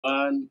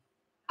And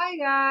Hi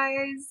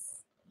guys.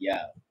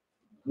 yeah,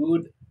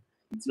 good.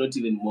 It's not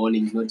even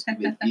morning, not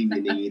even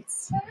evening.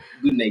 It's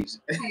good night.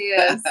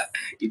 Yes,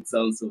 It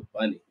sounds so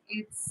funny.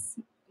 it's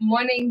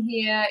morning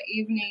here,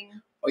 evening.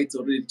 Oh, it's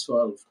already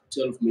 12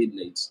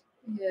 midnight.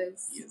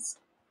 Yes. Yes.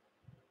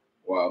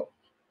 Wow.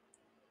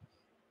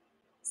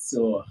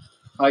 So,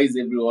 how is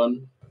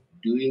everyone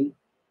doing?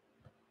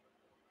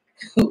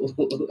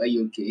 Are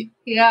you okay?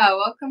 Yeah,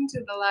 welcome to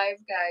the live,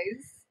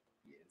 guys.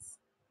 Yes.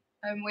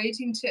 I'm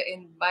waiting to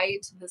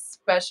invite the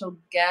special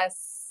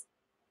guests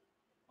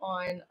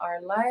on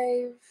our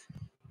live.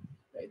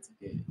 Right.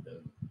 Okay.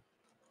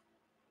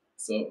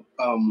 So,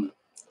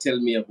 tell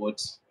me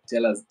about.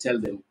 Tell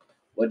them.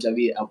 What are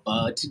we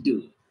about to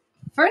do?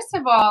 First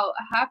of all,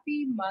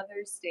 happy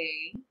Mother's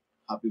Day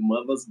Happy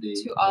Mother's Day.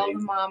 to all the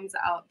guys. moms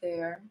out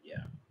there.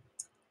 Yeah.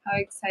 How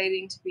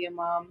exciting to be a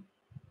mom.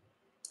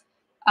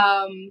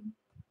 Um,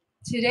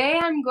 Today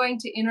I'm going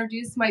to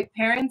introduce my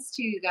parents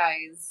to you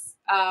guys.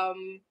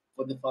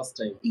 For the first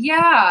time.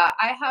 Yeah,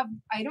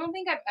 I don't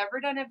think I've ever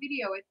done a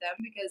video with them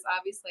because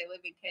obviously I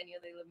live in Kenya,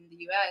 they live in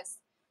the US.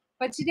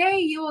 But today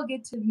you will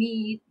get to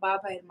meet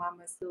Baba and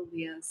Mama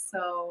Sylvia.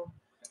 So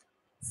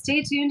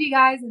stay tuned, you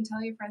guys, and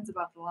tell your friends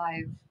about the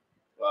live.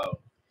 Wow.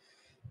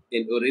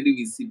 And already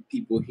we see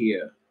people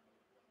here.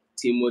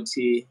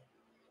 Timothy,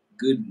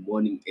 good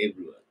morning,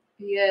 everyone.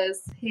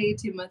 Yes. Hey,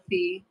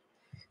 Timothy.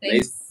 Nice,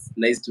 Thanks.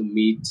 nice to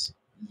meet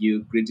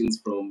you. Greetings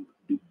from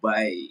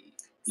Dubai.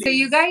 So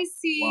you Please. guys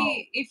see, Wow.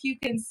 if you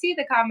can see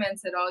the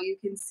comments at all, you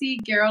can see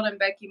Gerald and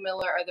Becky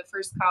Miller are the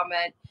first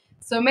comment.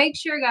 So make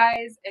sure,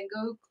 guys, and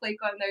go click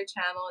on their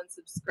channel and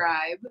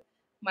subscribe.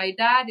 My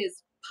dad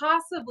is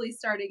possibly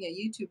starting a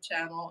YouTube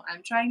channel.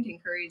 I'm trying to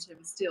encourage him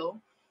still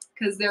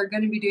because they're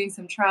going to be doing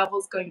some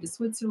travels, going to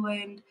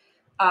Switzerland,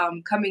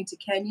 coming to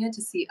Kenya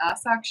to see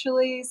us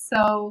actually.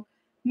 So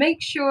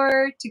make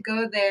sure to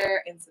go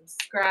there and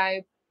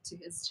subscribe to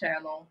his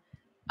channel.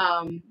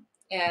 Um,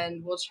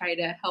 and we'll try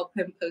to help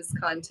him post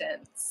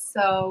content.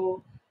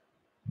 So,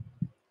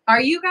 are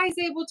you guys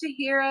able to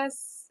hear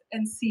us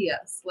and see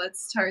us?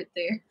 Let's start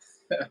there.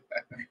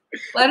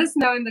 Let us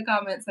know in the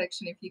comment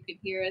section if you can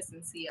hear us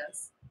and see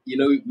us. You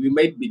know, we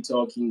might be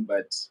talking,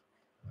 but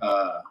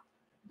uh,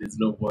 there's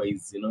no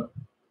voice,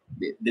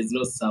 there's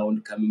no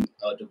sound coming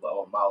out of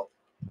our mouth.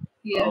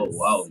 Yes. Oh,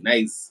 wow.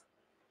 Nice.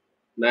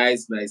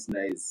 Nice, nice,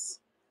 nice.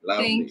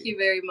 Lovely. Thank you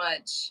very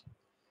much.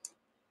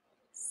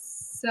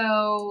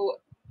 So,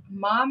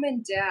 Mom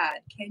and Dad,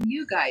 can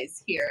you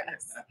guys hear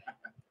us?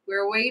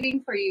 We're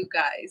waiting for you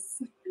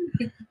guys.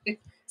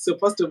 So,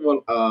 first of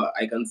all,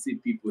 I can see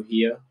people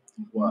here.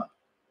 Wow.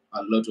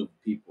 A lot of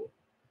people.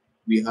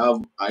 We have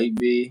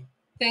Ivy.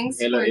 Thanks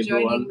Hello, for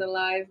joining everyone. the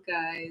live,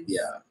 guys.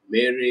 Yeah.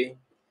 Mary,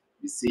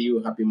 we see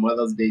you. Happy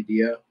Mother's Day,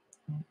 dear.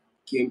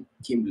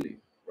 Kimberly,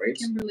 right?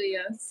 Kimberly,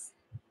 yes.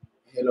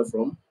 Hello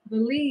from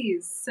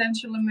Belize,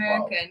 Central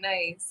America. Wow.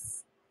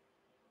 Nice.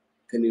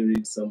 Can you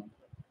read some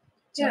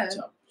Yeah,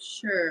 chap?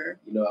 sure.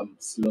 You know, I'm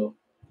slow.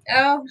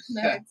 Oh,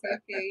 no, it's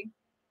okay.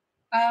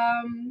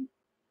 Um,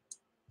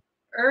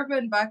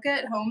 Urban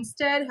Bucket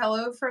Homestead,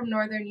 hello from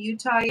Northern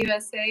Utah,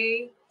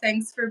 USA.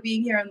 Thanks for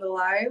being here on the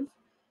live.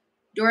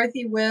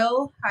 Dorothy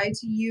Will, hi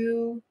to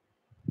you.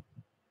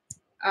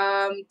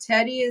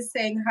 Teddy is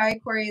saying hi,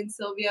 Corey and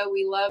Sylvia.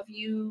 We love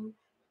you.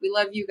 We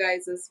love you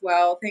guys as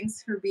well.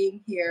 Thanks for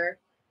being here.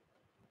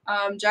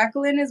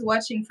 Jacqueline is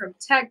watching from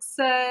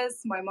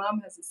Texas. My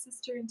mom has a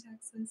sister in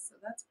Texas, so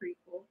that's pretty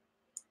cool.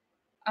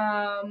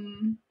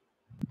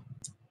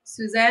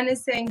 Suzanne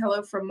is saying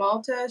hello from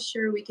Malta.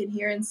 Sure, we can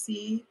hear and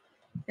see.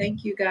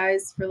 Thank you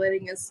guys for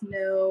letting us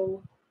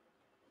know.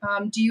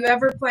 Do you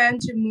ever plan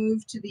to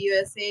move to the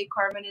USA?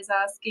 Carmen is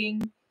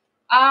asking.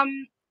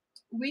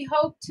 We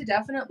hope to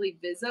definitely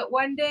visit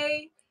one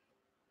day.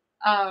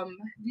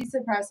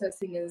 Visa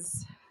processing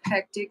is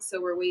hectic,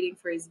 so we're waiting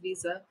for his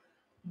visa.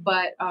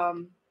 But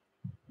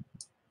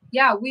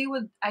yeah, we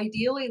would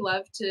ideally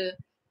love to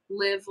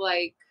live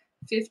like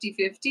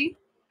 50-50,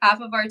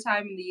 half of our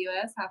time in the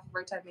US, half of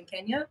our time in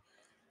Kenya,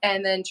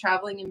 and then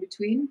traveling in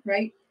between,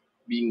 right?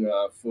 Being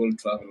a full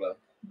traveler.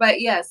 But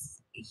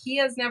yes, he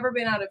has never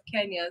been out of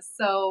Kenya,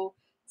 so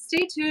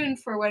stay tuned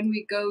for when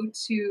we go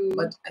to.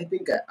 But I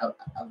think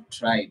I've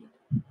tried.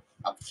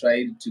 I've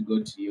tried to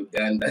go to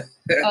Uganda.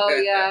 Oh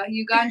yeah,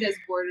 Uganda's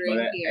bordering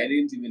But here. I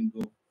didn't even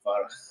go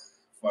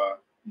far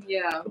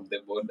Yeah. from the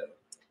border.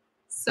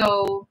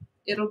 So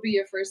it'll be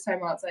your first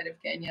time outside of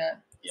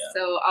Kenya. Yeah.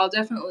 So I'll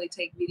definitely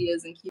take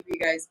videos and keep you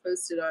guys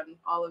posted on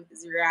all of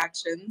his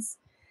reactions.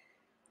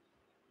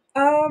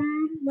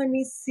 Let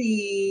me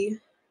see.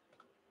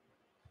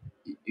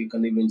 You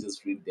can even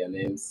just read their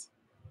names.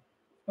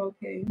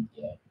 Okay.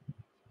 Yeah.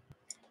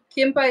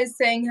 Kimpa is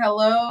saying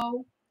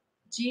hello.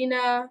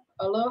 Gina,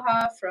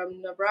 aloha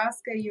from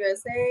Nebraska,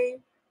 USA.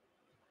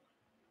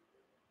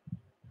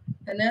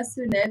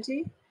 Anesu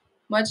Neti,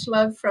 much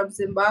love from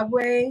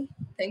Zimbabwe.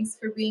 Thanks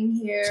for being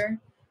here.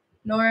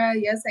 Nora,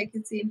 yes, I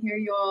can see and hear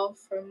you all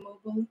from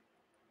Mobile,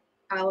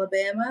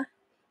 Alabama.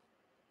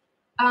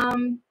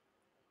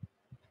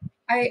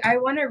 I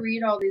want to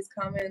read all these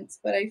comments,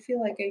 but I feel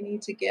like I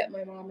need to get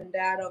my mom and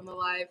dad on the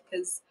live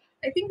because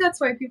I think that's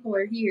why people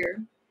are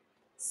here.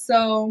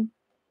 So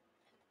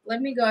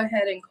let me go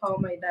ahead and call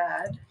my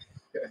dad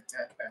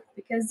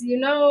because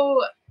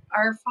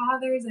our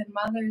fathers and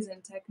mothers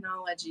in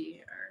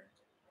technology are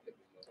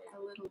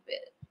a little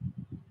bit.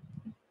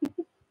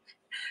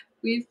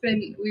 We've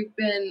been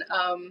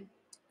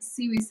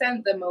see, we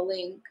sent them a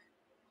link,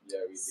 Yeah,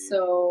 we did.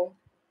 so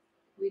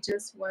we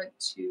just want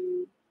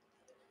to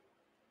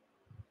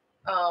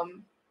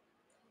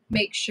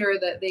make sure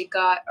that they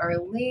got our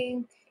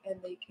link and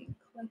they can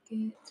click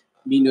it.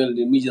 Meanwhile,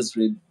 let me just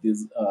read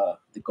this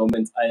the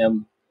comments. I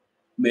am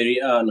Mary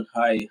Ann.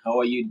 Hi, how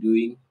are you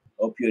doing?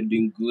 Hope you're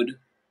doing good.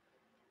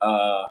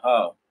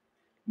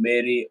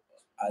 Mary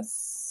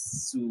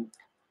Asuko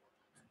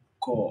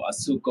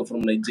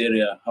from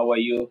Nigeria. How are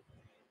you?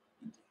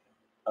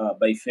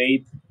 By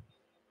faith,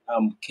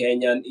 I'm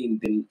Kenyan in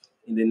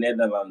the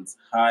Netherlands.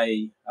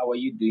 Hi, how are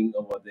you doing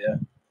over there?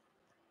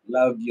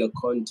 Love your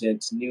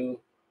content. New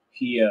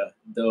here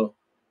though.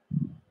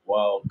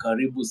 Wow,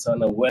 karibu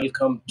sana.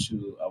 Welcome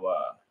to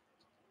our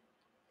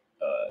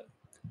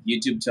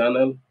YouTube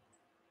channel.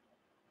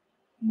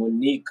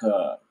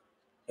 Monica,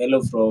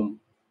 hello from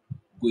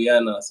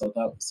Guyana,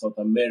 South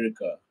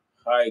America.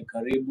 Hi,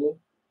 karibu.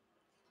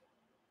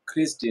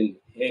 Christine,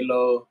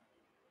 hello.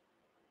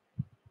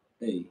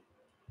 Hey,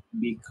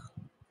 be,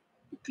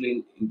 be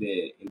clean in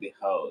the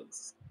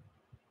house.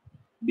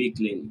 Be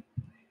clean.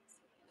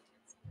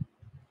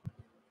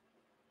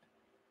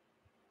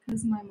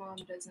 Because my mom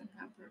doesn't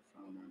have her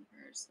phone on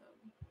her, so.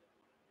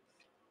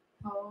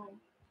 Oh,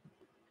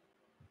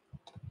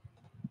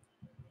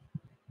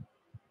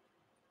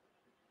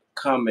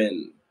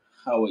 Carmen,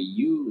 how are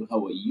you?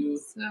 How are you?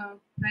 so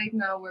right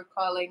now we're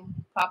calling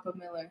Papa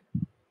Miller.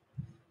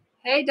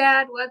 Hey,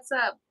 Dad, what's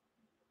up?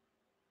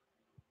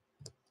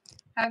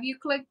 Have you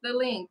clicked the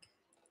link?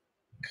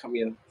 Come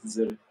here,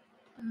 Zuri.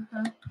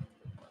 Uh-huh.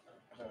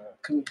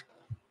 Come here.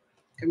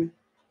 Come here.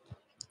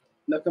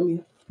 No, come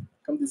here.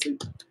 Come this way.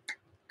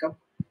 Come.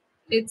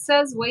 It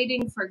says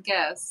waiting for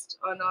guest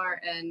on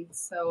our end,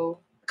 so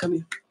Come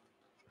here.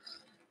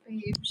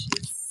 babe,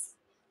 she's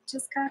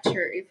just catch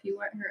her if you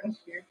want her up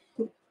here.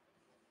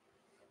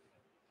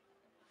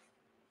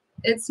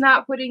 It's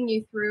not putting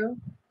you through.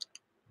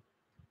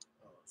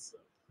 Awesome.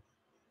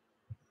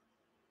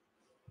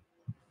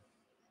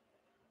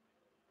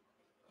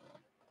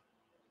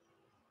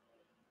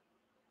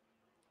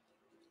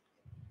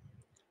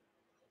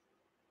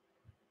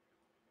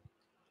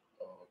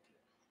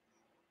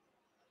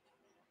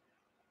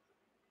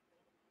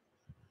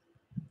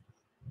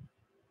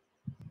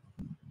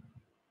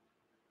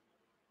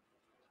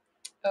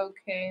 Okay.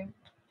 Okay.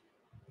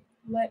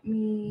 Let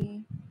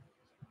me.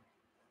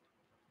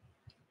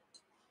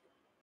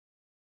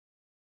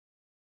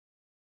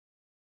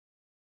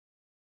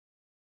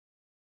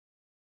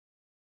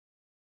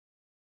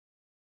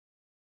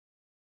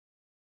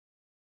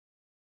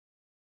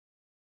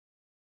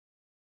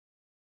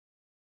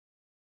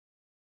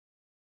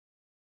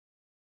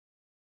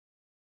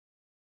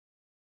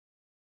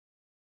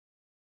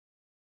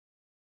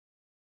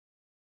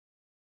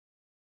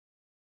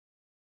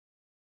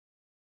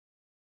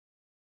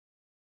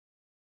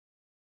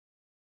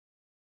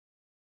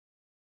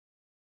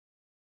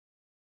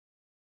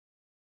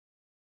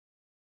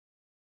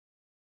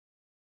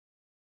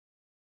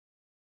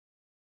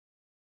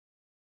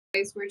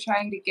 Guys, we're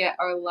trying to get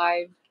our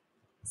live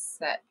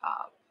set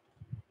up.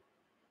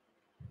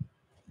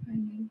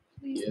 Honey,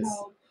 please Yes.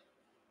 help.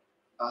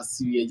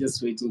 As we are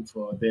just waiting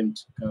for them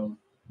to come.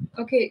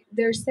 Okay,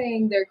 they're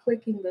saying they're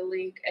clicking the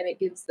link and it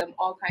gives them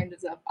all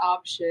kinds of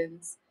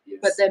options, Yes.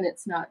 but then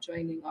it's not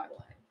joining our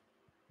live.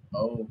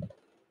 Oh,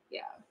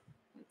 Yeah,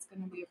 it's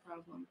gonna be a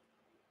problem.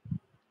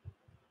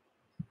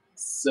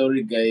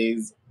 sorry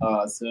guys.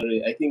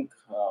 Sorry. I think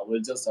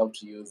we'll just have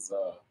to use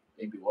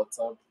maybe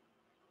WhatsApp.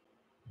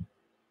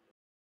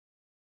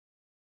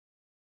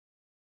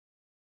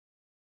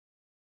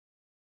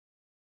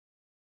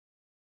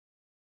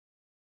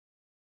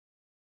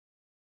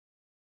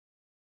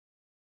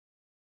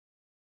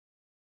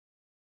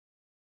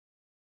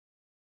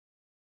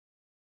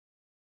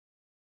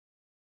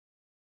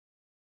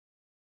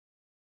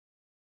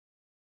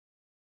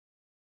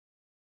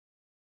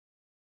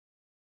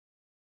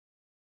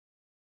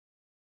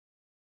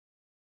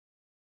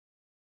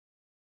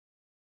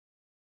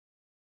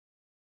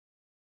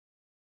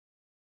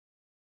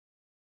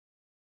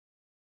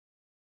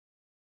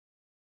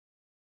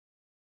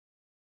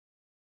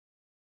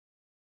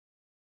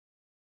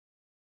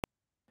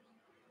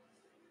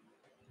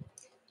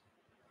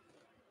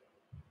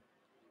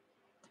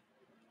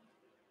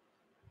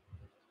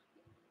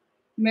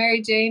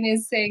 Mary Jane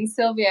is saying,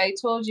 Sylvia, I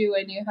told you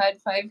when you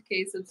had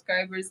 5K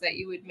subscribers that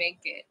you would make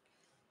it.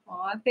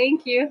 Aw,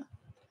 thank you.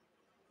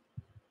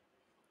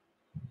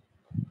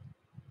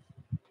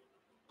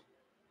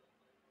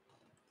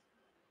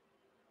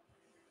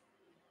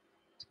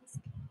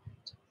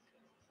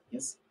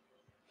 Yes.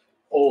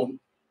 Oh,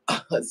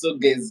 so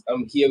guys,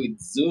 I'm here with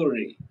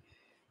Zuri.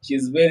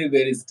 She's very,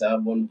 very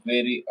stubborn,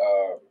 very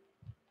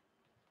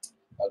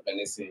how can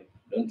I say,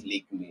 don't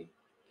lick me.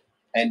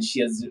 And she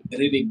has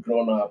really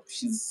grown up.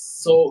 She's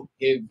so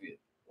heavy.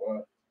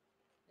 Well,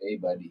 hey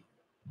buddy,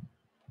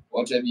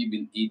 what have you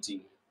been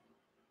eating?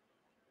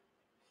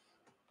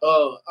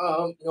 Oh,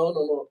 no, no,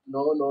 no,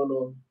 no, no,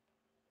 no.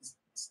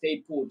 Stay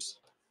put.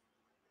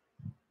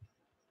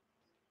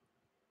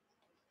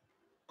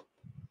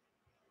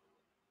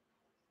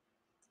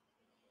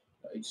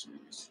 It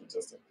should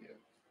just appear.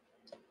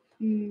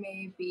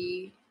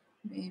 Maybe.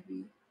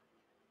 Maybe.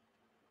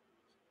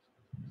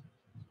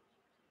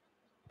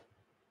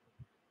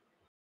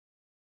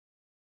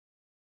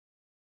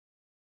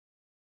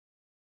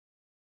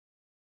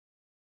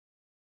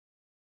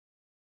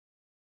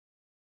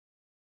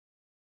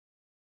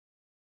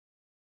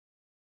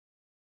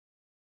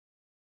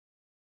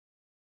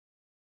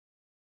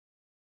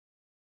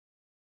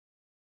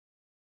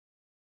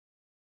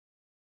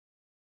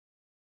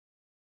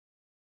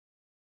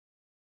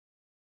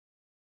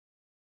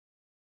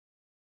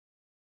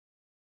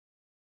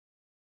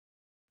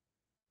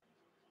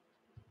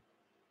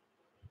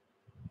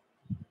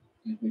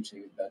 Let me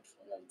check that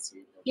one and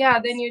see. Yeah,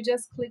 then you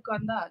just click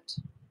on that.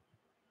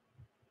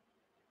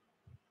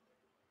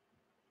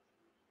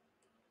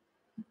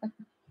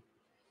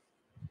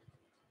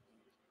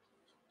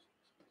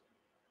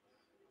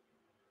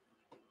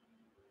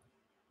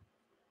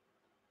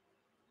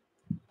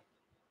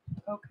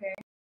 Okay.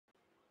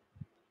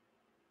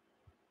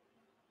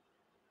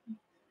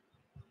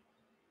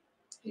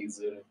 Is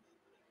it?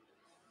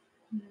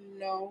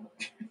 No.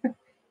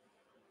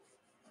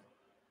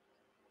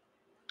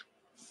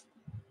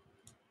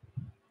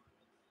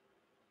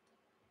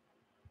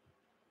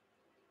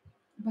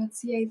 But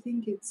see, I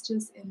think it's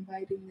just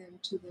inviting them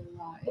to the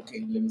live. Okay,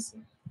 let me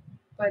see.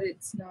 But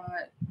it's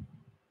not.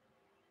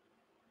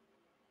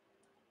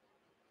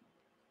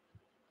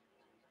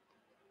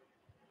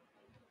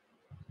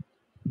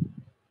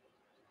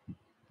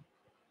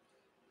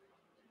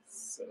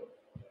 So,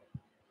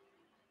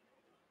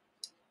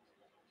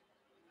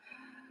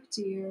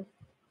 Dear.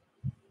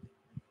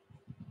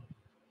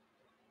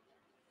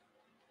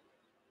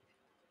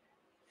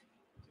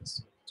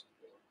 just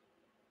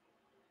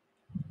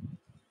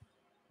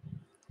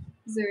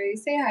Zuri,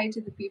 say hi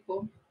to the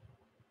people.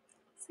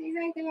 Say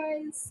hi,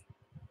 guys.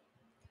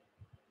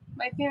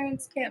 My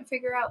parents can't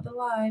figure out the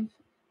live.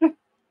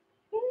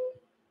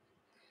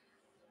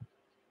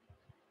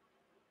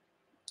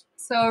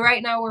 So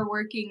right now we're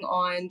working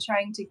on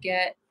trying to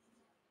get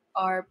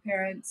our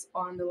parents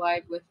on the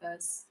live with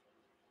us.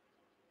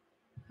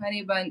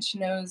 Honey Bunch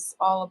knows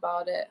all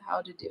about it,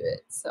 how to do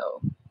it.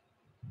 So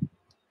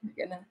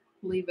we're gonna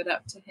leave it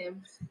up to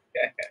him.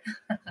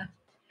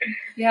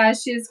 Yeah,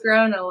 she's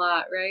grown a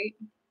lot, right?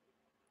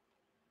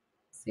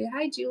 Say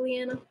hi,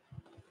 Juliana.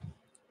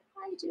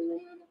 Hi,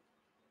 Juliana.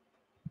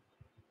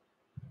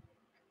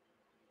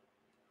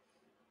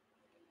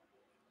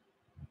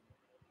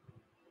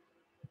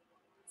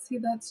 See,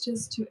 that's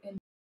just to end.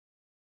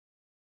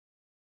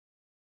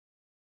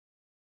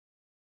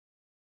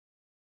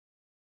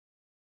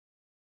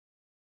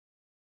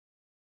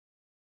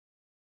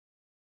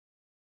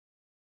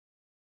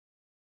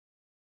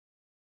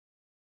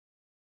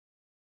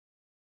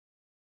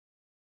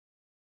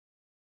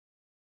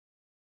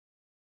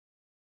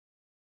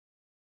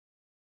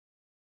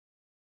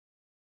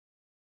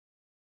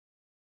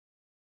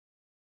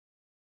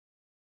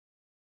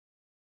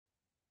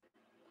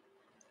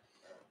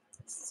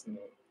 so,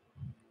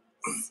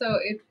 So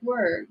it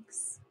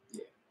works.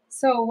 Yeah.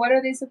 So what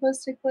are they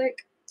supposed to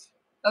click?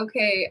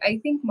 Okay, I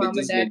think mom and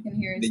just dad need- can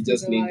hear us they through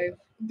just the need- live.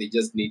 they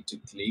just need to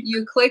click.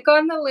 You click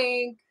on the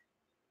link,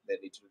 Then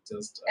it will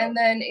just. and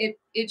then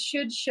it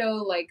should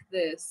show like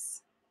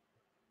this.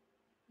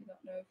 I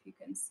don't know if you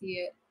can see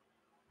it,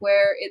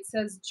 where it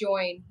says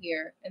join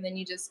here, and then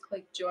you just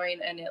click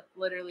join, and it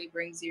literally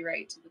brings you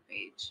right to the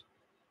page.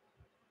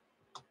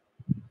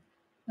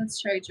 Let's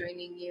try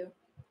joining you.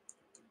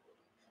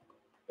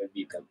 Maybe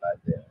you can add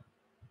there.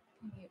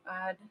 Can you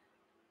add?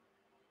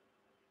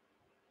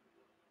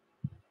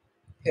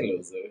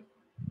 Hello, sir.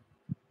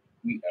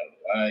 We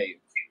are live.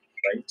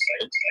 Right?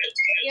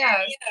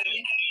 Yeah.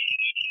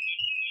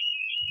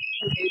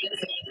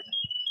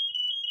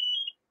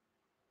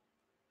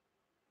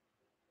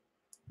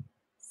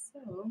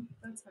 So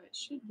that's how it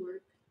should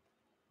work.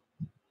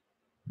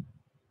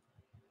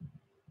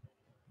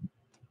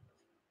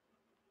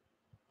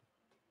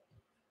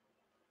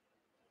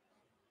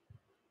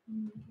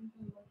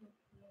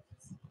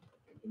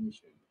 Let me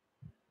show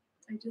you.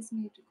 I just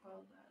need to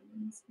call that.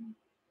 Let me see.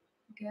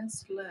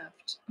 Guest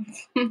left.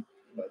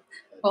 But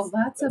Well,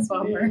 that's a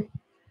bummer. me.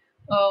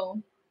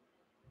 Oh.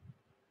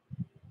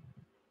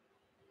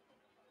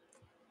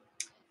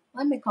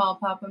 Let me call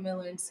Papa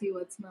Miller and see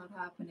what's not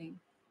happening.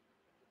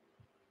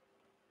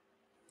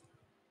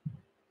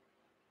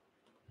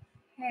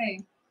 Hey.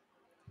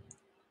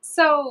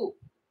 So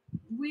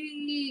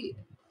we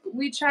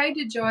tried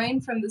to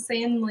join from the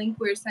same link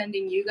we're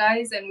sending you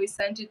guys, and we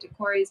sent it to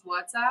Corey's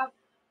WhatsApp.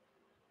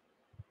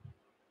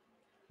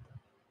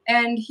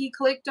 And he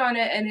clicked on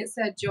it and it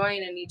said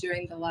join and he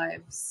joined the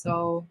live.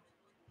 So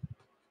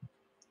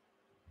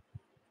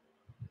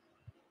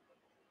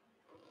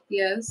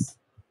yes,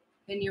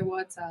 in your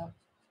WhatsApp.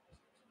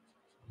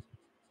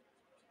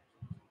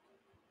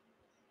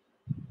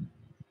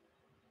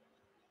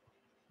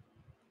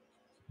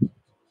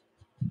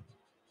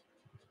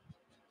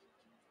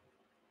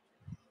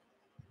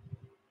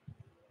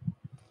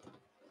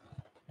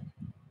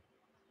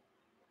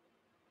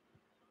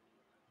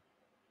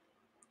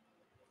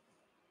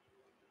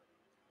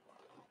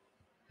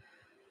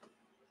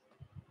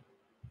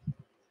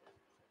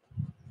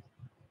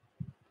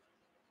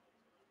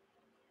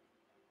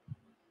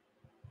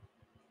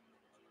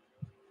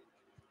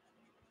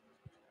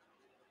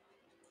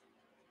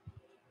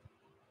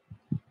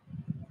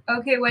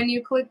 Okay, when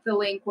you click the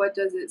link, what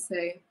does it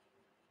say?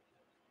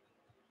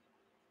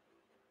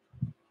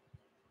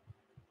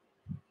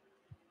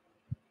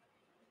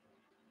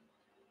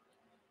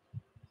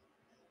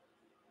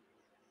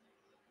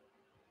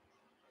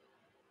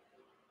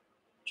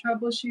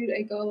 Troubleshoot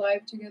a go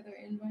live together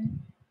invite.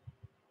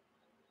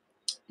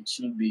 It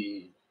should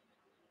be.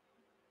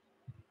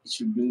 It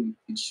should be.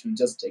 It should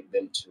just take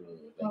them to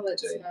Well, like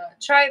it's join. not.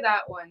 Try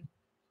that one.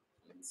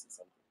 Let me see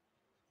something.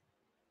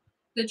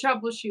 The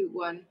troubleshoot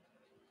one.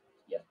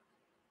 Yeah.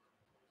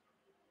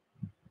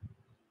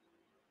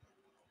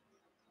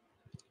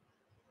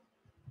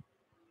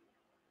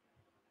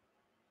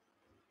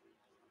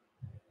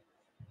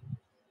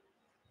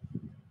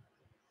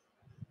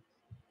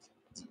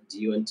 Do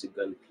you want to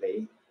go and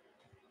play?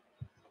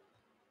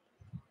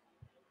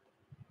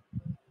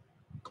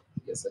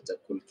 You're such a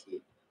cool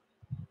kid.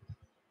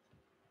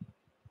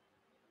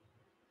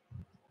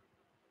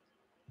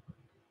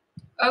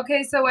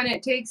 Okay, so when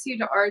it takes you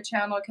to our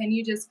channel, can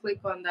you just click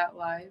on that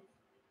live?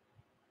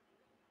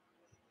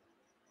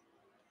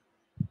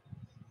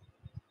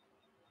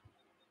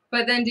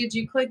 But then did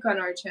you click on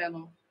our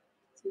channel?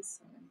 This is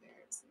so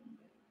embarrassing.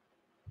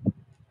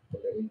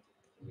 Let me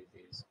do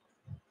this.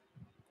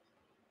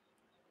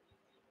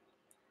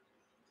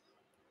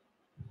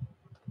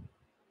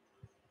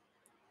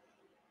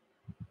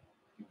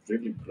 You've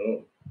really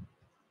grown.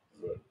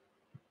 Good.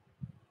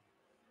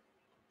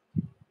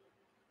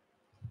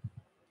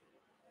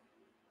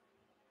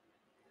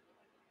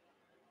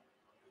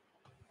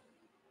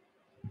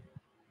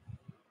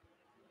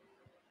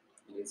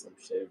 You need some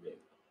shaving.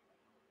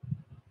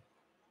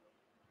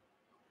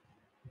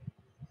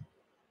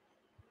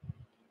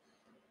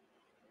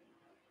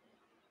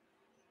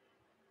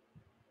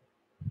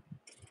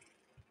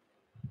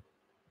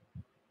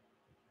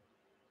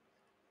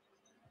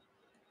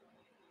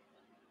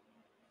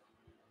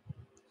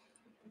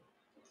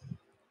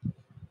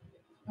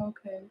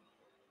 Okay.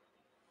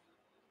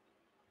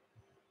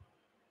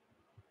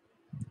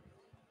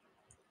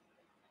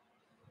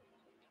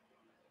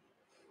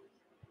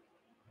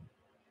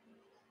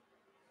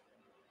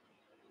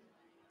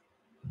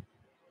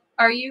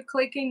 Are you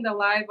clicking the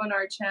live on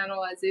our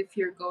channel as if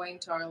you're going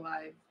to our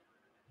live?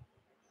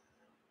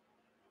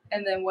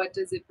 And then what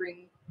does it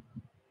bring?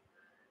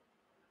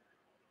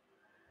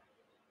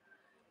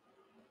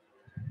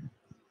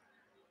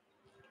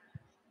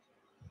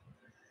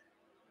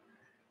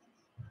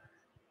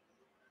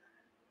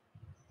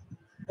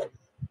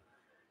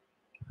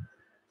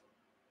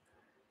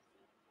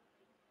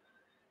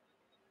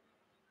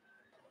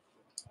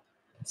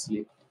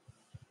 Sleep.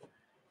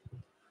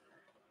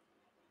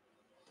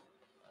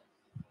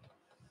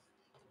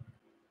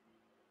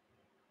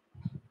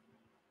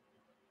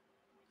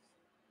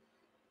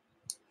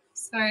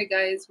 Sorry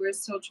guys, we're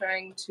still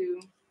trying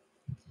to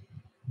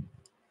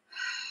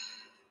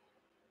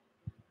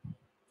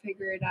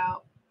figure it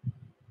out.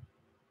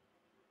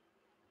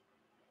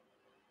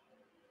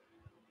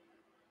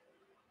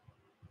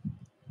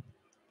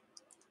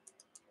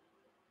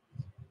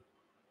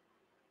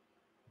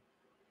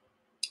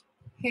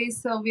 Hey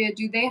Sylvia,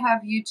 do they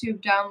have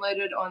YouTube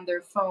downloaded on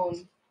their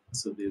phone?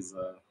 So there's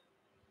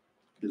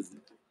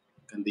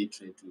can they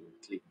try to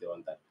click the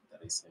one that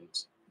I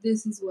sent?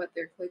 This is what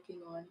they're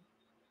clicking on.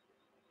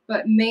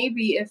 But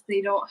maybe if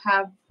they don't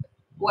have,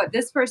 what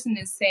this person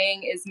is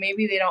saying is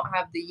maybe they don't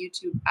have the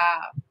YouTube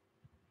app.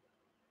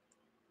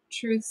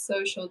 Truth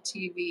Social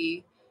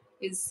TV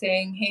is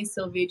saying, hey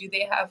Sylvia, do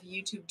they have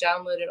YouTube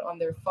downloaded on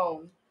their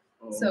phone?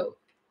 Oh, So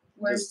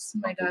where's just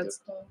my okay, dad's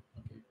just phone?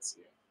 okay, it's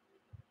here.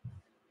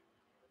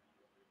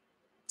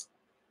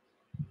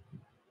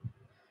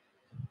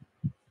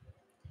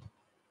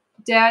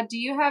 Dad, do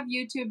you have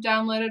YouTube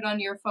downloaded on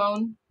your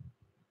phone?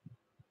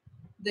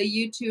 The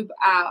YouTube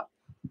app.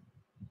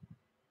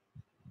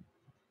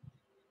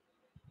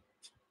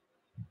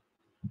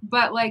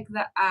 But like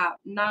the app,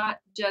 not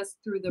just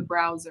through the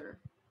browser.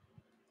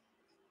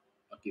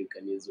 Okay, you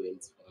can use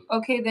Wayne's phone.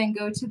 Okay, then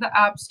go to the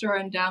App Store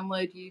and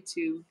download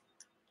YouTube.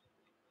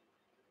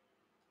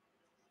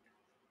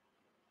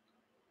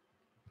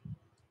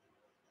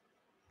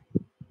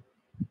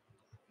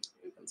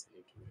 You can send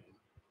it to Wayne.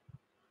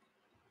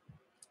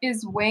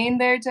 Is Wayne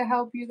there to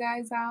help you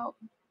guys out?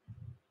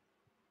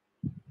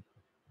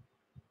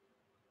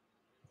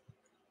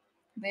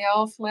 They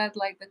all fled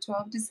like the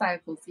 12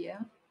 disciples,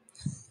 yeah?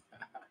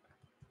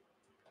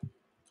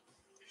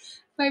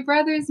 My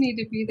brothers need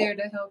to be there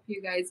to help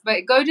you guys.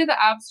 But go to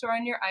the App Store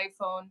on your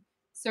iPhone,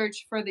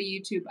 search for the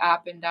YouTube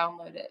app, and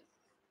download it.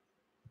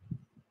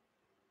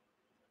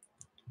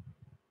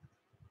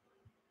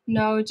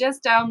 No,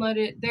 just download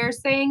it. They're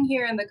saying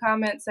here in the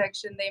comment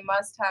section they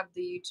must have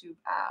the YouTube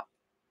app.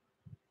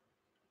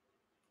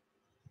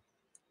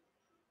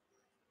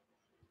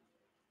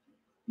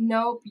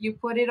 Nope, you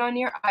put it on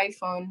your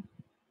iPhone.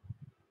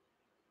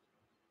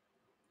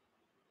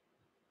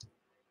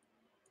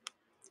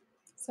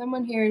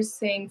 Someone here is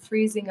saying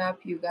freezing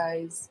up, you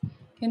guys.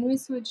 Can we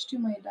switch to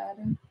my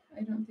data?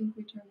 I don't think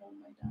we turned on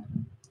my data.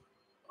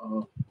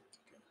 Oh.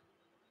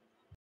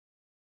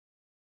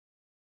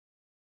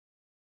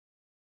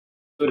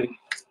 Sorry.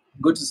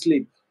 Go to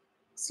sleep.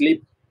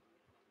 Sleep.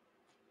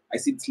 I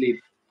said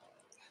sleep.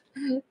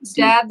 Sleep.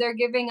 Dad, they're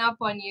giving up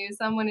on you.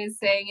 Someone is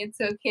saying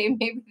it's okay.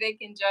 Maybe they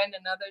can join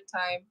another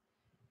time.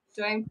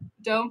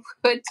 Don't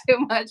put too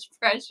much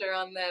pressure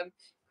on them.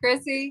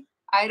 Chrissy,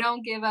 I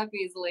don't give up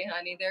easily,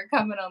 honey. They're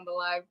coming on the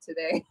live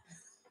today.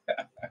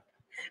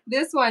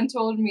 This one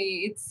told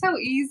me it's so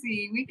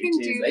easy. We can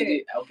do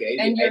it.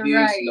 And you're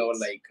right.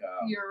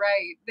 You're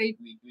right. We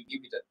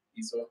give it a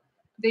ISO.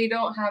 They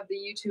don't have the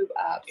YouTube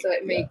app, so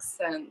it makes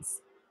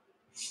sense.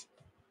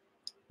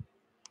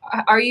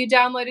 Are you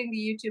downloading the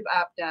YouTube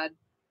app, Dad?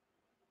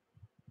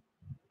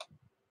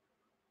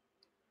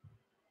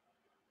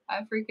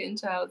 African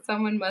child.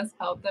 Someone must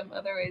help them,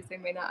 otherwise they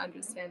may not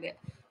understand it.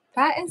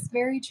 That is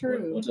very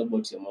true. What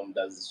about your mom?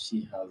 Does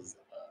she has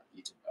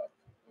YouTube app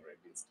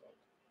already installed?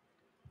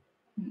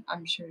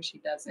 I'm sure she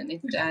doesn't.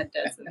 If Dad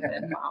doesn't,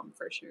 then Mom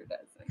for sure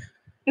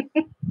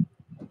doesn't.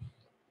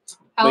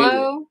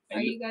 Hello?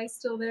 Are you guys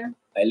still there?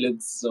 I look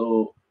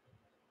so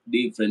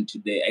different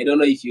today. I don't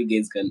know if you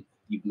guys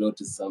you've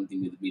noticed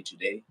something with me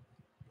today.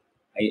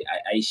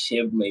 I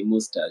shaved my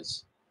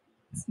mustache.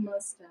 It's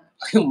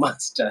mustache.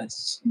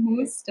 Mustache.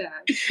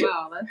 Mustache.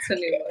 Wow, that's a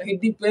new one.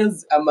 It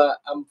depends. I'm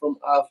from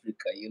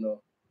Africa, you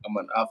know. I'm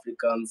an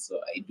African, so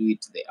I do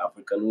it the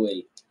African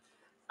way.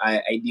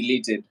 I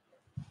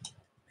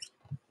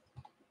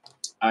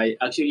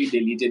actually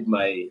deleted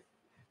my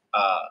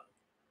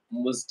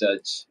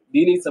mustache. Do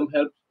you need some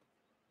help?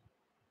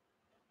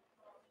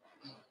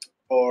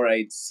 All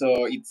right,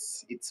 so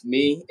it's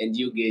me and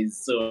you guys.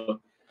 So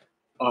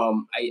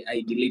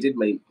I deleted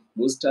my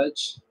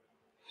mustache.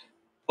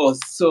 Oh,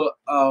 so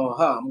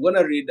I'm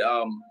gonna read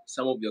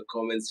some of your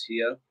comments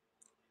here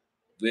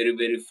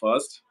very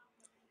fast,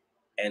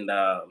 and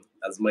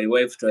as my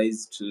wife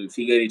tries to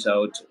figure it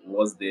out,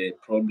 what's the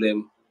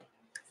problem,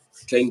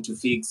 trying to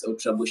fix or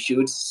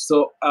troubleshoot.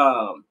 So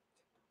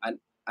and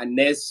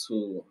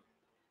Anesu,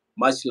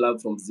 much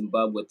love from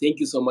Zimbabwe. Thank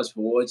you so much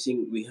for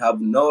watching. We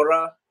have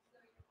Nora.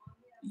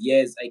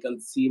 Yes, I can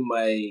see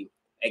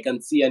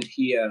and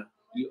hear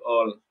you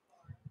all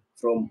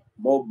from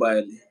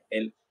mobile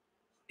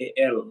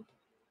LAL.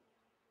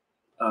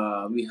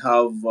 We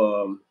have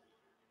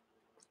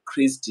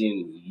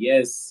Christine.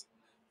 Yes.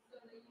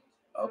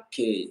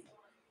 Okay.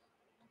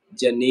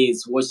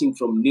 Janice watching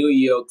from New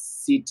York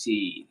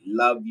City.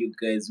 Love you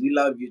guys. We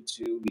love you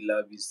too. We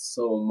love you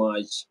so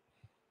much.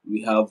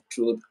 We have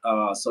Truth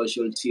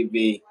Social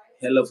TV.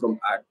 Hello from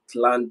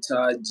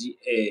Atlanta,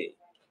 GA.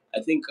 I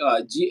think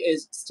GA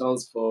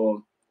stands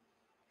for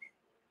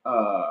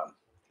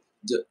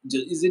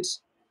is it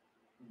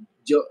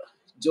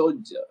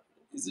Georgia?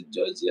 Is it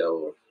Georgia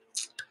or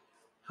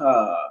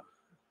I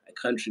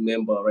can't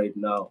remember right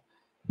now.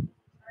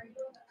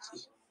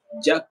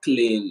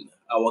 Jacqueline,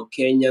 our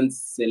Kenyan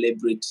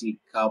celebrity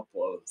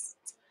couples.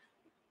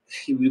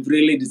 We've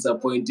really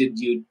disappointed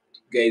you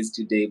guys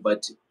today,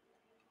 but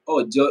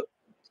oh, Georgia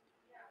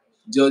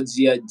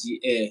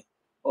GA.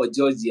 Oh,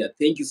 Georgia,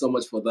 thank you so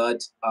much for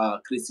that.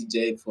 Chrissy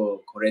J for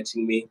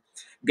correcting me.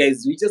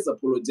 Guys, we just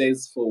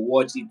apologize for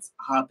what is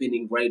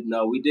happening right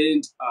now. We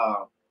didn't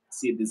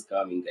see this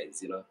coming,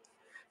 guys, you know.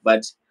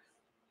 But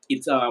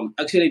it's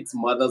actually it's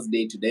Mother's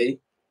Day today.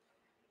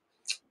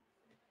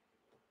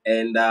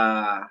 And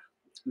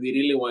we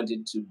really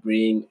wanted to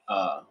bring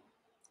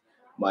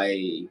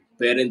my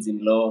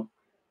parents-in-law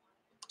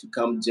to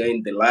come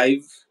join the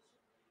live,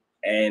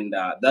 and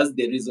that's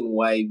the reason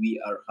why we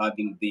are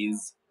having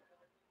this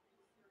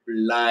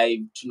live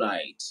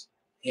tonight.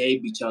 Hey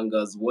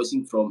Bichangas,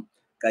 watching from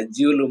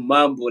Kajulu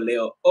Mambo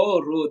Leo. Oh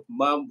Ruth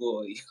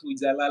Mambo,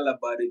 Ujalala,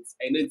 but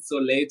I know it's so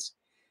late,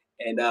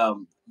 and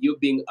you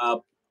being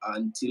up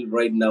until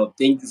right now.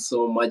 Thank you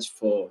so much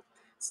for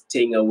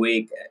staying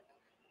awake.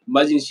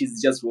 Imagine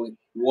she's just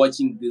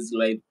watching this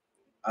live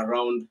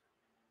around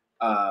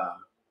uh,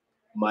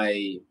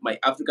 my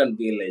African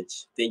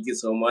village. Thank you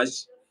so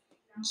much.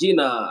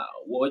 Gina,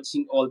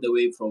 watching all the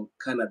way from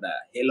Canada.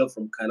 Hello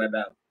from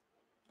Canada.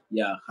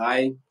 Yeah,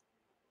 hi.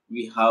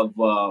 We have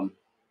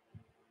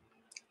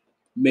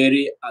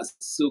Mary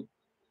Asukuo.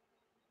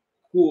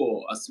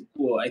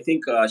 I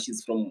think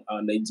she's from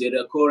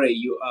Nigeria. Kore,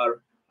 you are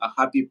a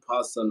happy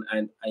person,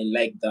 and I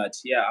like that.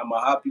 Yeah, I'm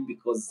a happy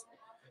because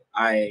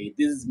this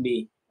is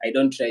me. I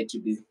don't try to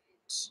be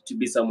to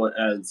be someone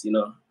else,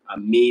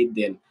 I'm me.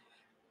 Then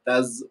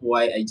that's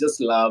why I just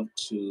love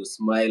to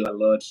smile a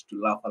lot,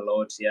 to laugh a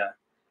lot. Yeah,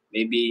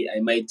 maybe I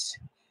might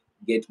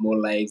get more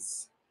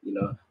lives.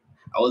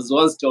 I was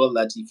once told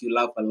that if you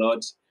laugh a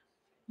lot,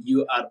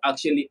 you are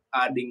actually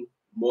adding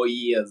more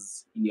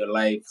years in your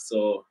life.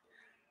 So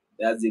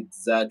that's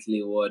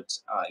exactly what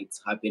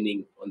it's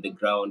happening on the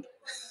ground.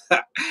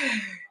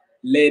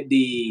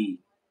 Lady,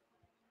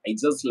 I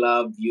just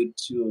love you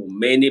too.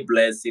 Many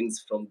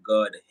blessings from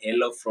God.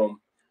 Hello from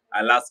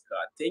Alaska.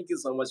 Thank you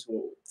so much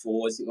for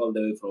watching all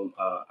the way from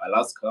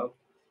Alaska.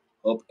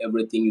 Hope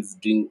everything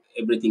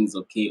is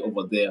okay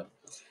over there.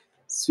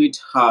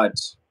 Sweetheart.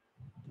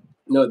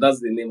 No, that's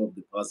the name of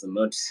the person,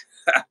 not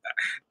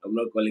I'm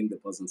not calling the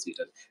person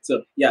sweetheart.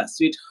 So yeah,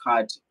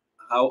 sweetheart,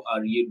 how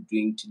are you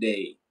doing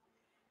today?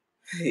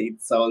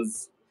 It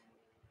sounds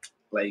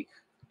like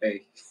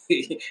hey,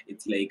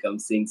 it's like I'm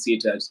saying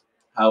sweetheart,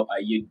 how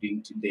are you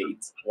doing today?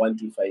 It's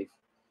 125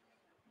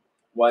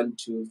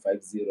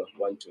 1250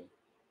 12.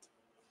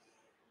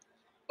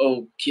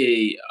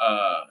 Okay,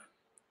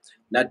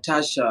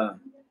 Natasha.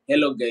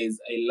 Hello guys,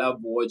 I love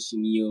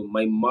watching you.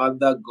 My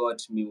mother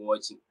got me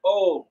watching.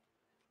 Oh,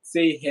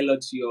 say hello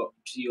to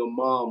your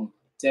mom.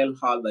 Tell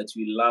her that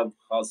we love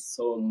her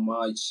so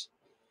much.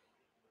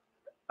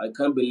 I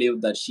can't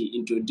believe that she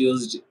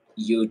introduced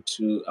you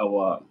to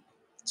our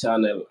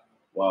channel.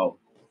 Wow.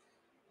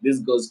 This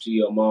goes to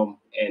your mom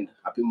and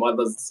happy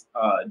Mother's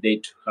Day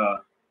to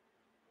her.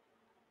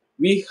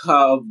 We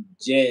have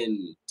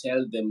Jen.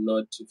 Tell them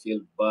not to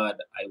feel bad.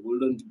 I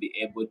wouldn't be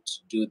able to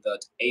do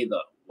that either.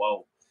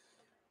 Wow.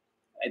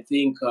 I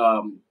think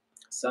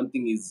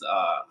something is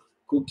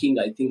cooking.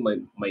 I think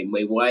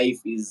my wife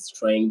is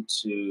trying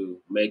to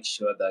make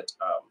sure that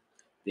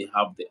they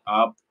have the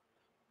app.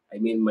 I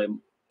mean, my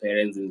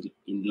parents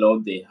in law,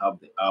 they have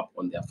the app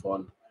on their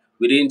phone.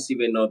 We didn't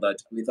even know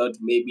that. We thought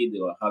maybe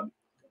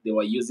they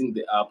were using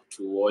the app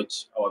to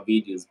watch our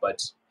videos,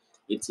 but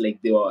it's like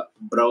they were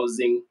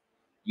browsing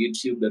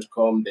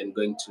youtube.com, then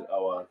going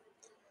to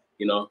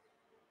you know,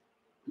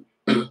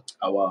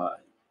 our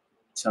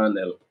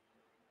channel.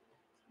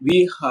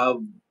 We have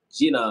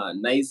Gina.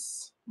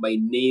 Nice. My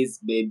niece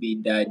baby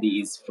daddy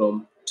is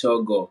from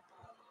Togo.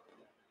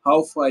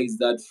 How far is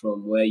that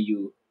from where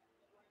you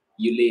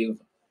live?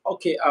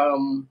 Okay,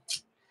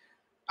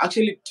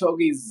 actually Togo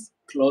is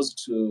close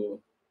to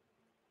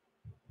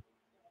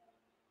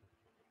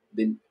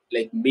the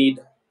like mid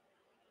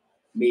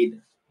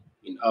in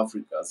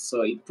Africa.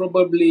 So it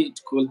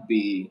could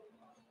be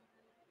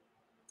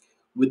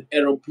with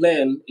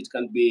aeroplane. It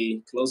can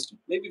be close to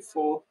maybe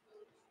 4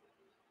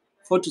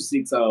 to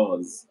 6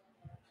 hours.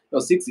 No,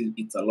 six is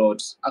it's a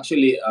lot.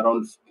 Actually,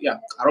 around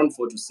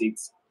 4 to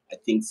 6. I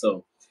think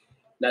so.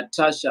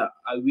 Natasha,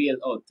 I will.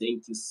 Oh,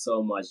 thank you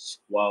so much.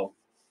 Wow,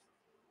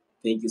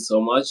 thank you so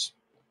much.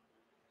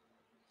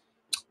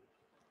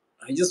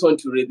 I just want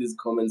to read these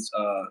comments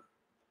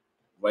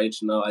right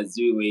now as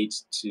we wait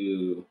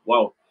to.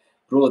 Wow,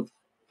 Ruth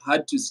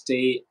had to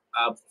stay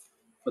up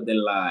for the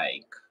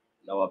like.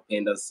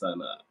 Nawapenda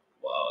sana.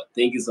 Wow,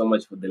 thank you so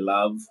much for the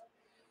love.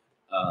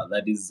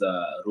 That is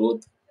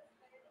Ruth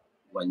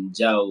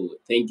Wanjao.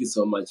 Thank you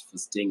so much for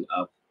staying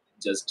up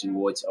just to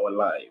watch our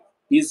live.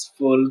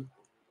 Peaceful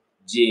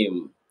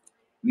Jim.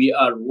 We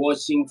are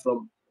watching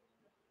from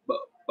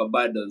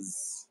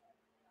Barbados.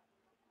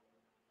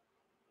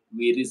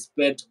 We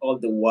respect all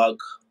the work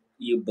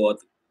you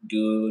both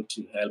do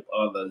to help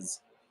others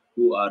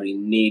who are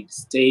in need.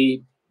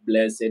 Stay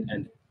blessed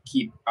and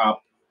keep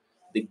up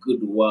the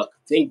good work.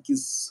 Thank you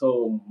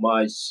so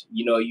much.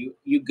 You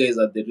guys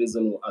are the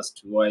reason as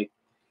to why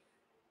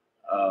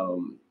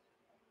um,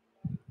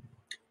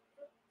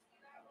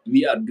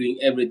 we are doing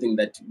everything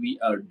that we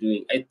are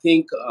doing. I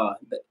think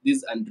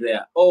this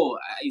Andrea. Oh,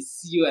 I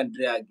see you,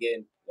 Andrea,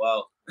 again.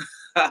 Wow.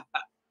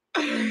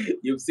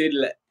 You've said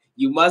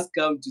you must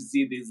come to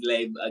see this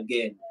live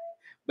again.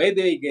 By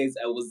the way, guys,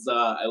 I was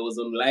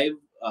on live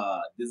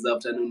this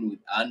afternoon with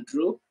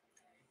Andrew,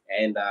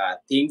 and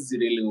things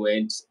really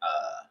went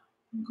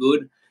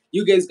good.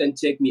 You guys can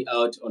check me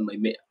out on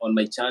on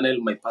my channel,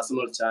 my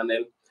personal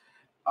channel,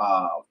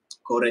 uh,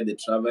 Kore the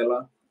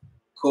Traveler.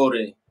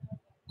 Kore,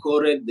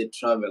 Kore the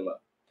Traveler.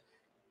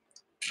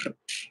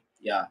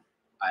 Yeah,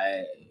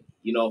 I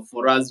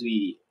for us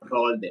we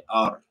roll the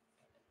R.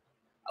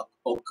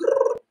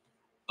 Okrr,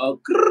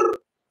 okrr,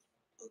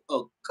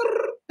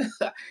 okrr.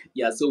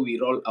 Yeah, so we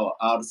roll our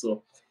R.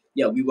 So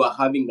yeah, we were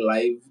having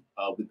live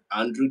with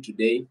Andrew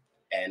today,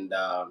 and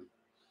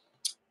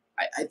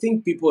I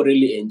think people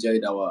really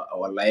enjoyed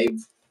our live.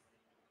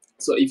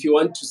 So if you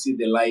want to see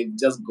the live,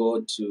 just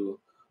go to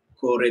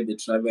Kore the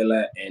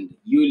Traveler, and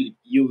you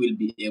will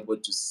be able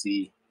to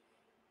see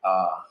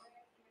uh,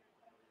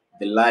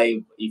 the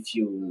live if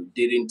you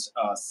didn't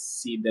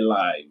see the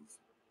live.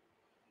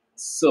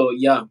 So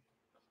yeah,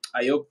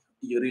 I hope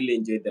you really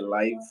enjoyed the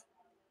live.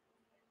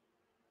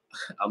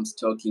 I'm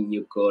stalking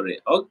you, Kore.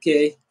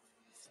 Okay.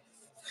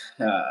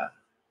 Uh,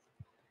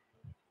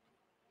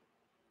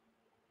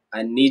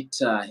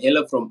 Anita,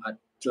 hello from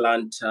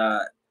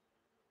Atlanta,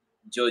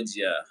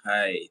 Georgia,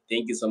 hi.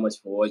 Thank you so much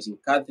for watching.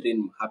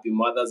 Catherine, happy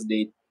Mother's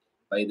Day.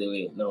 By the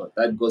way, no,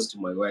 that goes to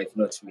my wife,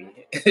 not me.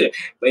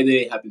 By the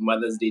way, happy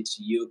Mother's Day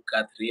to you,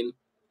 Catherine.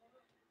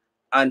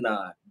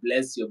 Anna,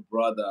 bless your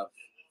brother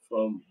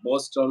from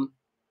Boston.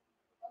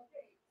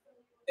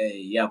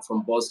 Yeah,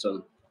 from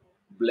Boston.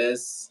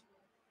 Bless,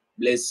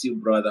 bless you,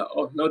 brother.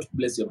 Oh, not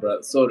bless your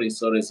brother. Sorry.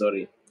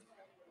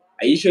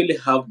 I usually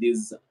have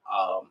this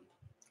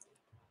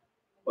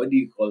what do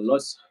you call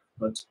not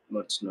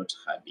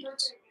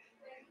habit.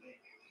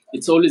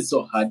 It's always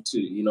so hard to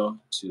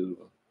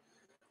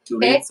to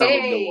read some of the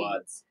Hey,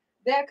 words.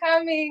 they're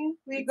coming.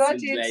 We It got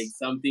seems it. like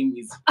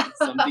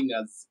something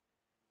as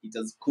it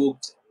has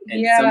cooked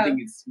and Yeah. something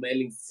is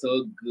smelling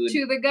so good.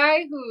 To the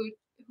guy who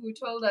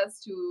told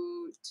us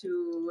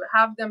to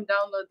have them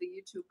download the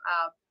YouTube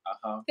app.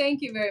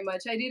 Thank you very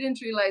much. I didn't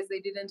realize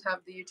they didn't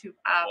have the YouTube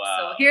app. So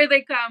Wow. here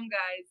they come,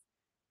 guys.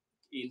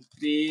 In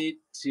 3,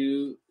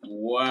 2,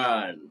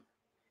 1.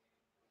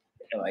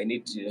 Oh, I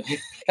need to.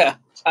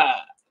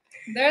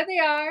 There they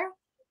are.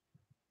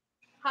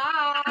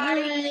 Hi.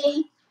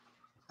 Hi.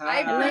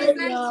 I Hi.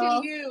 present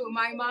y'all. to you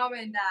my mom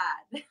and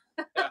dad.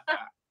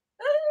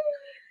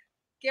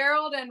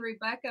 Gerald and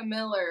Rebecca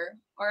Miller,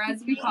 or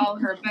as we call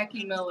her,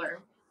 Becky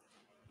Miller.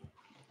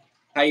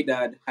 Hi,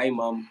 Dad. Hi,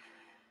 Mom.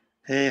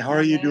 Hey, how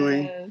are you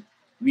doing? Hello.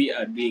 We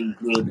are doing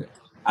good.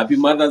 Happy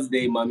Mother's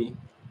Day, Mommy.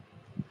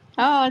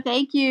 Oh,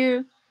 thank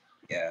you.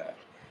 Yeah.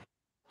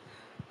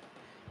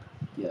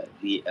 Yeah,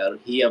 we are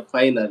here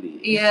finally.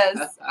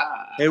 Yes.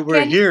 Hey,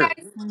 we're here.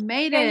 We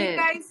made Can you it.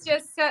 guys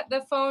just set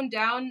the phone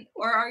down,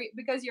 or are you,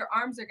 because your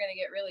arms are going to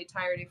get really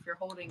tired if you're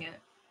holding it?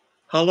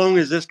 How long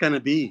is this going to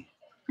be?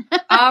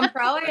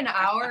 Probably an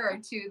hour or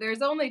two.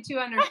 There's only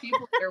 200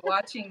 people that are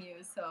watching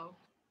you, so.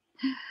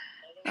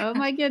 Oh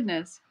my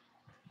goodness.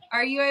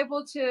 Are you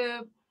able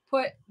to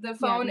put the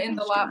phone in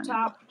the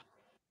laptop?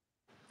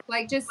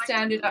 Like just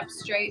stand it up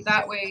straight.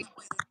 That way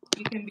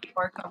you can be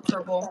more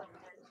comfortable.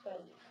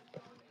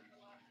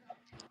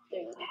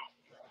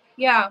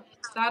 Yeah,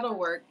 that'll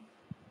work.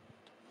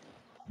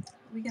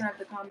 We can have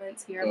the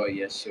comments here. Oh,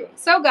 yeah, sure.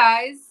 So,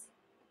 guys,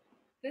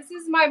 this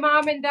is my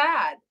mom and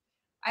dad.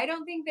 I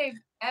don't think they've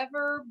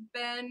ever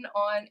been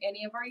on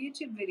any of our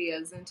YouTube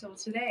videos until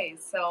today.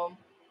 So,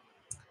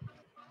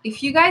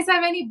 if you guys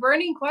have any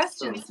burning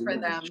questions for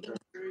them,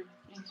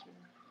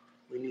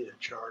 We need a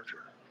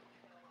charger.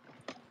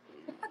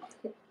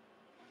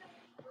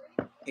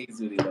 Hey,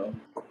 Zurilo.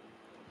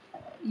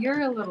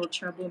 you're a little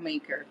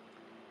troublemaker.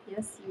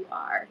 Yes, you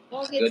are.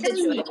 Good to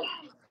see you.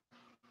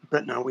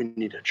 But now we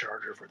need a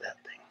charger for that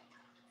thing.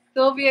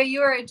 Sylvia,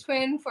 you are a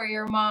twin for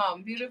your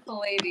mom. Beautiful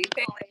lady.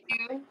 Thank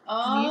you.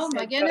 Oh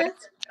my goodness.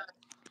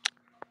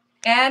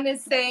 Anne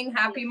is saying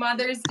Happy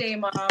Mother's Day,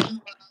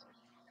 Mom.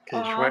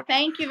 Oh,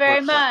 thank you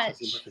very much.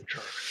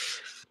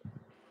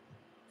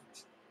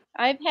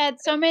 I've had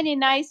so many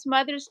nice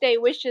Mother's Day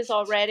wishes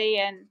already,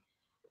 and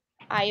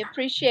I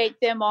appreciate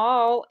them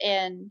all,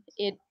 and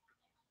it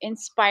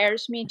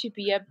inspires me to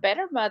be a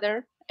better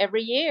mother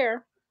every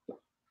year.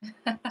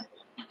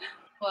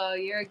 Well,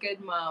 you're a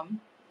good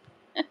mom.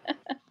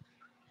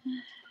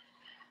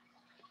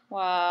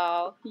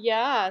 Wow.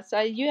 Yeah. So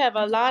you have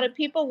a lot of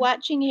people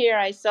watching here.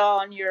 I saw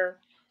on your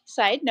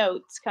side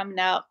notes coming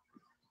up.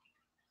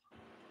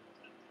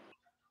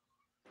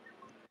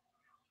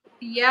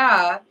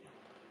 Yeah.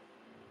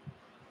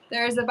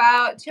 There's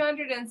about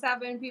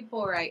 207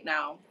 people right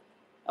now.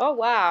 Oh,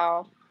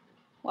 wow.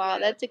 Wow,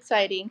 that's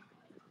exciting.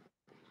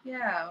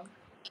 Yeah.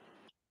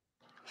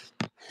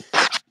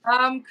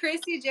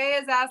 Chrissy J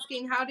is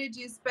asking, how did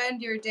you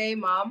spend your day,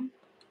 Mom?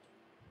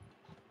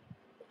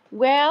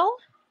 Well,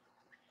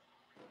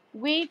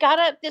 we got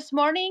up this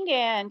morning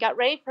and got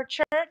ready for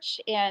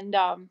church. And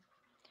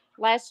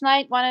last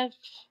night, one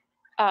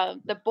of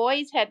the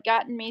boys had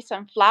gotten me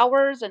some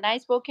flowers, a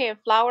nice bouquet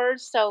of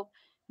flowers. So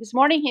this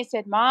morning he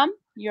said, Mom,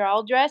 you're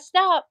all dressed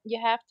up.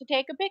 You have to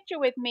take a picture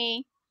with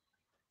me.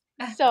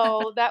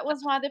 So that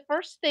was one of the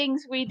first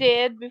things we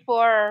did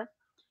before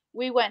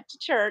we went to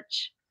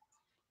church.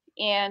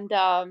 And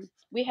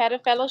we had a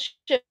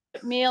fellowship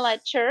meal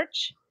at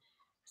church.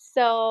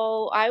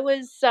 So I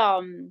was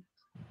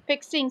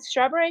fixing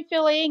strawberry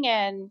filling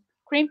and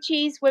cream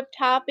cheese whipped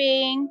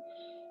topping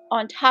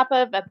on top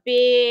of a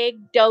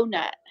big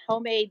donut,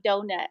 homemade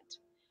donut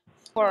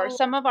for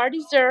some of our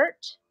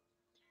dessert.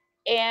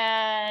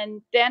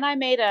 And then I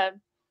made a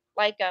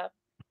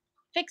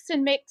fix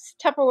and mix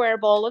Tupperware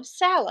bowl of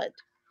salad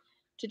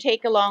to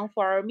take along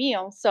for our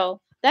meal. So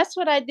that's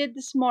what I did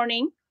this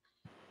morning.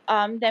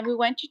 Then we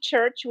went to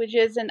church, which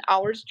is an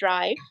hour's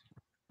drive.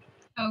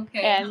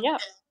 Okay. And yeah,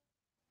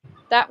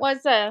 that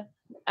was a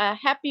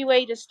happy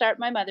way to start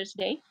my Mother's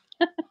Day.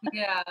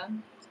 Yeah.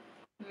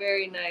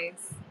 Very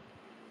nice.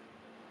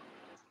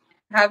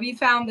 Have you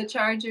found the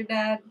charger,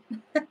 Dad?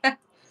 I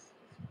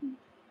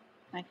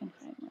can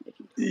find one if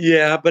you.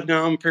 Yeah, but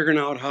now I'm figuring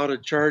out how to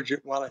charge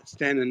it while it's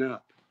standing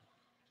up.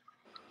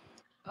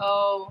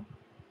 Oh.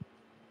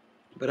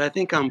 But I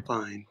think I'm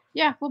fine.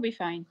 Yeah, we'll be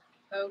fine.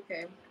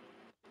 Okay.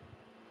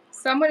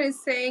 Someone is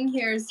saying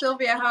here,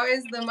 Sylvia, how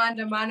is the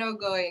Mandamano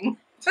going?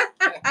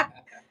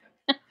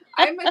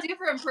 I'm a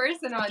different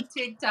person on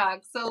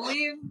TikTok, so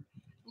leave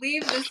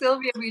the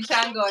Sylvia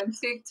Buchango on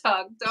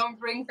TikTok. Don't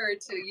bring her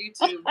to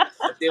YouTube.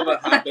 Whatever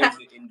happens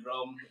in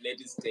Rome, let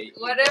it stay.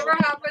 Whatever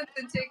happens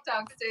in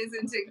TikTok stays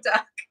in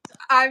TikTok.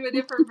 I'm a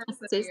different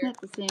person So here. isn't it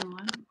the same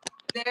one?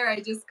 There,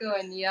 I just go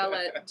and yell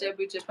at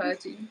Jebu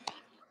Chapati.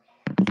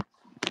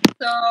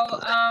 So,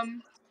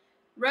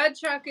 Red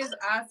Truck is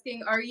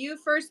asking, are you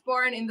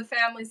firstborn in the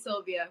family,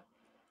 Sylvia?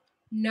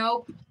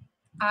 Nope.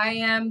 I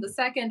am the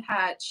second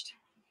hatched.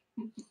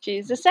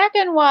 She's the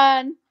second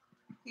one.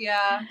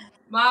 Yeah.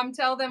 Mom,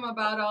 tell them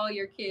about all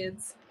your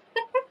kids.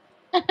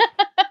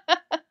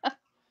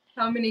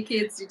 How many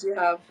kids did you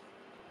have?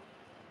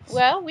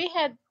 Well, we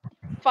had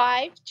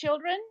 5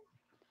 children,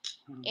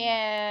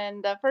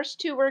 and the first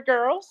 2 were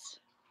girls.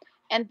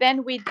 And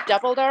then we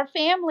doubled our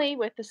family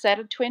with a set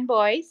of twin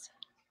boys.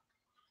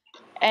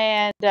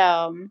 And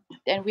then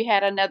we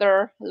had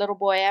another little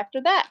boy after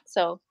that.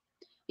 So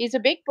he's a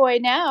big boy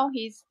now.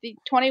 He's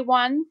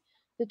 21.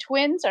 The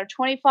twins are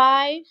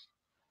 25.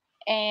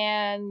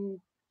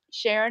 And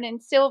Sharon and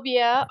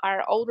Sylvia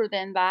are older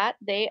than that.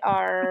 They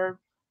are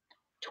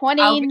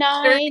I'll be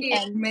 29 30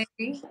 and in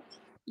May.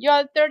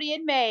 you're 30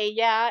 in May,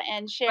 yeah,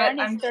 and Sharon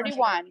is I'm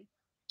 31.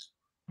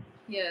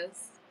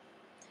 Yes.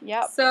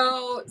 Yep.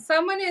 So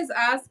someone is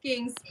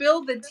asking,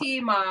 spill the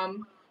tea,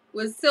 Mom.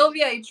 Was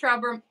Sylvia a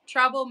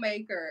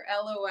troublemaker?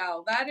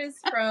 LOL. That is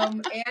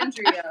from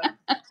Andrea.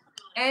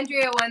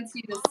 Andrea wants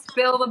you to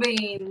spill the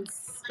beans.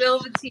 Spill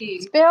the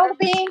tea. Spill the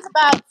beans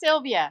about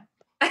Sylvia.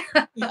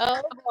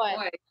 Oh boy.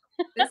 Boy,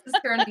 this is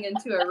turning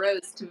into a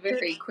roast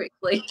very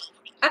quickly.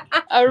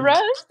 A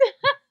roast?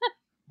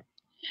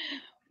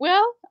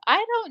 Well, I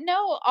don't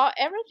know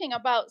everything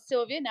about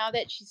Sylvia now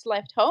that she's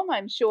left home,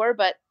 I'm sure,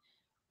 but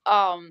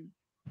I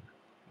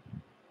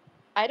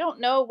don't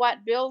know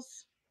what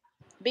Bill's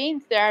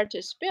beans there are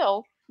to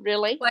spill,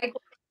 really. Like,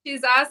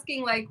 she's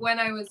asking, like, when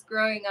I was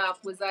growing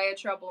up, was I a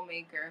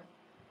troublemaker?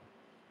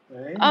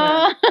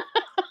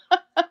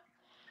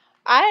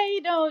 I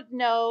don't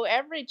know.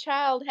 Every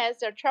child has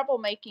their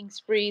troublemaking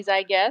sprees,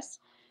 I guess.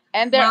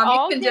 And they're Mom,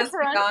 all you can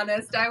different. just be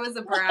honest. I was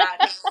a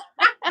brat.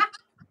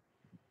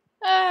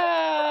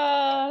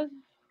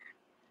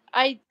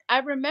 I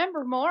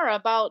remember more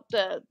about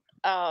the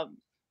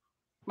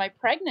my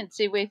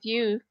pregnancy with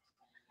you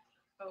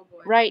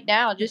right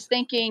now, just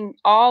thinking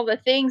all the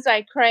things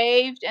I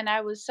craved, and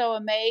I was so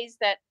amazed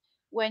that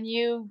when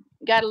you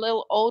got a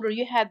little older,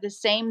 you had the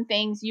same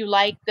things. You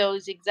liked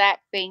those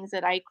exact things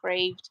that I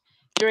craved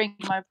during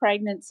my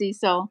pregnancy.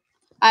 So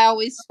I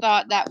always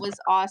thought that was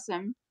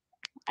awesome.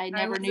 I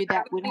never knew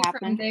that would happen.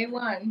 From day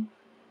one.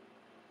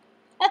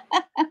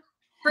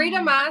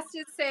 Freedom Ast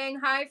is saying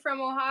hi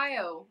from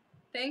Ohio.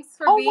 Thanks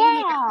for being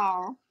here.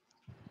 Wow.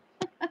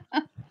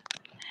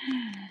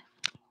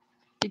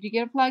 Did you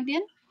get it plugged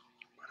in?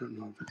 I don't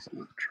know if it's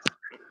not charged.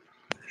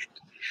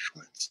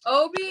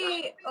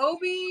 Obi,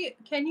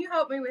 can you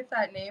help me with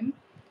that name?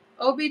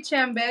 Obi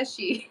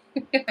Chambeshi.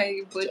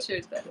 I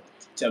butchered that.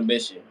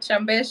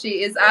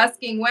 Chambeshi is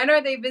asking, when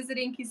are they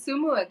visiting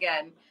Kisumu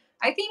again?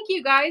 I think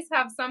you guys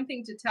have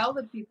something to tell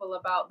the people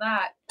about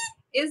that.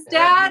 Is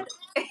Dad...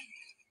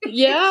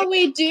 Yeah,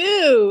 we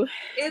do.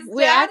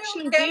 We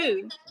actually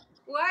do.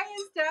 Why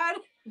is Dad...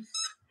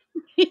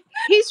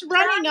 He's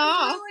running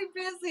off. Really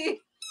busy.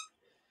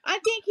 I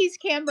think he's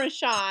camera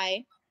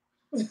shy.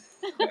 Dad is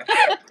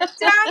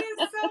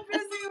so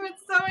busy with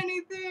so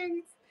many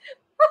things.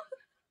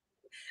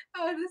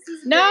 Oh, this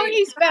is now great.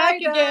 He's back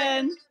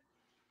again.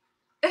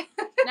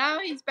 Now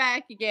he's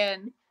back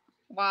again.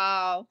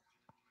 Wow.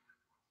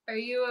 Are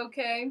you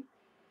okay?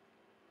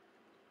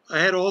 I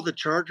had all the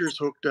chargers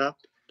hooked up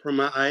for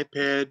my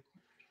iPad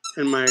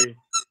and my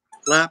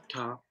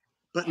laptop,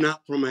 but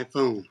not for my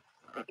phone.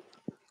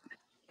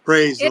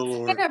 Praise the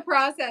Lord. It's been a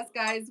process,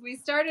 guys. We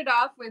started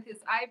off with his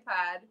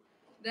iPad,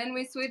 then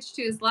we switched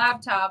to his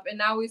laptop, and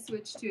now we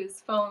switched to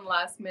his phone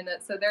last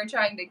minute. So they're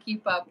trying to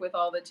keep up with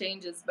all the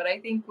changes, but I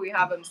think we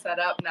have him set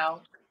up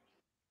now.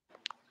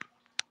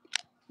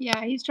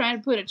 Yeah, he's trying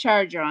to put a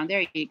charger on.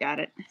 There, you got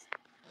it.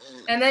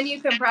 And then you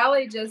can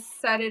probably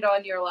just set it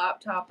on your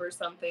laptop or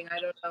something. I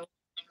don't know.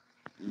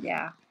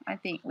 Yeah, I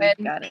think we've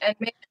got it. And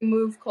maybe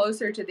move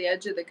closer to the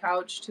edge of the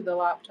couch to the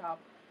laptop.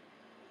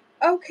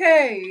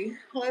 Okay,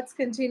 let's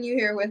continue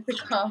here with the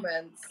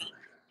comments.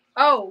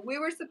 Oh, we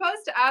were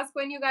supposed to ask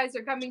when you guys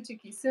are coming to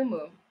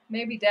Kisumu.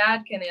 Maybe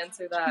Dad can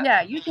answer that.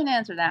 Yeah, you can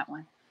answer that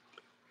one.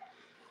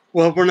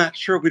 Well, we're not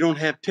sure. We don't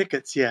have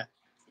tickets yet,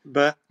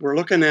 but we're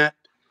looking at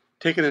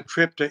taking a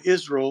trip to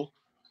Israel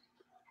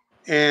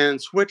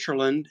and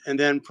Switzerland, and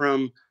then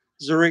from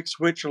Zurich,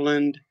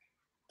 Switzerland,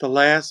 the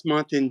last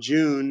month in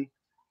June,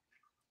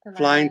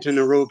 flying to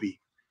Nairobi.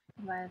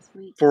 Last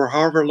week. For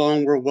however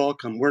long we're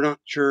welcome. We're not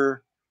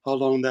sure how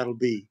long that'll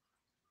be.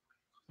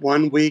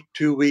 1 week,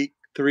 2 week,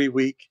 3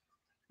 week.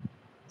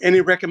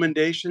 Any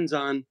recommendations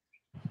on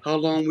how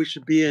long we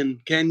should be in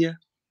Kenya?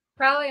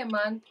 Probably a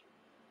month.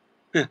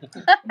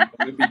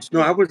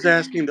 No, I was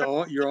asking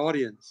your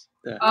audience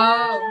that.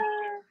 Oh,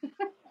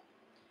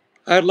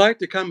 I'd like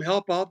to come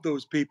help out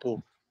those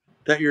people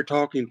that you're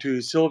talking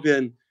to, Sylvia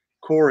and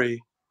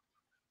Corey.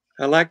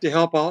 I'd like to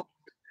help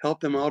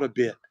them out a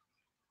bit.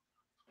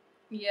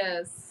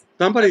 Yes.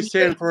 I'm Somebody's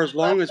sure saying for as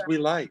you're long as welcome. we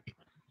like.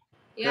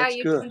 Yeah, That's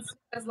you good. can sing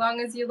as long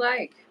as you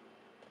like.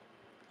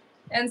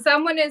 And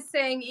someone is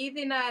saying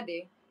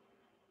Idinadi.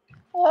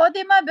 Oh,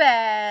 di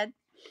mabad.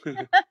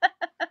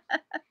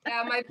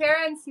 Yeah, my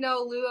parents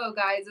know Luo,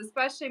 guys,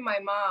 especially my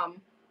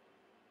mom.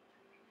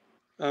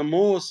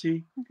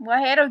 Amosi.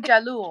 Wahero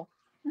jalu.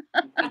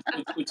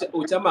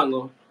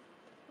 Uchamango.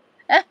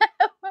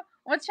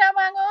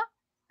 Uchamango?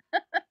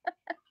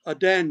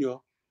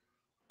 Daniel.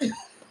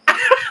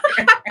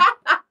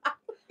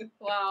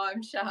 Wow,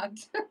 I'm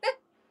shocked.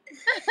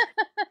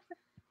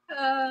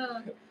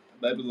 That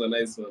was a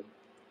nice one.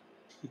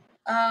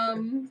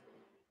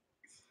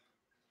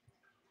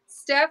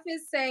 Steph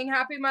is saying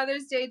Happy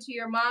Mother's Day to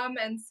your mom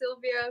and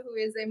Sylvia, who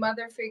is a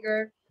mother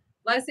figure.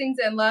 Blessings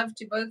and love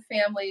to both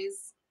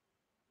families.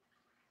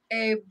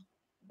 A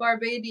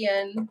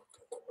Barbadian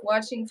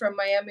watching from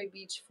Miami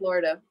Beach,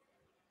 Florida.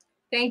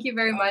 Thank you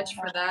very much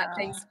for that.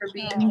 Thanks for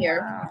being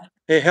here. Wow.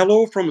 Hey,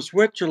 hello from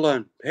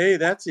Switzerland. Hey,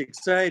 that's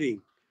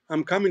exciting.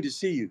 I'm coming to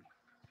see you.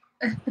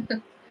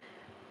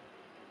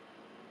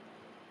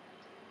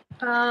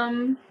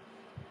 I'm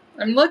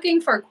looking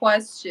for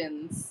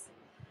questions.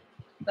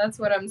 That's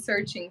what I'm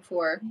searching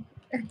for.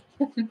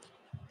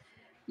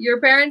 Your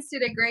parents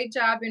did a great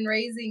job in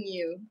raising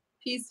you.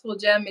 Peaceful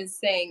Gem is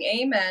saying,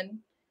 Amen.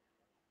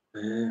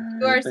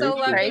 You are so Thank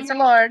you. lucky. Praise the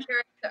Lord.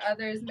 To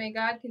others. May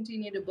God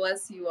continue to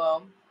bless you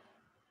all.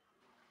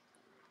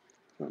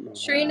 Srini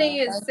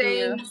Srini is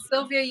saying, you.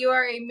 Sylvia, you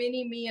are a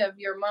mini me of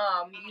your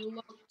mom. You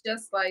look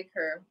just like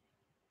her.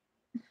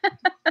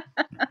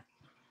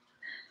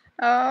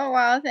 Oh,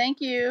 wow. Thank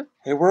you.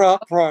 Hey,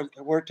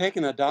 we're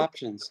taking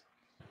adoptions.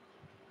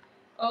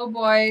 Oh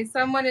boy,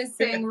 someone is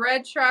saying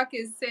Red Truck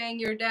is saying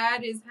your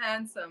dad is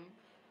handsome.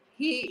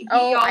 He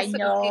Oh, I also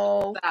know.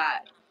 thinks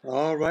that.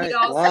 All right. He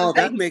also Wow,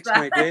 that thinks makes that.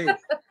 my day.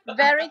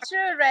 Very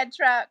true, Red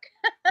Truck.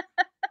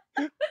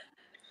 Hi.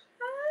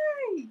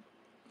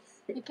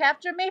 You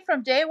captured me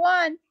from day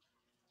one.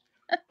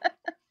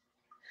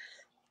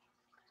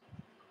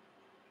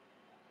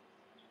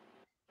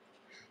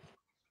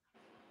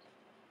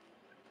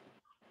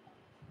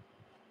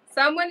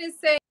 Someone is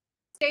saying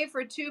stay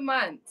for 2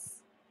 months.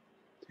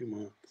 2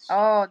 months.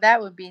 Oh,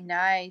 that would be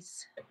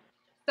nice.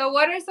 So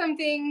what are some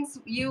things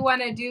you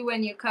want to do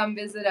when you come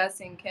visit us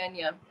in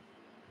Kenya?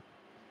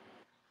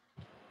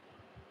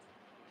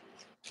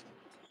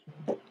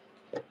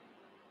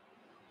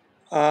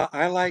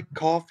 I like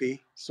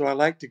coffee, so I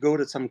like to go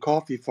to some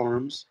coffee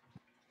farms.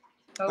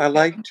 Okay. I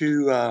like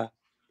to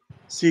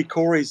see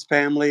Corey's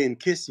family in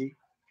Kissy.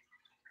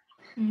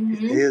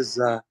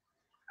 Mm-hmm.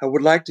 I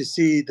would like to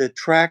see the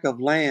tract of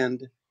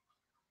land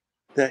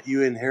that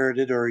you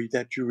inherited or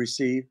that you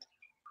received,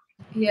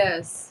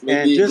 Yes.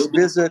 and just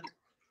visit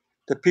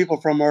the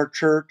people from our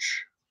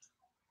church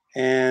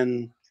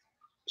and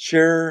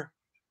share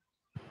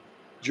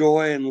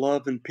joy and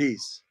love and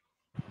peace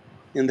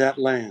in that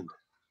land.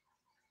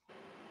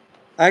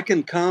 I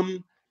can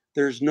come.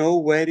 There's no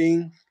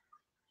wedding.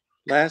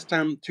 Last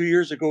time, 2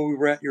 years ago, we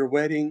were at your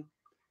wedding.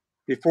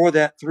 Before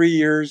that, 3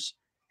 years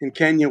in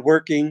Kenya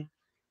working.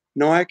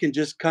 Now I can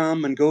just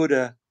come and go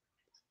to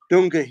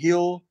Dunga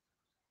Hill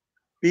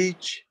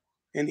Beach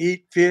and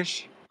eat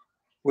fish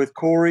with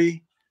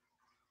Corey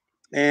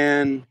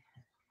and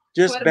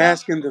just What about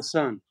bask in the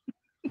sun.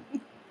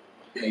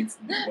 It's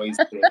the boys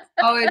thing.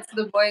 Oh, it's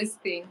the boys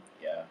thing.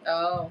 Yeah.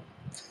 Oh.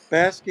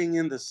 Basking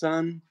in the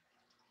sun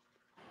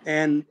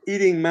and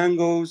eating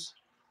mangoes,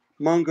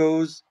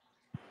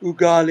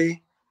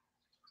 ugali,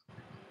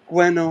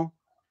 gueno,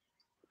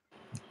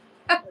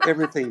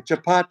 everything,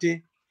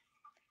 chapati.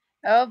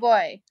 Oh,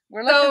 boy.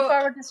 We're looking So-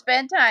 forward to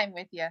spend time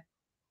with you.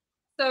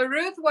 So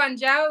Ruth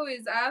Wanjao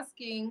is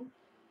asking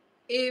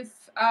if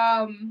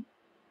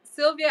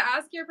Sylvia,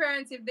 ask your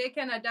parents if they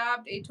can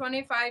adopt a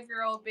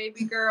 25-year-old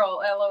baby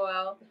girl,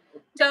 LOL.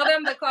 Tell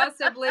them the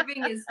cost of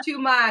living is too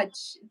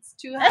much. It's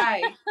too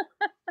high.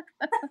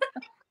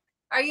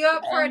 Are you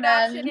up for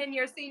adoption in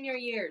your senior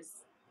years?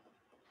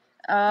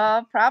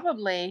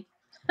 Probably.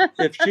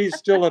 If she's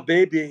still a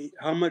baby,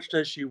 how much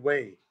does she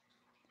weigh?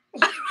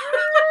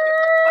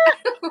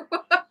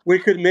 We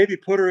could maybe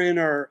put her in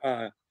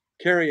our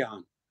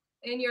carry-on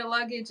In your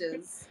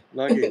luggages.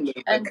 luggage.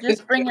 And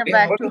just bring her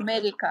back to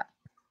America.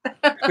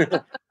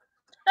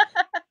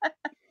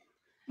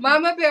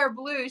 Mama Bear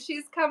Blue,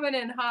 she's coming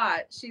in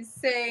hot. She's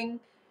saying,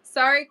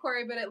 sorry,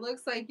 Corey, but it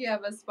looks like you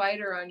have a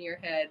spider on your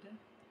head.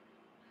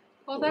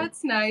 Well,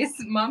 that's nice,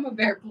 Mama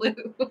Bear Blue.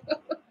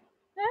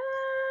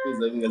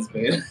 Who's having a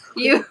spade?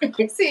 You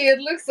see, it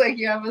looks like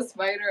you have a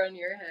spider on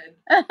your head.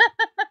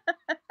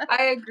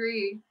 I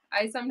agree.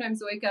 I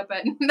sometimes wake up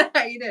at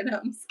night and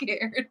I'm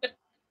scared.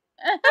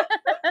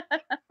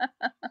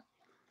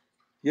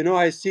 You know,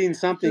 I seen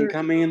something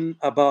coming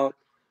about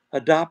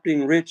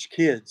adopting rich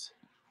kids.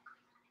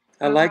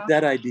 I like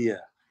that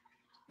idea.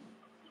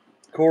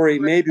 Corey,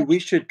 maybe we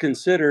should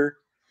consider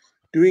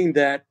doing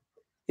that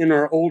in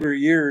our older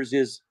years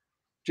is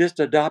just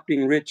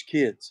adopting rich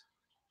kids.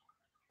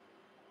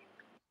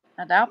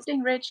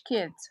 Adopting rich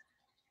kids.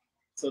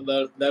 So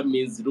that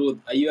means, Ruth,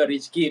 are you a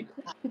rich kid?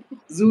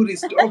 Zuri,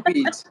 stop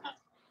it.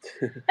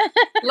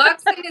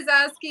 Luxon is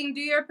asking,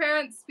 do your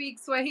parents speak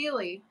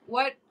Swahili?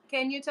 What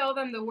can you tell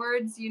them the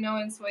words you know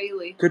in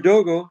Swahili?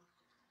 Kidogo,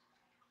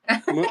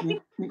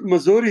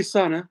 mazuri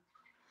sana.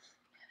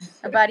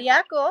 Habari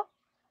yako?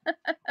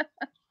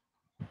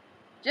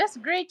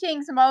 Just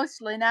greetings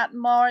mostly, not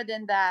more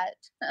than that.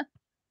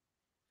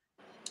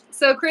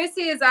 So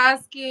Chrissy is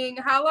asking,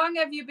 how long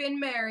have you been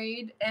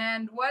married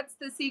and what's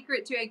the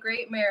secret to a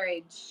great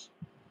marriage?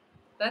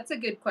 That's a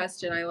good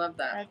question. I love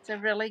that. That's a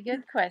really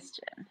good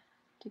question.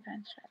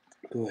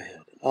 Go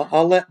ahead.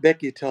 I'll let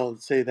Becky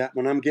say that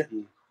when I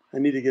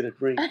need to get a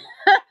drink.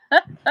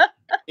 I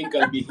think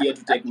I'll be here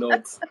to take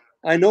notes.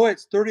 I know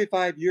it's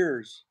 35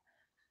 years.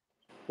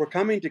 We're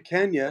coming to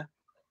Kenya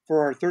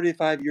for our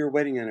 35-year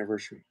wedding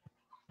anniversary.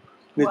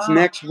 It's Wow.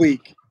 next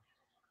week.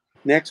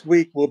 Next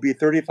week will be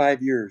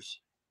 35 years.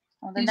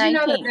 On the Did 19th. you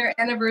know that their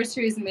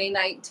anniversary is May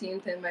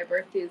 19th and my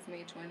birthday is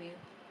May 20th?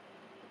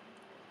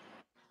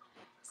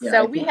 Yeah, So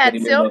I we think I had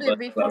remember Sylvia that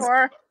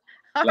before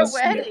our last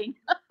year. wedding.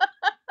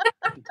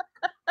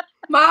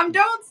 Mom,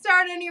 don't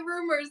start any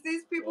rumors.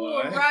 These people will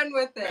What? run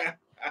with it.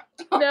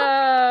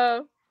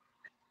 No.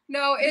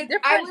 No, I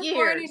Different was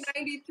born in years.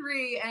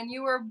 93 and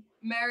you were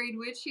married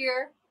which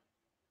year?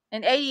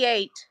 In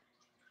 88.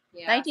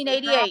 Yeah,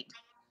 1988. So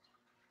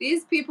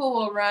these people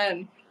will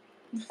run.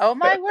 Oh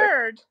my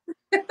word.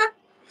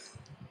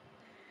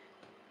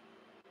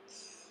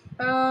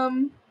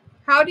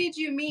 How did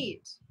you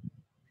meet?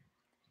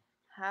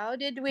 How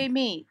did we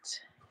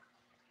meet?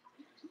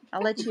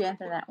 I'll let you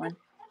answer that one.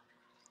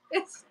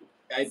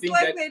 I think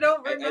like that they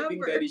don't I think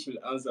remember. Daddy should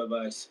answer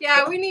that.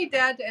 Yeah, we need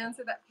Dad to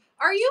answer that.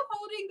 Are you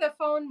holding the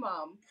phone,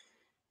 Mom?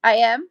 I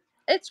am.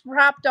 It's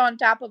propped on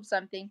top of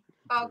something.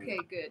 Okay,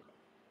 good.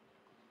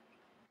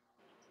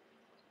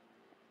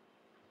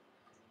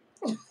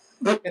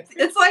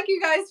 It's like you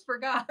guys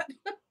forgot.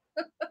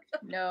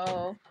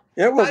 No.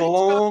 It was a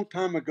long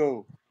time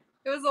ago.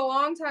 It was a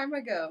long time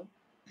ago.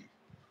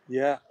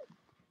 Yeah.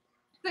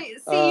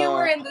 See, you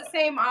were in the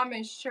same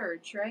Amish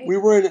church, right? We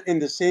were in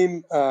the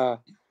same.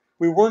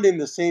 We weren't in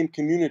the same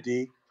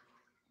community,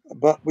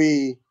 but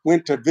we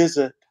went to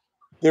visit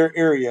their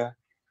area,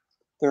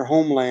 their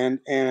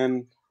homeland,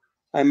 and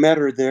I met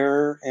her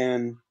there,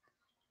 and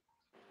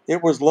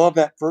it was love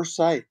at first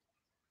sight.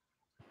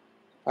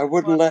 I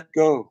wouldn't let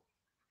go.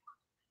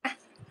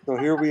 So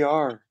here we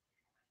are.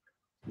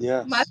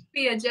 Yes. Must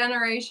be a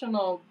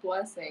generational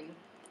blessing.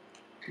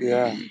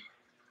 Yeah.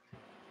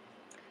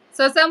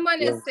 So someone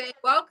Yes. is saying,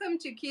 welcome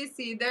to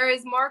Kissy. There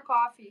is more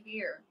coffee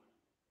here.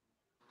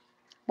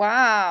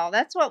 Wow,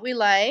 that's what we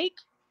like.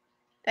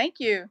 Thank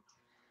you.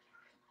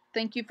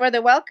 Thank you for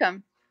the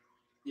welcome.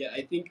 Yeah,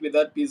 I think with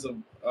that piece of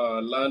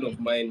land of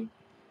mine,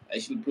 I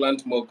should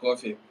plant more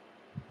coffee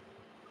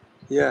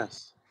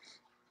Yes.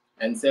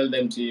 and sell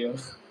them to you.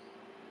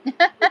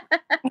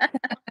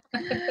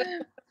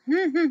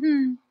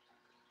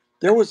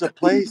 There was a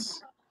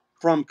place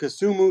from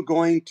Kisumu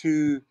going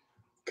to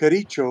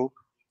Kericho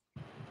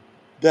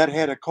that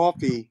had a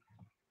coffee,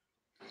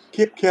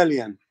 Kip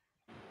Kellyan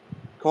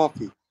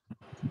coffee.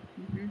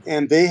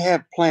 And they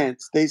have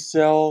plants. They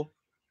sell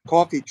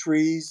coffee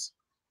trees,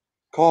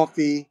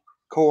 coffee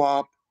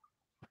co-op,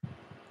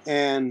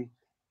 and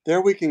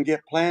there we can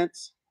get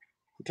plants,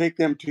 take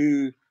them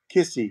to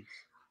Kissy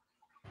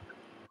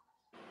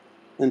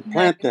and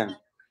plant them.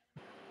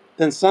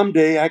 Then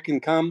someday I can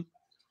come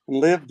and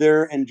live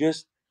there and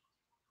just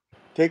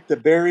take the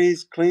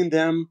berries, clean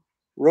them,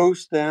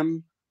 roast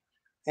them,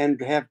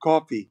 and have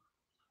coffee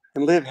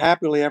and live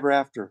happily ever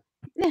after.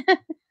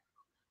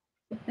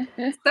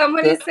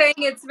 Someone is saying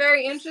it's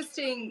very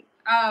interesting.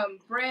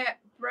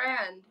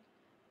 Brand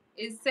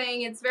is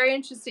saying it's very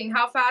interesting.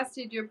 How fast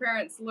did your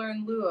parents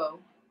learn Luo?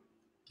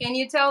 Can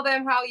you tell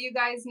them how you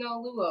guys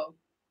know Luo?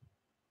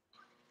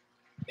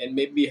 And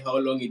maybe how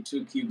long it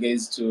took you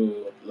guys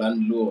to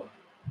learn Luo.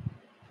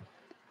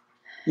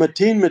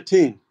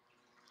 Mateen.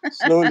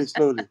 Slowly.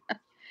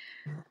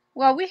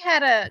 Well, we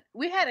had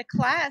a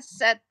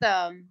class at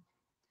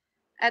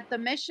the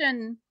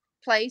mission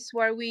place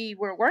where we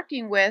were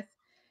working with,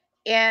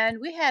 and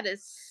we had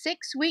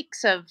 6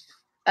 weeks of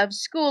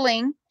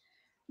schooling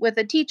with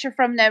a teacher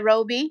from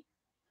Nairobi,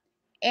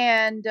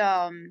 and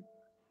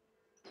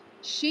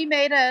she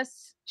made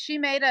us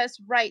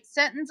write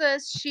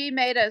sentences. She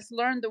made us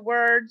learn the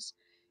words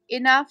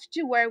enough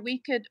to where we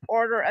could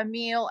order a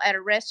meal at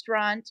a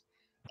restaurant,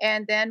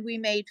 and then we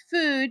made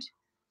food,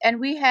 and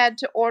we had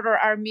to order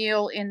our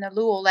meal in the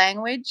Luo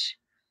language,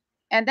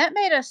 and that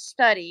made us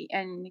study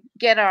and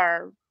get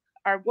our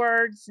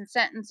words and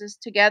sentences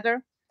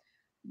together.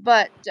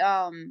 But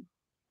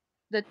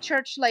the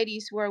church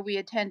ladies where we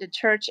attended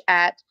church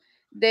at,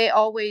 they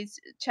always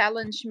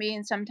challenged me,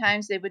 and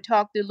sometimes they would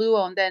talk to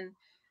Luo, and then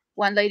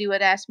one lady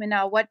would ask me,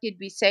 now, what did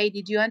we say?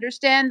 Did you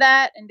understand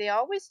that? And they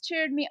always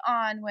cheered me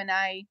on when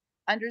I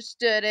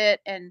understood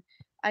it. And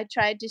I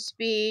tried to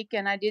speak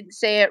and I didn't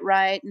say it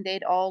right, and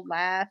they'd all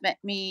laugh at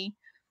me.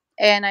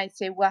 And I'd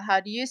say, "Well, how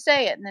do you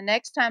say it?" And the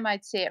next time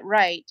I'd say it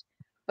right.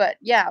 But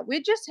yeah,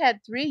 we just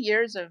had 3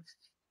 years of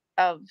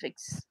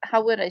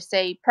how would I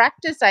say,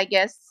 practice, I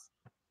guess,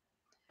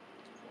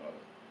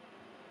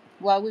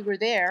 while we were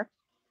there.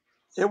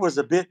 It was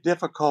a bit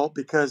difficult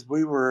because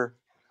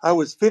I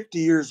was 50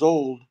 years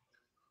old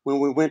when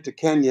we went to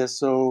Kenya,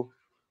 so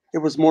it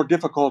was more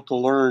difficult to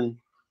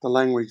learn the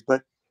language.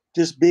 But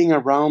just being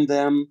around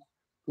them,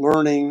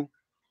 learning,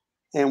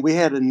 and we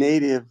had a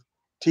native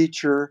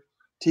teacher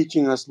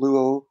teaching us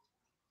Luo,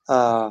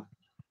 uh,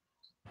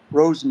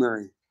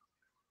 Rosemary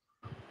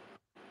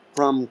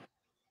from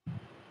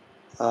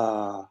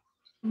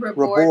Report.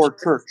 Rabor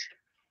Church.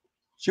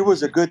 She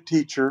was a good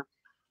teacher,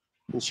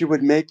 and she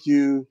would make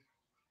you.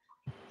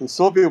 And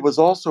Sylvia was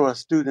also a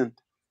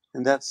student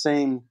in that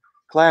same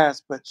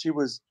class, but she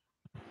was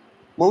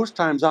most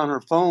times on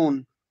her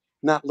phone,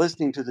 not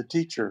listening to the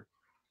teacher.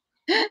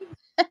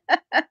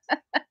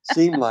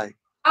 Seemed like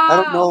I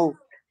don't Oh. know.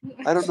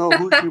 I don't know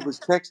who she was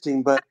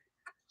texting, but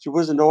she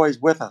wasn't always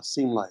with us.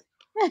 Seemed like.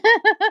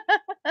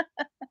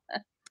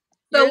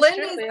 So Yours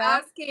Linda's truly,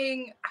 huh?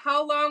 asking,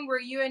 how long were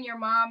you and your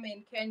mom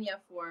in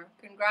Kenya for?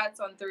 Congrats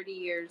on 30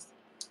 years.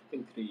 I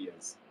think 3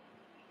 years.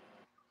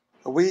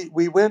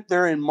 We went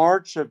there in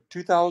March of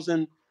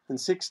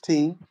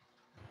 2016,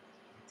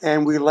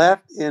 and we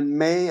left in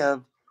May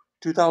of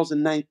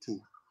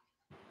 2019.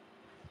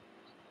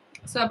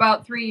 So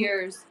about 3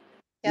 years.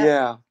 Yep.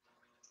 Yeah,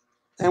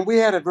 and we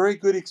had a very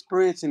good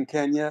experience in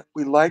Kenya.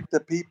 We liked the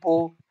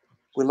people,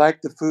 we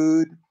liked the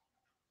food.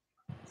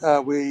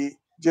 We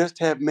just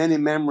have many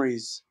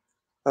memories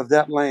of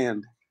that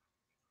land,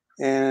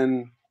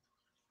 and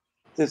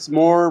it's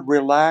more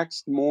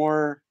relaxed.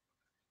 More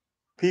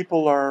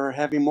people are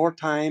having more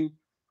time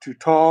to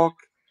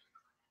talk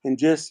and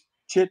just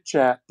chit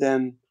chat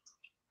than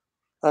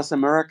us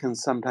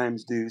Americans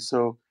sometimes do.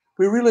 So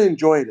we really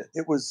enjoyed it.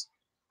 It was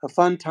a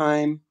fun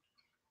time,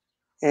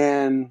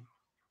 and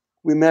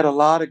we met a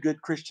lot of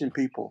good Christian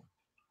people.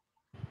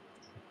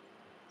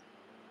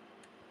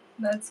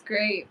 That's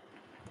great.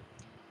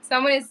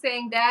 Someone is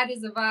saying dad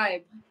is a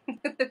vibe.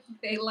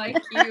 They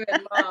like you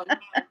and mom.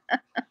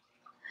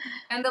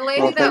 And the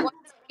lady Well, that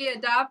wants to be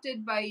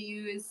adopted by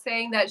you is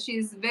saying that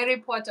she's very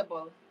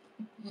portable.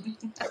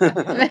 Able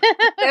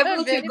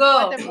to Very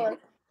go. portable.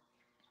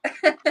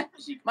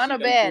 She Mono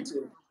can bed.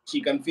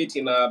 she can fit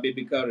in a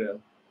baby carrier.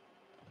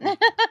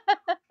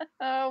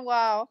 Oh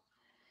wow.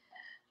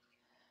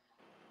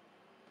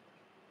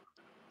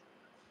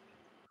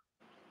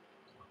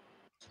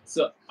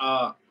 So,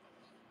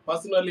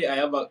 personally, I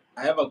have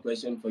a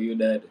question for you,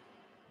 Dad.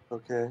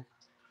 Okay.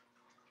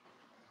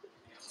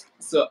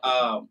 So,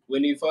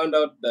 when you found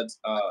out that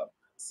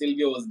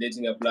Sylvia was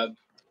dating a black,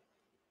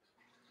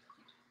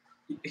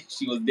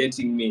 she was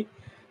dating me.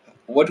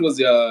 What was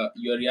your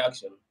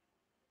reaction?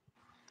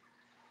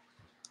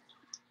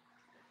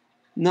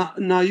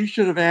 Now you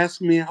should have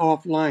asked me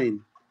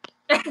offline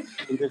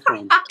on this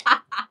one.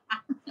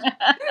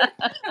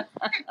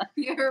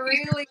 You're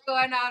really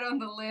going out on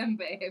the limb,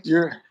 babe.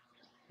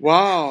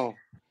 Wow.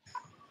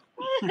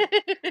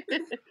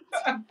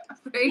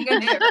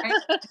 Bringing it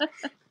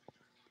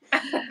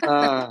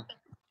right.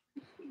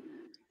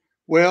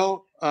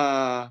 Well,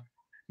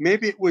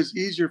 maybe it was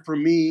easier for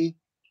me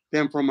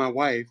than for my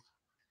wife,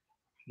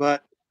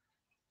 but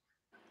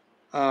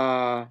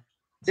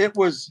it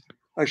was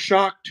a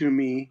shock to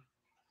me,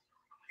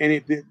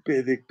 and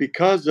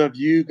because of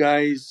you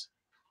guys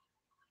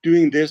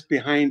doing this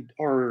behind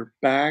our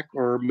back,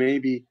 or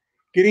maybe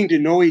getting to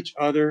know each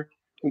other,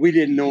 and we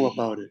didn't know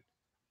about it.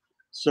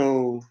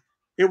 So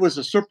it was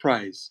a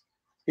surprise.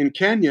 In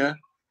Kenya,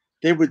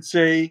 they would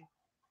say,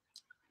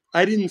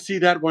 "I didn't see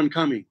that one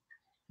coming,"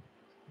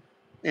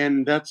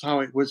 and that's how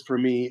it was for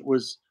me. It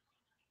was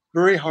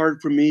very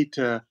hard for me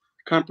to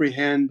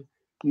comprehend,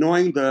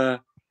 knowing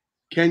the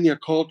Kenya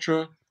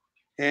culture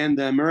and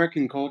the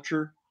American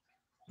culture.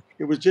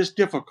 It was just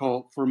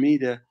difficult for me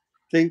to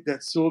think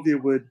that Sylvia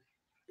would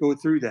go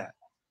through that.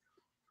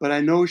 But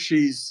I know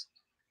she's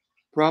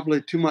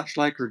probably too much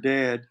like her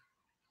dad.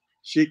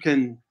 She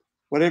can,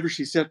 whatever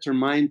she sets her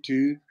mind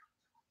to,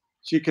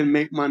 she can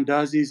make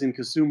mandazis in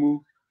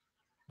Kisumu,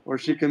 or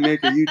she can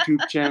make a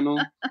YouTube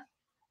channel.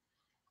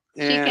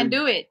 She can And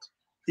do it.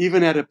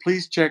 even at a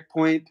police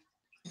checkpoint,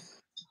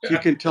 she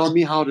can tell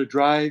me how to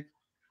drive.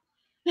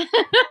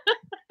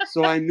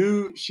 So I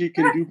knew she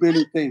can do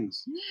many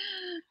things.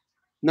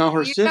 Now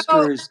her You know,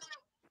 sister is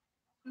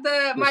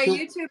my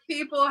YouTube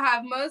people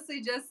have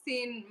mostly just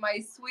seen my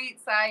sweet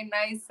side,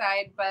 nice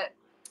side, but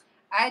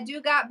I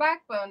do got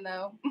backbone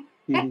though.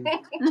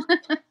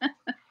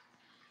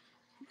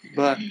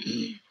 But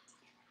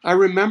I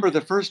remember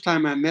the first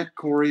time I met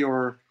Corey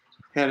or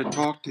had a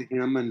talk to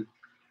him, and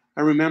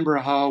I remember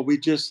how we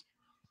just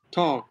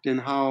talked and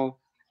how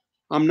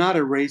I'm not a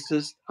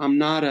racist. I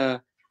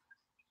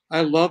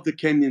love the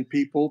Kenyan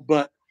people,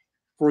 but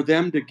for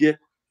them to get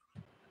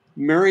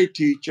married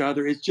to each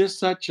other, it's just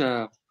such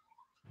a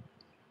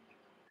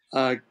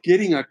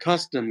getting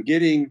accustomed,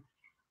 getting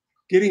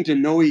getting to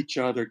know each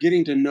other,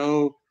 getting to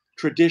know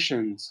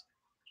traditions.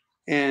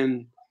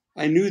 And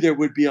I knew there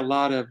would be a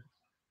lot of,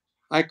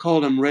 I call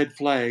them red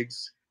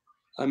flags,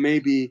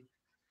 maybe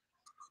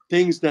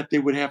things that they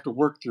would have to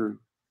work through.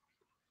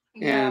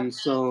 Yeah. And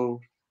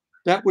so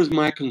that was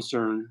my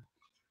concern.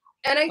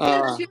 And I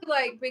think too,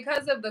 like,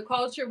 because of the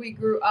culture we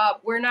grew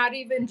up, we're not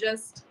even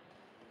just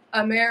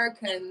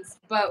Americans,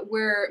 but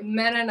we're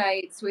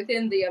Mennonites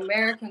within the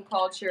American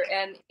culture.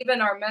 And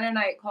even our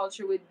Mennonite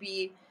culture would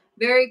be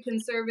very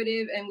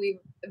conservative, and we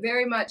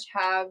very much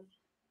have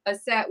a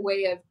set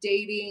way of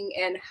dating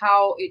and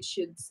how it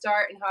should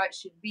start and how it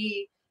should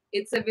be.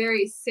 It's a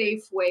very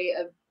safe way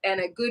of and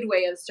a good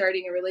way of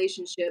starting a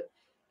relationship.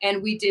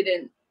 And we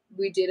didn't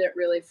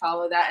really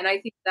follow that. And I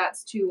think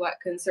that's too what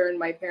concerned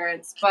my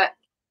parents. But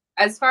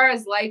as far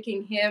as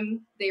liking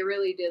him, they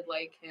really did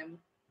like him.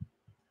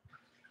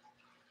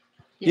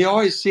 He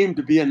always seemed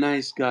to be a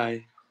nice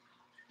guy.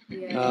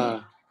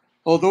 Yeah.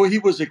 Although he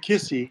was a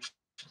kissy.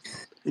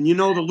 And you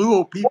know, the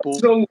Luo people.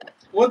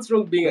 What's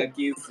wrong being a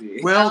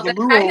kissy? Well, the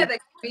they're kind Luo. of the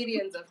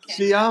comedians of Kenya.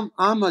 See,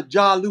 I'm a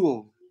Ja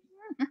Luo.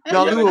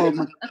 Ja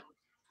Luo.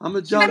 I'm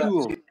a Ja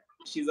Luo.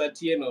 She's a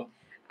Tieno.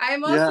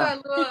 I'm also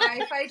a Luo.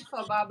 I fight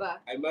for Baba.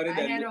 I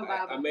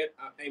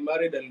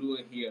married a Luo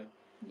here.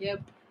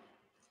 Yep.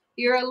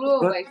 You're a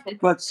Luo,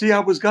 but see, I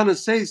was gonna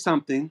say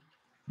something.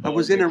 I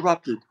was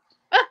interrupted.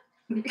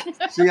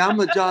 See, I'm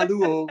a Ja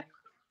Luo,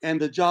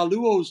 and the Ja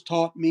Luos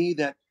taught me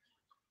that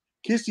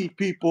kissy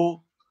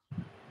people,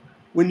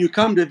 when you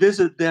come to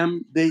visit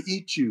them, they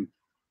eat you.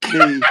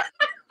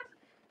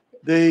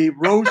 They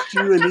roast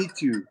you and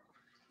eat you.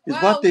 Is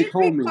what they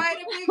told me. Quite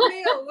a big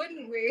meal,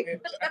 wouldn't we?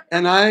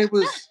 And I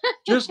was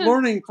just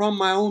learning from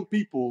my own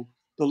people,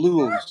 the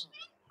Luos,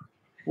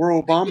 where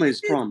Obama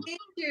is from. Eat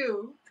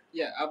you.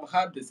 Yeah, I've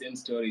heard the same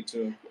story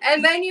too.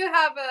 And then you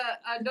have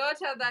a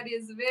daughter that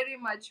is very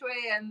mature,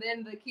 and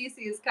then the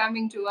kissy is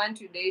coming to want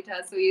to date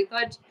her. So you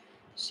thought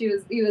he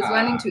was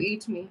wanting to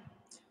eat me.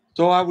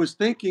 So I was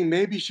thinking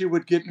maybe she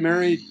would get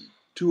married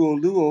to a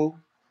Luo.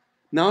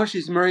 Now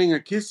she's marrying a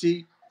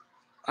kissy.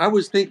 I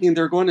was thinking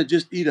they're going to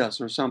just eat us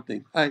or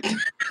something.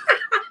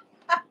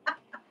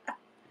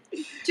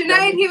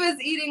 Tonight he was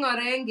eating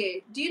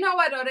orenge. Do you know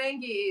what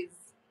orenge is?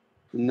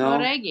 No.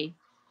 Orenge.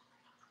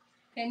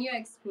 Can you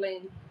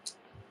explain?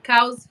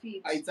 Cow's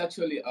feet. It's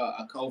actually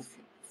a cow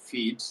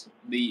feet.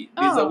 There's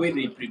a way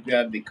they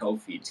prepare the cow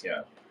feet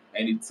here,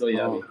 and it's so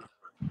yummy.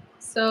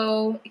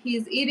 So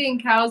he's eating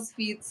cow's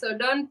feet. So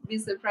don't be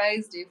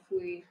surprised if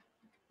we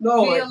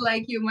feel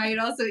like you might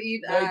also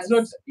eat us.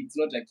 It's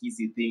not a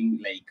kissy thing.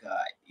 Like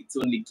it's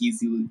only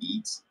kissy will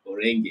eat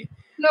orenge.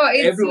 No,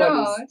 it's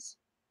not.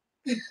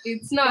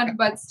 It's not.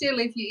 But still,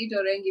 if you eat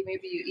orenge,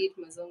 maybe you eat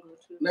mazongo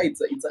too. No,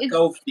 it's a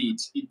cow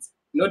feet. It's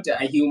not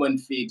a human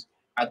feet.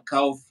 A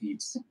cow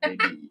feet,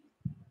 maybe.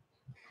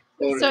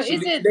 So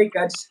is it? They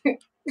catch?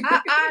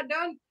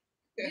 Don't.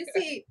 You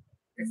see,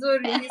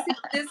 Zuri, he sees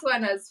this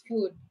one as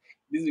food.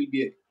 This will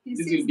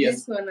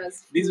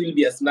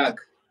be a snack.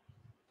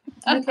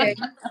 Okay.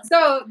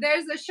 So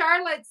there's a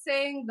Charlotte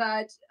saying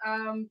that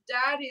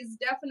Dad is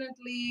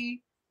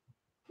definitely.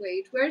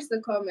 Wait, where's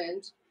the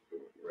comment?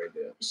 Right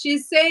there.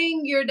 She's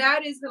saying your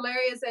dad is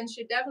hilarious and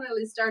should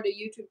definitely start a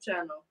YouTube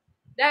channel.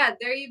 Dad,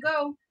 there you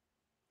go.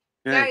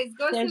 Okay. Guys,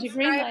 go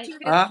subscribe to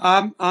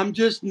his. I'm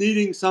just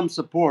needing some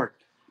support.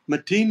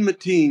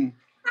 Mateen.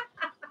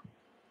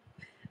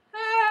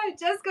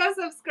 Just go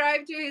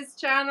subscribe to his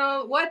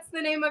channel. What's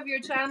the name of your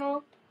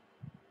channel?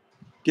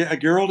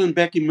 Gerald and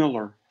Becky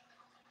Miller.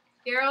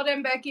 Gerald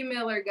and Becky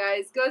Miller,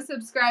 guys. Go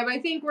subscribe. I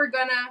think we're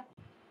gonna.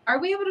 Are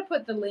we able to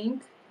put the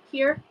link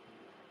here?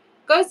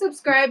 Go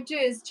subscribe to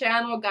his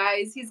channel,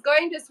 guys. He's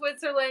going to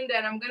Switzerland,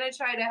 and I'm gonna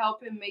try to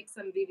help him make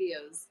some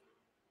videos.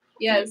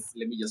 Yes.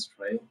 Let me just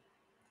try.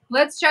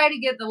 Let's try to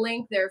get the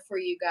link there for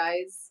you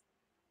guys.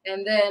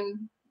 And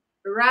then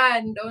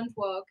run, don't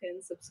walk,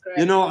 and subscribe.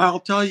 You know, I'll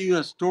tell you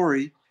a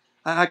story.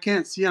 I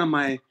can't see on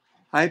my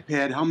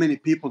iPad how many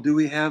people do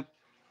we have.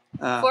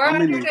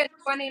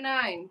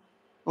 429.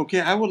 Okay,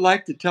 I would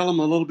like to tell them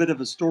a little bit of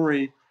a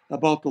story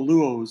about the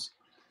Luos.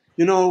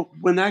 You know,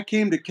 when I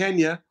came to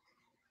Kenya,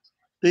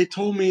 they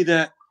told me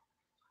that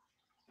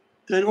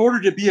in order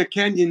to be a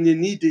Kenyan, you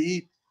need to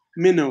eat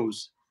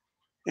minnows.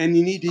 And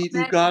you need to eat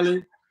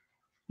ugali.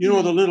 You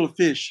know, the little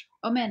fish.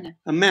 Omena.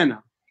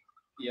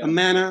 Yeah.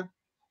 Amana.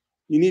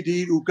 You need to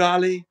eat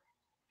ugali,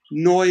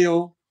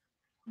 noyo.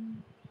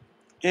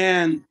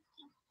 And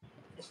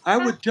I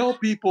would tell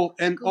people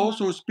and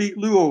also speak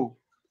Luo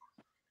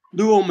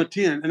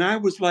Matin. And I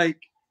was like,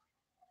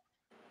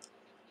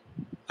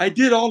 I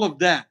did all of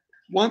that.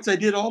 Once I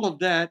did all of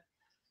that,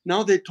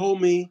 now they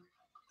told me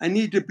I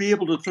need to be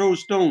able to throw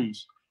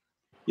stones.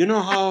 You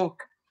know how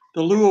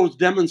the Luos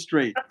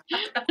demonstrate.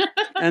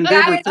 And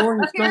they were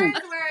throwing stones.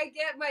 Here's where I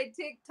get my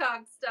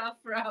TikTok stuff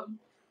from.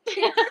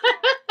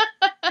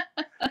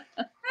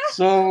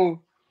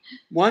 So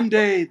one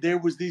day there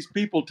was these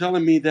people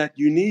telling me that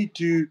you need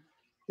to,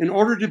 in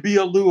order to be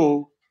a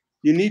Luo,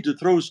 you need to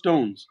throw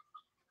stones.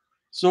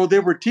 So they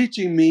were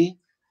teaching me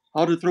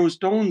how to throw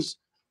stones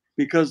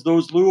because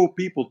those Luo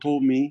people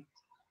told me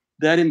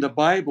that in the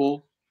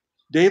Bible,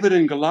 David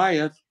and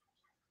Goliath,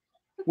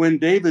 when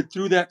David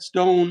threw that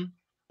stone,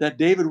 that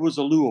David was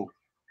a Luo.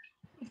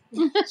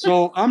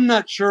 So I'm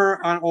not sure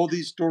on all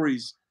these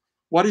stories.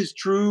 What is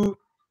true?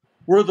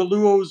 Were the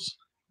Luos,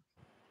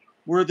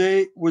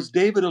 was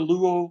David a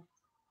Luo?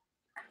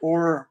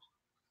 Or,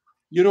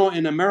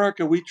 in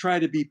America, we try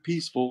to be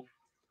peaceful,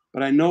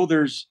 but I know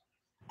there's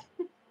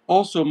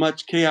also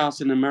much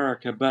chaos in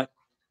America. But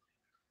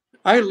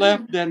I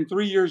left, then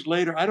 3 years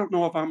later, I don't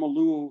know if I'm a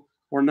Luo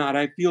or not.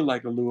 I feel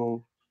like a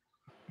Luo,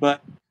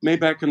 but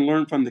maybe I can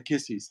learn from the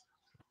Kissies.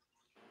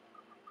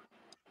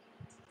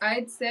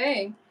 I'd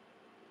say.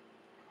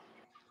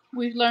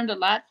 We've learned a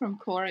lot from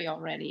Corey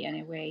already,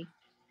 anyway.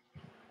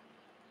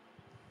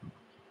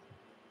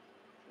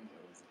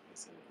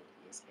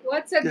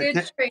 What's a Yeah,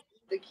 good trait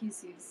of the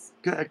Kissies?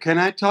 Can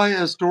I tell you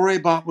a story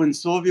about when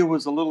Sylvia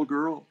was a little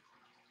girl?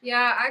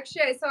 Yeah,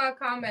 actually, I saw a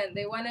comment.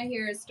 They want to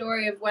hear a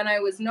story of when I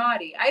was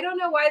naughty. I don't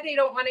know why they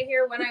don't want to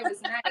hear when I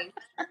was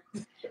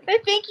nice. They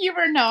think you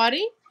were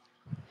naughty.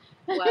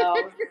 Well,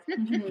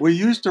 We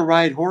used to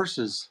ride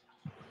horses,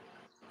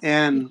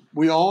 and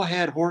we all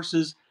had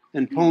horses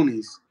and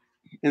ponies.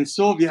 And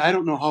Sylvia, I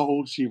don't know how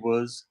old she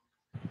was,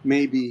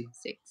 maybe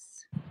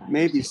 6.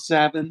 maybe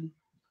 7,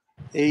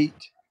 8.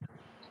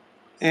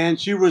 And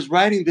she was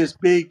riding this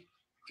big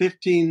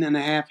 15 and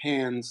a half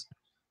hands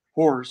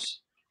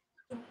horse.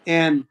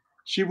 And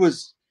she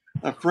was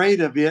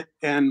afraid of it.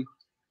 And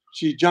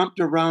she jumped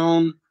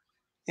around.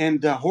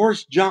 And the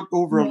horse jumped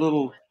over a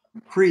little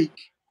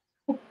creek.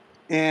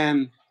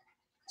 And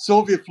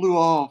Sylvia flew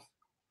off.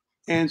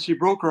 And she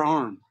broke her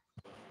arm.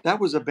 That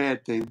was a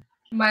bad thing.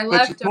 my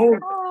But she left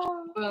arm.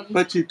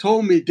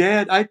 told me,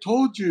 Dad, I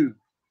told you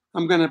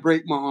I'm going to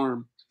break my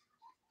arm.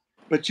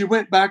 But she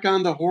went back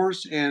on the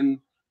horse and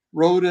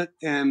rode it,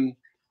 and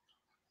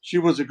she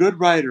was a good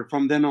rider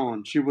from then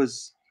on. She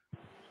was a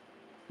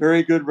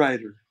very good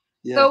rider.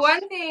 Yes. So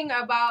one thing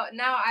about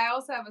now, I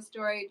also have a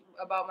story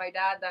about my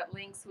dad that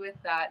links with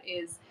that.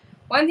 Is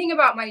one thing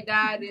about my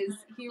dad is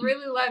he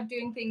really loved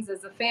doing things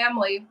as a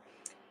family,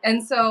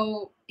 and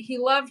so he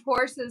loved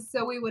horses.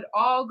 So we would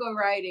all go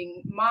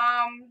riding.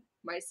 Mom,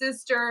 my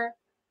sister,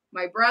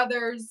 my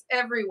brothers,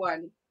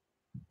 everyone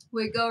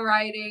would go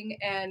riding,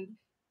 and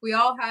we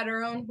all had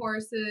our own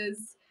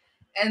horses.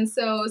 And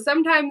so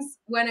sometimes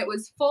when it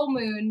was full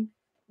moon,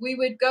 we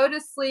would go to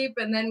sleep,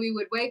 and then we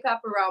would wake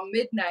up around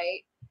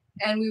midnight,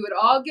 and we would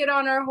all get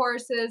on our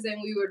horses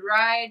and we would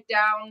ride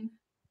down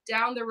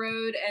the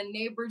road, and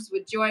neighbors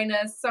would join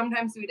us.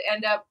 Sometimes we'd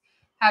end up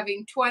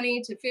having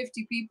 20 to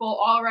 50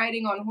 people all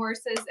riding on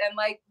horses, and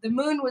like the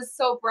moon was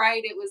so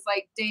bright, it was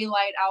like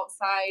daylight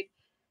outside.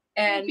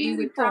 And we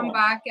would come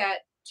back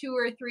at 2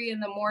 or 3 in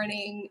the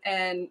morning,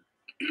 and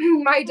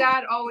my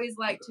dad always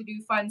liked to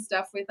do fun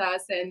stuff with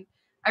us. And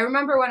I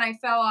remember when I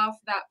fell off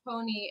that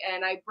pony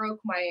and I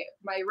broke my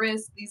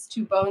wrist, these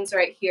 2 bones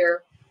right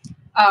here.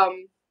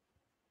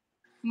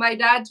 My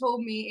dad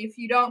told me, if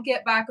you don't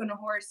get back on a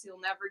horse, you'll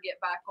never get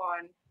back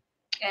on.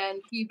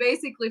 And he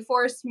basically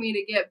forced me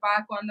to get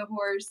back on the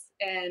horse,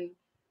 and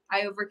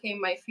I overcame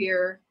my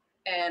fear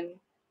and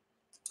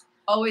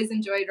always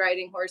enjoyed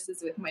riding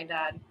horses with my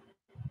dad.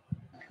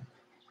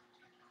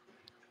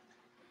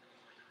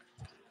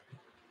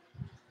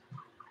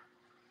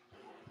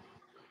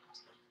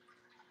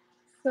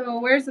 So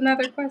where's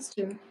another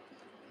question?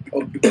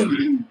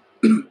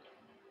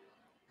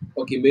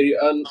 Okay, Mary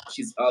Ann,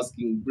 she's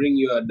asking, bring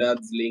your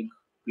dad's link,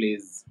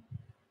 please.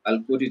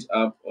 I'll put it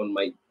up on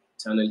my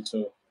channel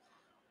too.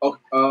 Oh,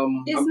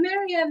 Is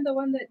Marianne the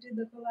one that did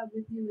the collab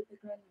with you with the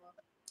grandma?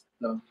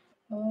 No.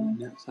 Oh.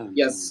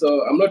 Yes,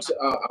 so I'm not.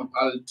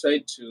 I'll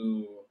try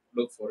to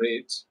look for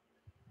it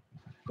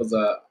because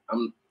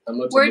I'm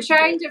not. We're able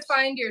trying get to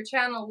find your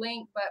channel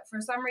link, but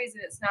for some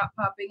reason it's not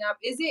popping up.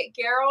 Is it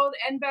Gerald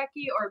and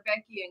Becky or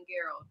Becky and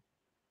Gerald?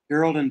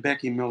 Gerald and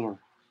Becky Miller.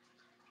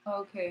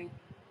 Okay.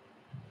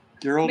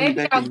 Gerald and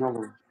Becky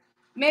Miller.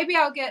 Maybe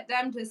I'll get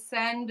them to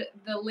send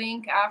the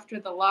link after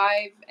the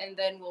live, and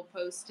then we'll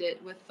post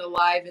it with the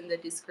live in the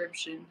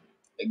description.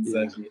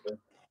 Exactly. So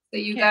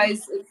you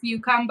guys, if you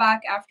come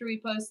back after we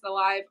post the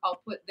live, I'll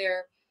put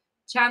their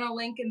channel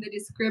link in the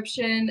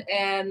description,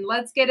 and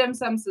let's get him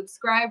some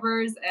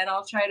subscribers, and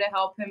I'll try to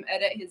help him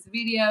edit his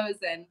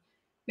videos, and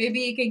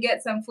maybe he can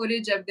get some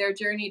footage of their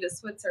journey to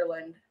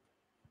Switzerland.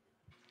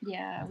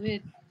 Yeah,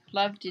 we'd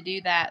love to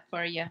do that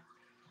for you.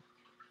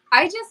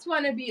 I just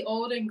want to be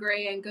old and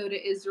gray and go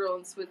to Israel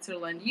and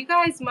Switzerland. You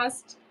guys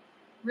must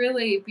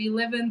really be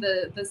living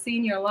the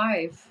senior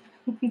life.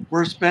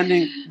 We're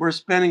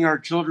spending our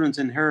children's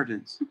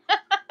inheritance.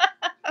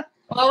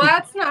 Well,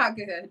 that's not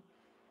good.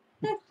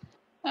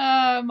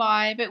 Oh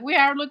my, but we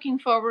are looking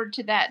forward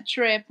to that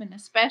trip, and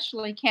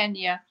especially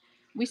Kenya.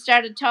 We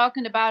started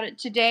talking about it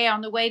today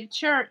on the way to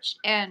church,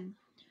 and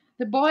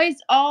the boys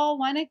all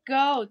want to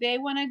go. They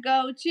want to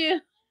go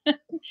too.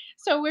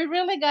 So we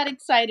really got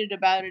excited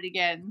about it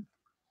again.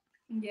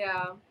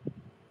 Yeah.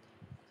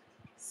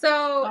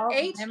 So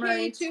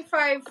Memories.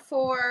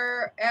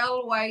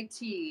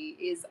 HK254LYT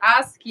is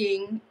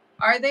asking,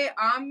 Are they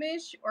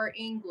Amish or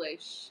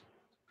English?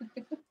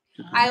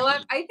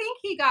 I think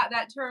he got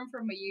that term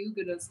from a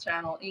Yugo's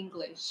channel,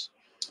 English.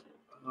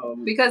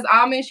 Because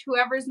Amish,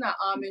 whoever's not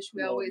Amish,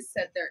 we always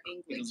said they're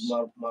English.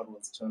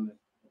 Marwa's channel.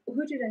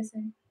 Who did I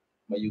say?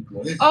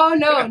 Mayugno. Oh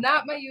no,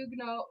 not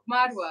Mayugno,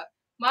 Madwa.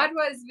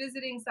 Madwa is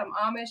visiting some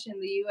Amish in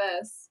the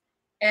U.S.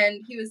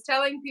 and he was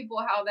telling people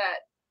how that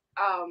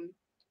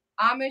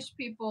Amish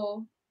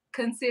people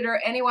consider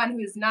anyone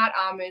who's not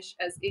Amish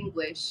as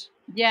English.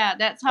 Yeah,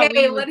 that's how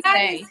we would Lynette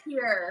say. is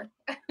here.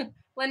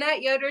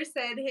 Lynette Yoder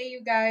said, "Hey,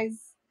 you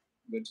guys.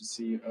 Good to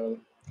see you all.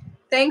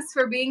 Thanks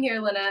for being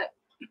here, Lynette."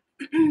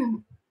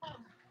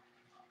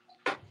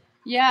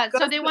 Yeah,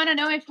 so they want to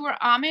know if we're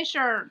Amish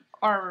or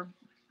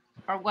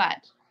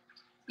what?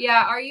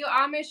 Yeah, are you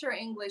Amish or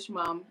English,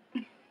 Mom?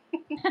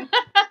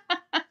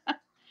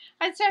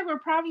 I'd say we're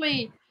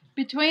probably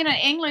between an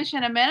English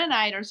and a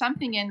Mennonite or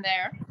something in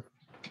there.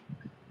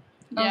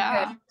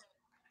 Yeah.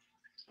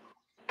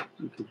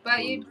 Okay. But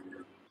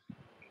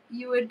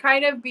you would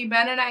kind of be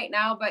Mennonite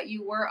now, but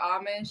you were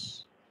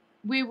Amish.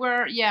 We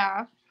were,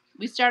 yeah.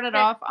 We started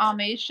off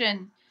Amish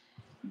and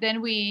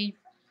then we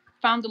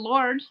found the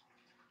Lord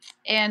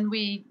and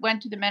we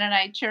went to the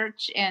Mennonite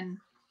church and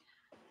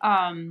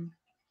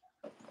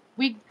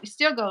we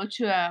still go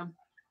to a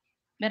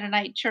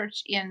Mennonite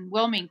church in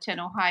Wilmington,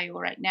 Ohio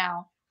right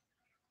now.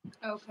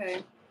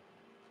 Okay.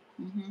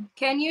 Mm-hmm.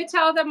 Can you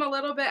tell them a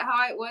little bit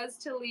how it was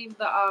to leave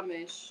the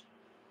Amish?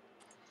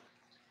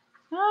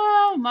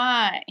 Oh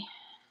my.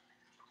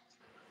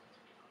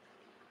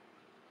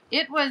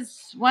 It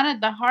was one of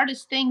the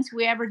hardest things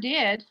we ever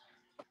did.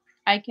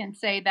 I can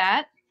say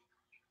that.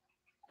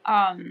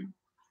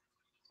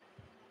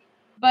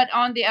 But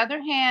on the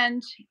other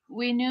hand,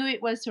 we knew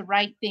it was the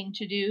right thing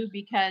to do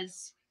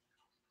because,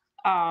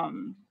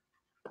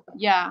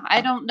 yeah,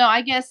 I don't know.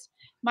 I guess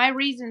my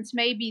reasons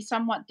may be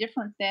somewhat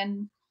different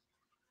than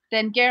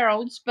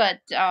Gerald's, but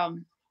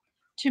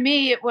to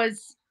me,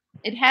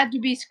 it had to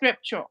be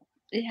scriptural.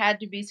 It had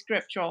to be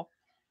scriptural,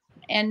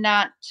 and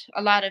not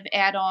a lot of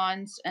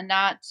add-ons, and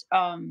not,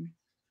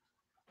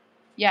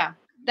 yeah,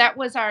 that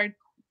was our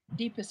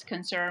deepest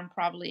concern.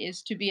 Probably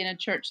is to be in a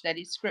church that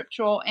is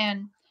scriptural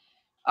and.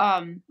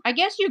 I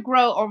guess you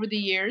grow over the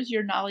years,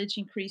 your knowledge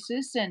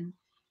increases and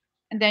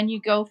then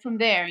you go from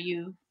there.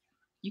 You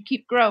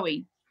keep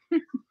growing.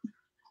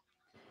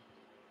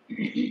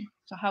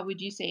 So how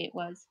would you say it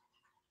was?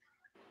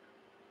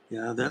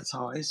 Yeah, that's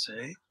how I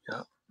say.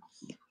 Yeah.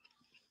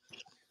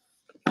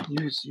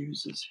 Use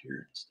this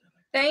here instead.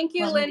 Thank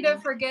you, Linda,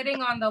 for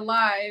getting on the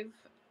live.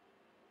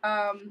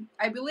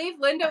 I believe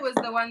Linda was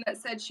the one that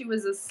said she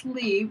was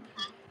asleep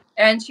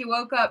and she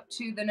woke up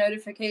to the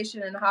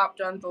notification and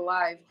hopped on the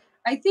live.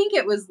 I think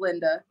it was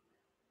Linda.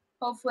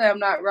 Hopefully I'm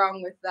not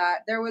wrong with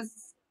that. There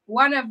was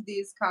one of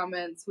these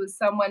comments was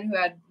someone who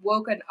had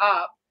woken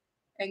up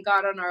and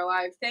got on our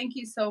live. Thank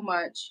you so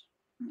much.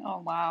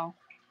 Oh, wow.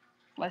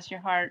 Bless your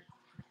heart.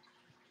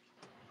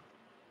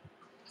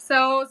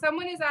 So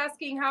someone is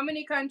asking, how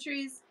many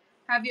countries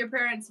have your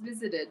parents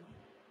visited?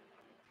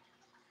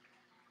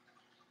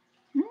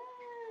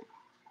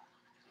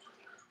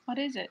 What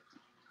is it?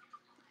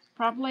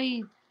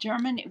 Probably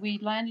Germany. We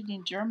landed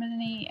in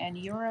Germany and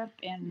Europe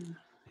and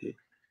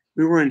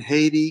we were in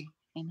Haiti.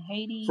 In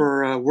Haiti.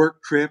 For a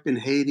work trip in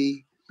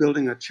Haiti,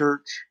 building a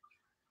church.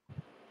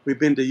 We've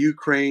been to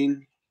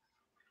Ukraine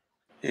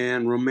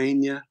and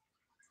Romania.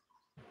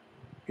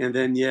 And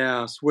then,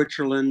 yeah,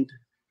 Switzerland,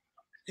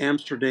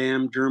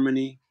 Amsterdam,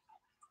 Germany,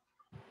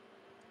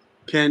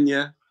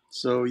 Kenya.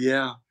 So,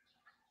 yeah.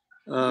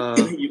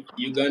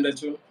 Uganda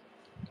too?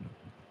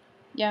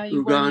 Yeah,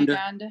 you were in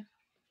Uganda.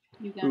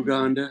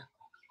 Uganda.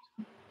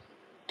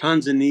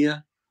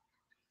 Tanzania.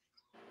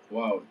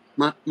 Wow.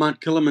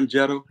 Mount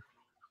Kilimanjaro.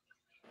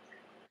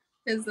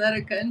 Is that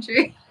a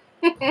country?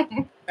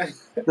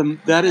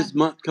 That is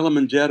Mount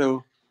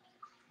Kilimanjaro.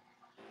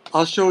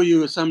 I'll show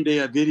you someday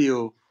a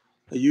video,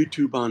 a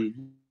YouTube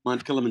on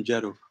Mount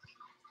Kilimanjaro.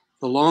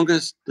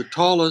 The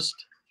tallest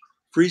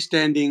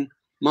freestanding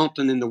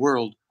mountain in the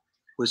world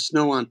with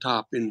snow on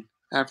top in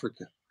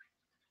Africa.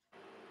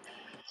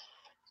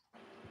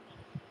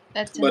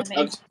 That's but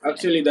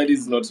actually, that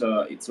is not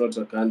it's not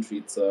a country.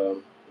 It's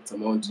a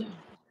mountain.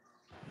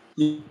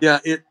 Yeah,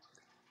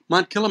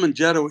 Mount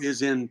Kilimanjaro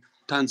is in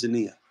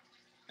Tanzania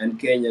and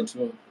Kenya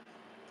too.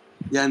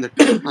 Yeah, on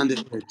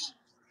the edge.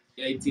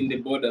 Yeah, it's in the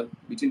border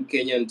between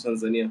Kenya and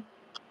Tanzania.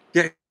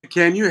 Yeah,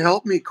 can you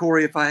help me,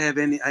 Corey? If I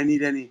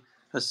need any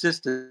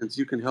assistance,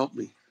 you can help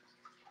me.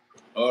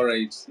 All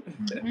right.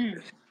 Mm-hmm.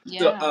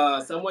 Yeah.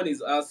 So someone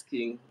is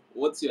asking,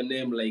 what's your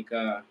name? Like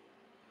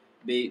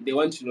they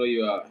want to know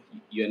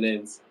your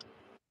names.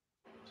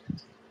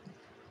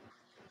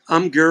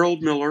 I'm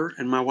Gerald Miller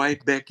and my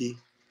wife Becky.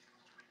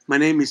 My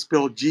name is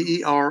spelled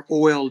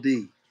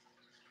Gerold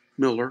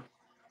Miller.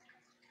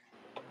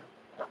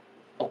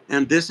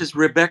 And this is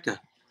Rebecca.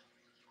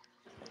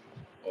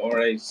 All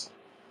right.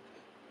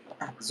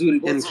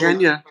 In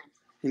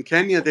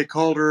Kenya, they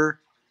called her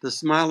the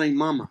Smiling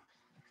Mama.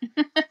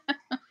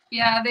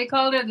 Yeah, they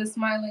called her the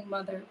Smiling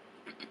Mother.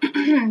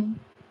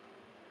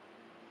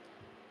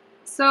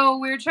 So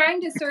we're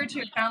trying to search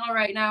your channel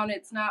right now, and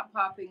it's not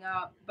popping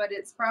up. But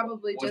it's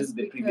probably What is just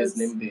the because previous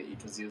name that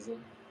it was using?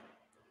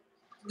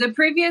 the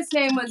previous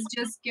name was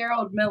just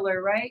Gerald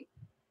Miller, right?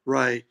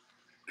 Right.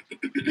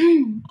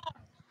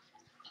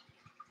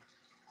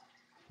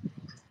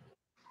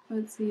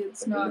 Let's see,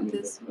 it's not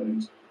this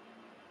one.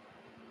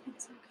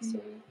 It's okay.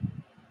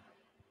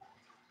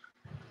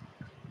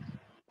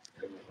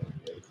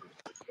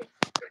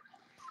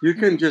 You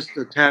can just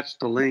attach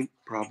the link,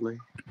 probably.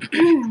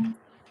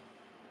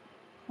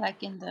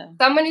 Like in the.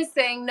 Someone is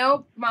saying,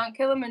 nope, Mount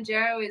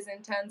Kilimanjaro is in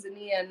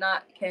Tanzania,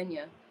 not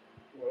Kenya.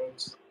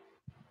 What?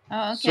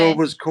 Oh, okay. So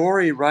was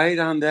Corey right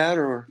on that,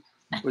 or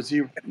was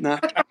he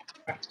not?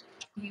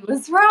 He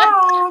was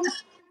wrong.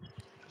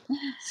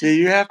 See,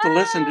 you have to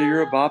listen to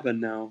your Bobbin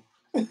now.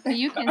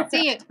 You can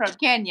see it from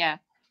Kenya.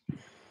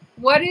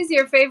 What is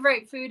your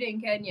favorite food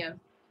in Kenya?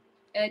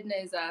 Edna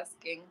is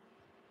asking.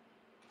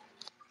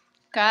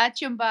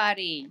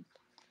 Kachumbari.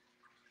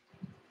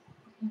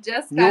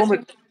 Just Nyoma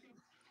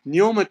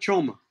Kachumbari.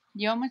 Choma.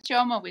 Nyoma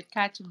choma with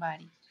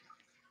kachumbari.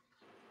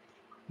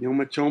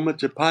 Nyoma Choma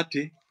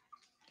chapati.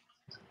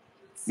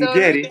 So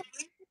Ngeri.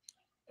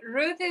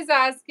 Ruth is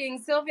asking,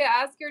 Sylvia,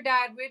 ask your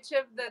dad which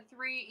of the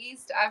 3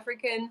 East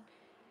African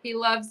he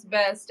loves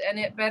best, and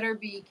it better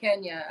be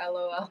Kenya,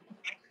 LOL.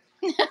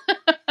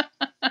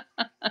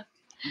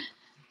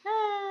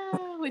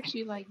 Which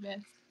you like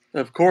best?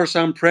 Of course,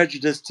 I'm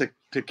prejudiced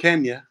to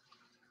Kenya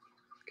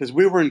because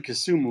we were in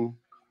Kisumu,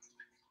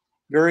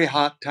 very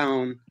hot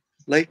town,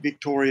 Lake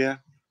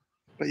Victoria.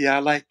 But yeah, I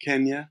like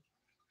Kenya.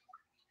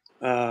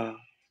 I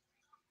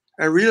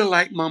really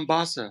like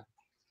Mombasa.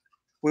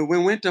 When we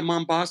went to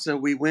Mombasa,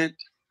 we went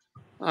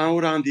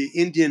out on the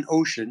Indian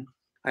Ocean,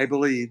 I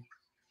believe.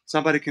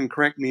 Somebody can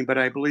correct me, but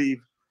I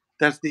believe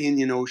that's the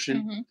Indian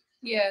Ocean. Mm-hmm.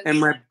 Yes.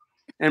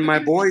 And my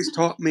boys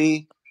taught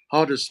me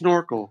how to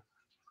snorkel.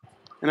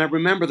 And I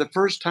remember the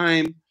first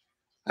time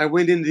I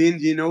went in the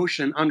Indian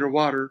Ocean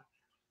underwater,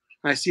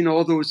 I seen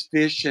all those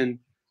fish and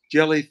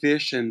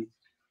jellyfish, and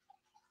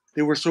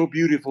they were so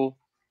beautiful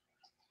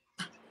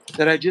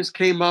that I just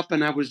came up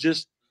and I was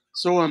just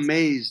so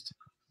amazed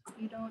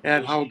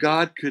at how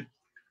God could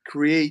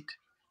create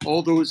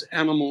all those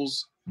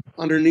animals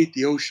underneath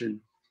the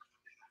ocean.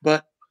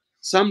 But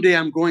someday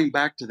I'm going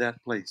back to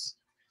that place.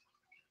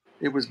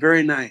 It was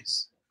very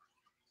nice.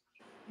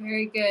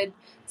 Very good.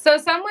 So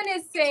someone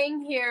is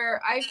saying here,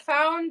 I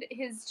found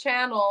his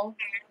channel.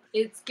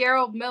 It's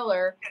Gerald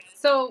Miller.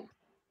 So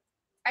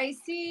I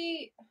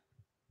see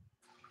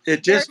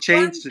It there's just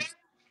changed.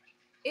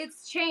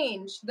 it's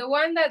changed. The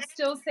one that's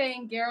still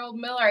saying Gerald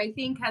Miller, I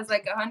think, has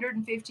like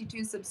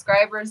 152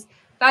 subscribers.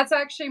 That's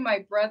actually my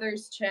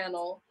brother's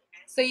channel.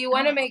 So you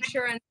want to make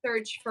sure and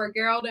search for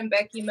Gerald and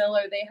Becky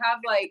Miller. They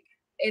have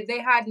they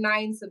had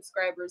 9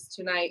 subscribers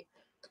tonight.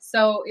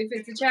 So if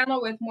it's a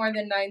channel with more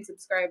than 9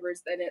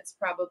 subscribers, then it's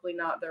probably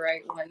not the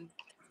right one.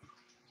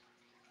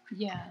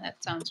 Yeah,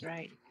 that sounds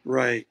right.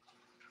 Right.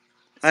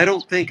 I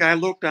don't think I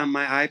looked on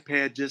my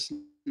iPad just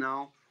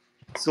now,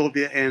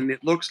 Sylvia, and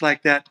it looks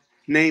like that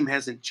name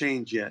hasn't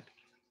changed yet.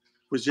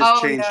 It was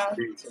just changed. Yeah.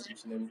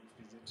 Which name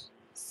is it?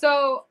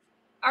 So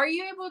are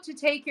you able to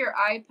take your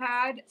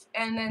iPad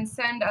and then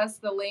send us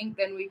the link?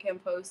 Then we can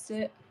post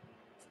it.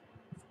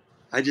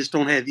 I just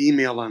don't have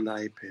email on the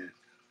iPad.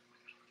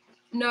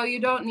 No, you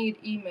don't need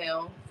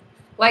email.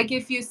 Like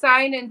if you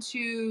sign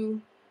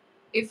into,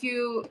 if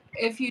you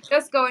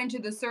just go into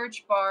the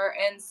search bar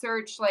and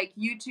search like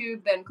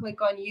YouTube, then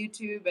click on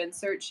YouTube and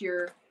search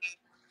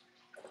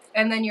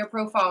and then your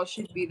profile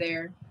should be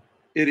there.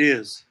 It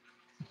is.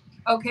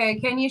 Okay,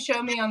 can you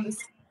show me on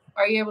this?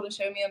 Are you able to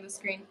show me on the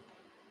screen?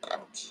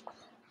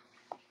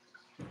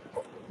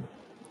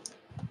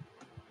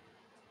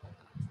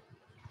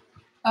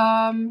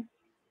 Are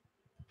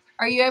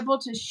you able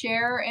to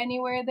share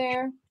anywhere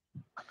there?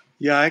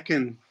 Yeah, I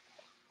can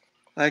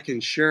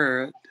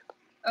share it.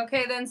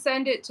 Okay, then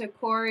send it to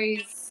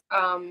Corey's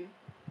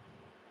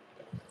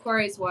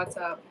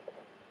WhatsApp.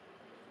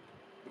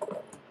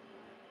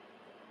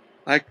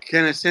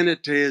 Can I send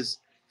it to his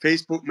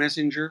Facebook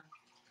Messenger?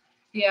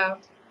 Yeah.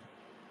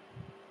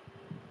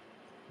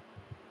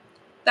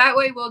 That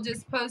way we'll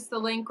just post the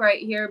link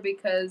right here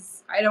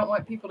because I don't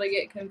want people to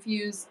get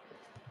confused.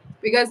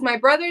 Because my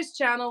brother's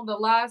channel, the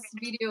last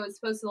video was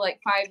posted like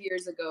 5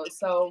 years ago.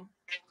 So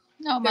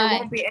there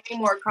won't be any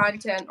more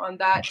content on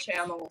that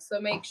channel.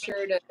 So make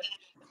sure to...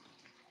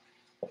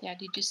 Yeah,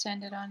 did you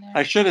send it on there?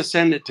 I should have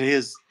sent it to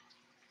his...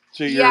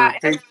 Yeah, your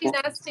Empty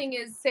Facebook. Nesting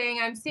is saying,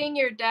 I'm seeing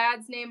your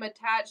dad's name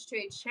attached to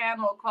a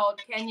channel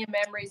called Kenya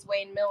Memories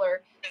Wayne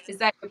Miller. Is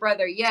that your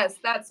brother? Yes,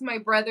 that's my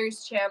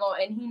brother's channel,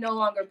 and he no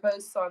longer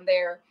posts on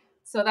there.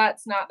 So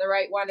that's not the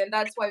right one, and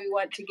that's why we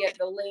want to get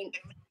the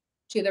link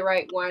to the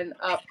right one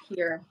up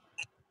here.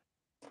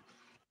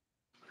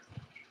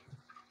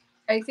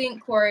 I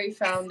think Corey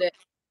found it.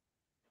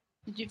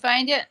 Did you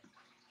find it?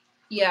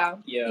 Yeah,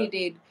 he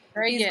did.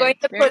 Very He's good. going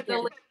to Very put the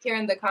link here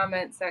in the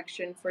comment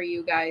section for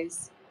you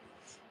guys.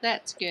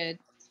 That's good.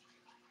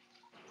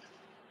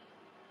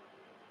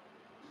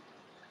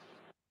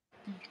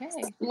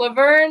 Okay.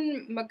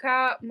 Laverne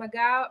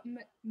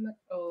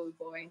oh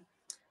boy.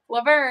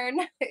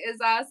 Laverne is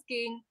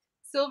asking,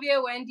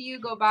 Sylvia, when do you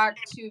go back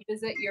to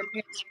visit your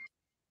parents?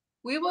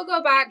 We will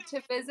go back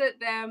to visit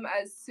them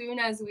as soon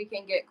as we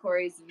can get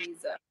Corey's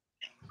visa.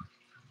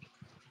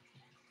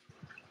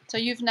 So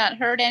you've not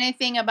heard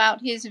anything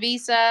about his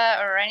visa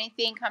or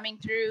anything coming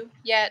through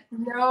yet?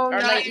 No, Or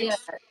not lately? yet.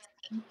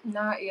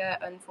 Not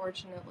yet,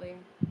 unfortunately.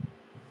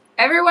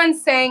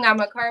 Everyone's saying I'm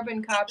a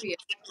carbon copy of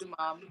you,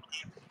 Mom.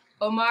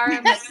 Omar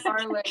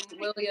McFarlane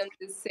Williams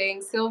is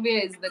saying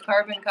Sylvia is the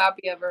carbon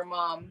copy of her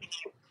mom.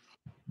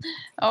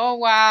 Oh,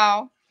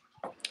 wow.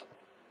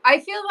 I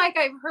feel like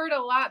I've heard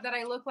a lot that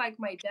I look like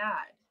my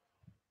dad.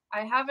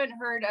 I haven't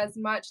heard as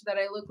much that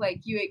I look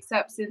like you,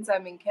 except since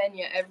I'm in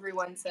Kenya,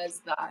 everyone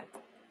says that.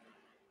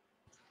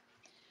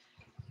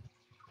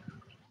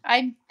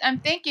 I'm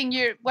thinking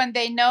when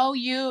they know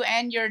you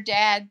and your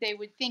dad, they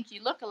would think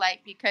you look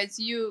alike because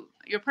your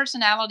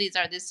personalities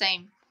are the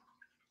same.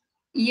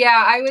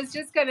 Yeah, I was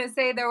just going to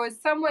say there was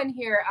someone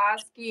here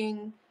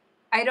asking,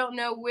 I don't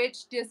know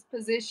which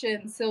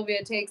disposition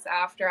Sylvia takes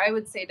after. I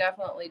would say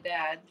definitely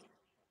dad.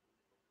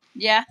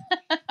 Yeah,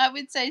 I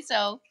would say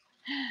so.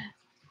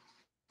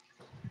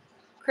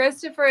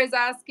 Christopher is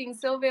asking,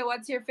 Sylvia,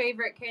 what's your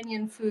favorite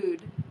Kenyan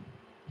food?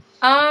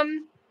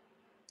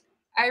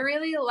 I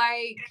really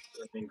like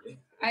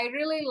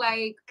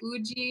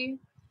uji.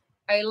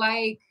 I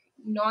like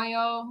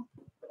noyo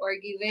or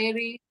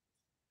githeri.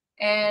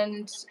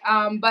 And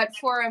but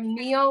for a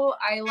meal,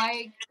 I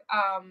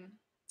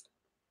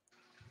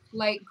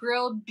like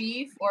grilled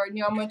beef or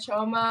nyama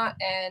choma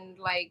and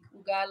like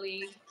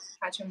ugali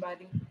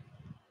kachumbari.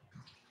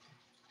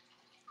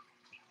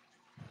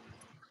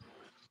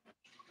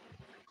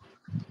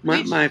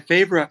 My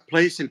favorite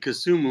place in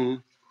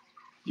Kisumu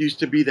used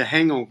to be the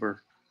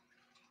Hangover.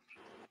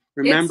 It's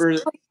Remember,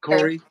 still here.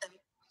 Corey?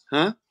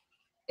 Huh?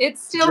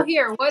 It's still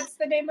here. What's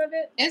the name of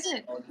it? Is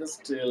it? Oh,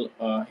 just still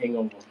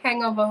hangover.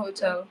 Hangover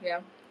Hotel. Yeah.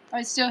 Oh,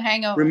 it's still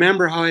hangover.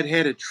 Remember how it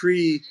had a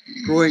tree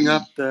growing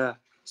up the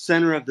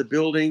center of the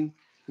building?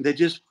 They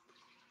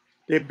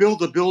built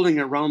the building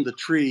around the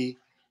tree,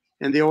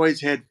 and they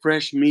always had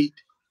fresh meat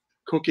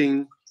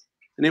cooking,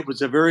 and it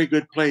was a very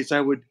good place. I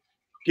would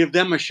give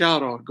them a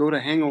shout out. Go to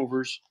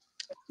Hangovers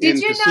Did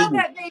in you know Kisumu.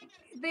 that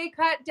they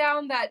cut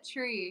down that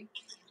tree?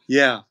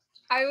 Yeah.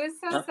 I was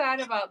so sad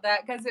about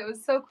that because it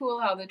was so cool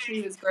how the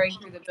tree was growing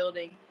through the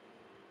building.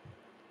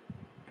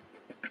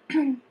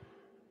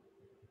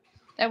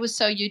 That was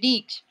so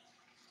unique.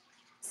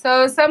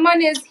 So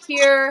Someone is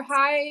here.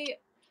 Hi.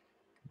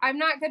 I'm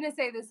not going to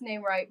say this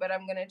name right, but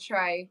I'm going to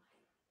try.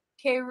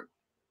 Keraish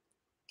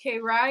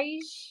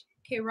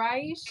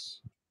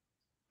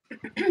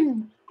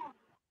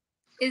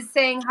is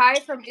saying hi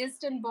from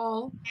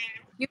Istanbul.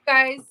 You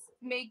guys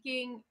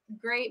making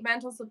great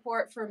mental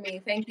support for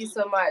me. Thank you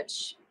so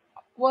much.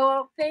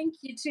 Well, thank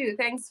you too.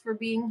 Thanks for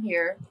being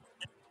here.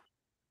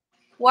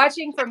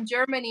 Watching from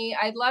Germany,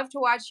 I'd love to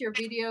watch your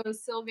videos,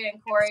 Sylvia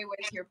and Corey,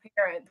 with your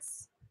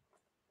parents.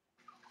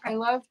 I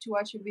love to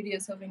watch your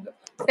videos, Sylvia and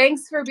Corey.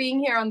 Thanks for being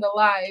here on the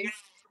live.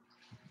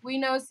 We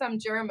know some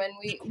German.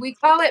 We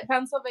call it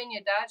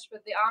Pennsylvania Dutch,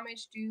 but the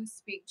Amish do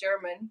speak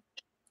German.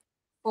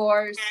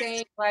 For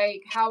saying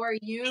like, how are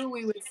you?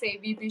 We would say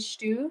wie bist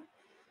du?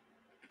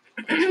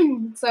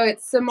 So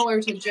it's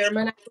similar to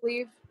German, I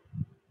believe.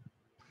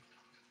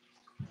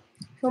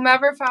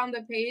 Whomever found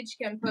the page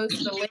can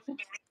post the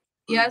link.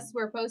 Yes,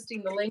 we're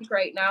posting the link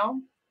right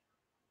now.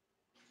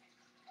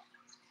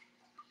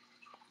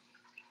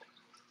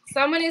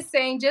 Someone is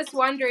saying, just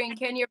wondering,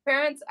 can your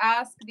parents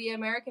ask the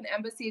American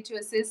Embassy to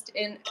assist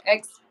in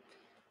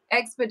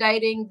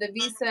expediting the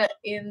visa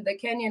in the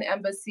Kenyan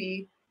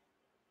Embassy?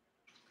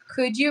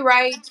 Could you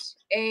write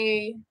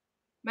a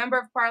member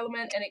of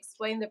parliament and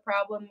explain the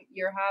problem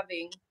you're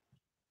having?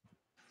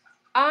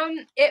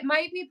 It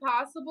might be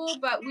possible,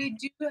 but we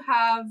do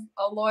have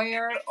a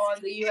lawyer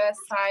on the US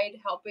side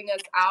helping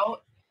us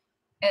out.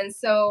 And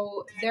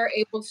so they're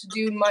able to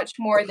do much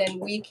more than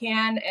we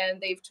can. And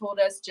they've told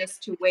us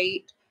just to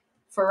wait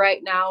for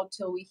right now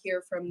till we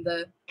hear from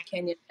the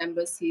Kenyan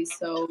embassy.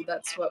 So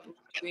that's what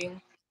we're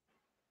doing.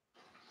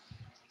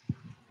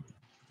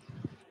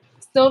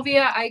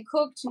 Sylvia, I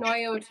cooked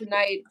noyo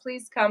tonight.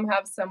 Please come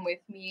have some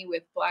with me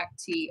with black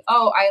tea.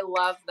 Oh, I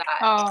love that.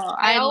 Oh,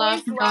 I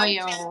love always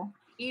loved noyo.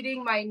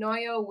 eating my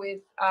noyo with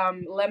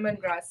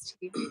lemongrass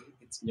tea.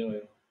 It's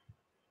new.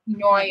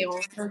 Noyo.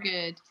 It's so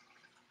good.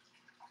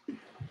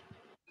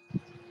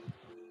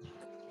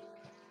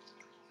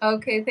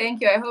 Okay,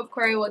 thank you. I hope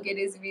Corey will get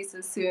his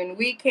visa soon.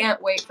 We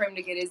can't wait for him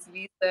to get his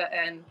visa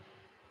and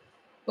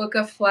book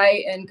a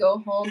flight and go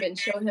home and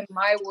show him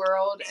my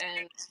world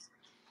and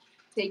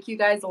take you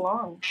guys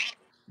along.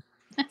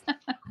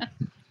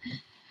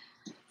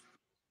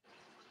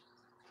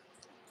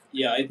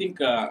 Yeah, I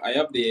think I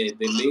have the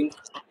link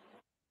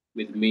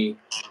with me.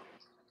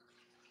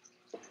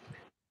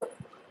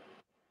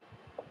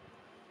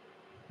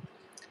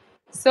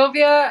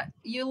 Sylvia,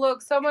 you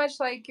look so much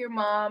like your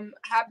mom.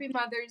 Happy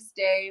Mother's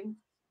Day.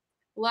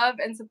 Love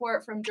and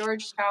support from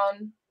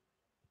Georgetown.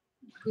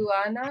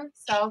 Guyana,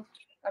 South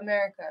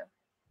America.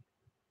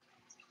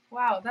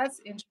 Wow, that's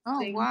Oh,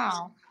 interesting.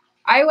 wow.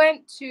 I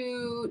went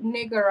to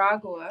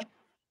Nicaragua.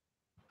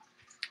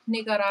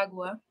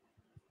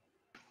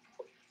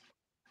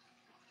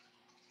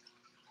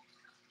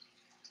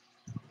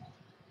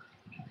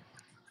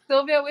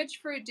 Sylvia, which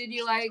fruit did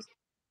you like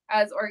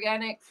as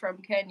organic from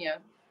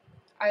Kenya?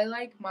 I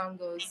like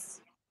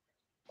mangoes.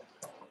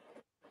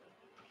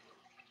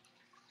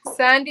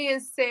 Sandy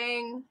is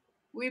saying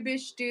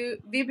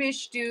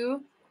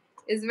Vibishdu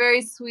is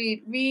very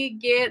sweet. Wie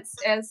geht's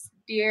es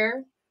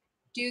dir?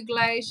 Du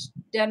gleich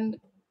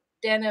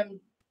deinem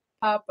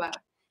Papa.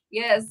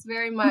 Yes,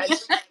 very much.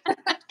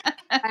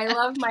 I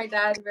love my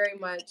dad very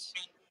much.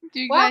 Do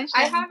you Well, guys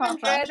I share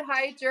haven't Papa? read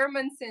High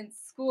German since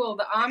school.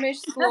 The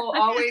Amish school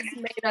always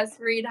made us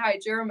read High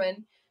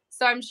German.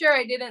 So I'm sure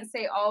I didn't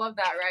say all of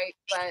that right,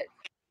 but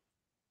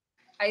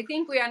I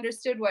think we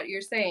understood what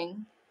you're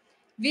saying.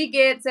 Wie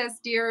geht's es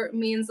dir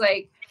means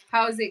like,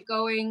 how's it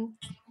going?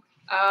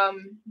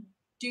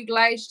 Du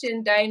gleichst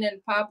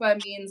deinen Papa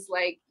means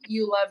like,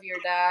 you love your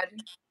dad.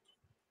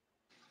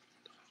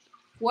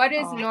 What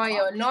is Aw.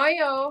 noyo?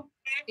 Noyo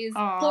is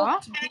Aw.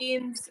 cooked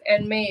beans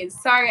and maize.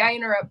 Sorry, I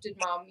interrupted,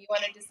 Mom. You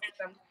wanted to say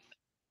something?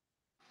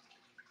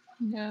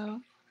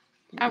 No.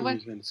 What were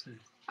you gonna say?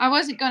 I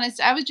wasn't going to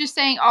say. I was just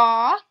saying,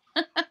 aw.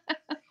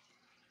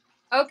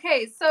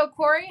 Okay, so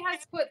Corey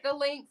has put the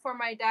link for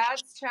my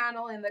dad's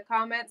channel in the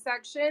comment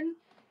section,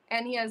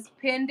 and he has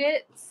pinned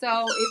it.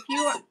 So if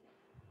you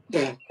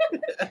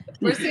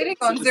we're sitting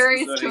on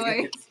Zuri's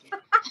toy.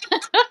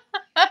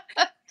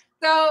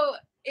 So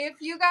if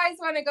you guys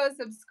want to go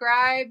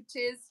subscribe to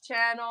his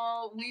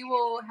channel, we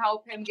will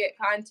help him get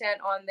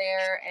content on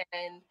there,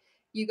 and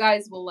you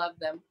guys will love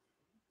them.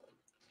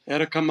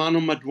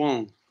 Erakamano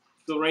Madwong.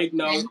 So right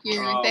now, Thank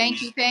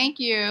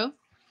you.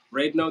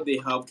 right now they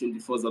have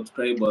 24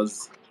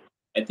 subscribers.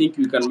 I think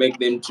we can make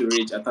them to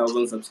reach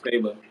 1,000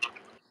 subscribers.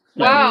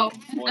 Wow.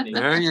 Morning.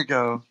 There you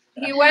go.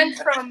 He went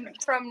from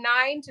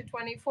 9 to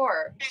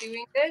 24.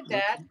 Doing good,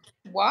 Dad.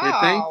 Wow. Okay,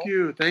 thank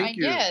you. Thank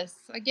you.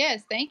 I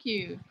guess. Thank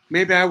you.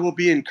 Maybe I will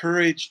be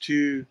encouraged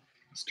to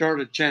start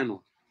a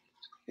channel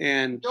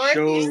and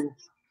show.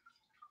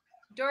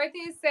 Dorothy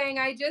is saying,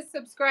 I just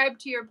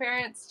subscribed to your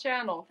parents'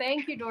 channel.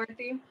 Thank you,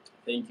 Dorothy.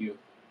 Thank you.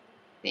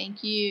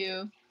 Thank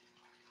you.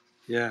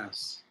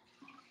 Yes.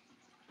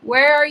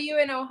 Where are you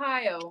in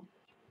Ohio?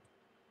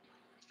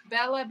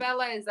 Bella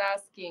is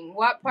asking,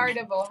 what part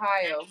of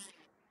Ohio?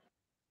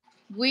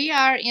 We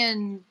are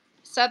in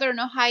southern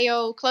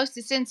Ohio, close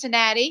to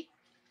Cincinnati.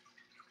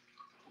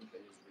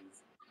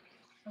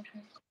 Okay.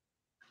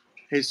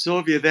 Hey,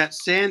 Sylvia, that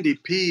Sandy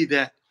P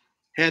that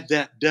had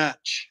that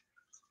Dutch,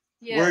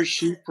 Yes. where is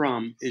she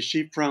from? Is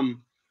she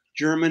from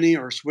Germany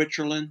or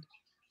Switzerland?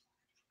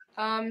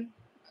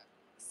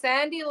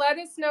 Sandy, let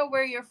us know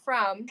where you're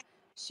from.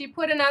 She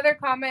put another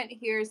comment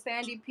here,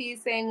 Sandy P,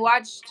 saying,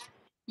 watched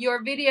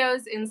your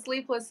videos in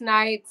sleepless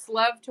nights.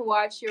 Love to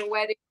watch your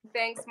wedding.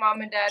 Thanks,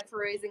 Mom and Dad, for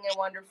raising a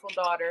wonderful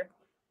daughter.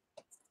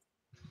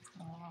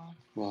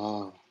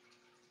 Wow.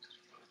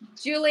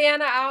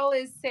 Juliana Owl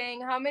is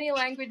saying, how many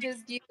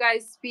languages do you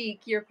guys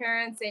speak, your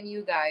parents and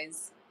you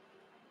guys?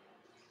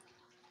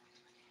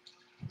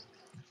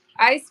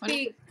 I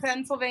speak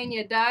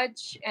Pennsylvania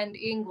Dutch and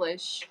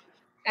English,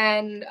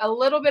 and a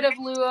little bit of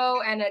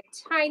Luo and a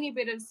tiny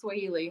bit of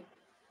Swahili.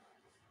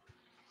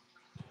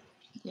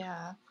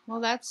 Yeah. Well,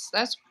 that's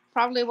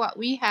probably what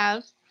we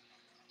have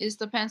is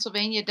the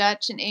Pennsylvania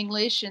Dutch and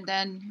English, and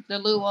then the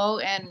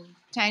Luo and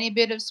tiny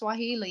bit of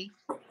Swahili.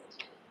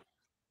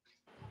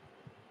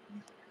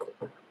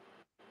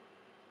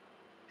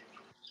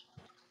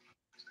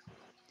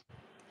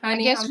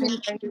 Honey, how many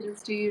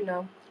languages do you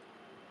know?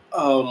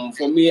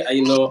 For me, I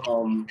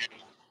know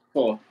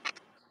four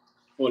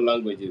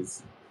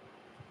languages: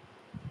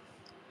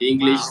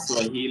 English,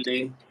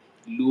 Swahili,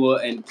 Luo,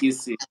 and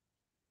Kisi.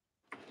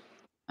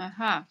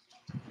 Uh-huh.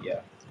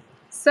 Yeah.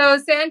 So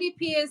Sandy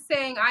P is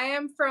saying, I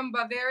am from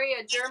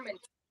Bavaria, Germany.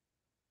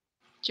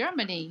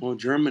 Germany. Oh,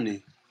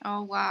 Germany.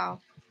 Oh,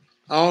 wow.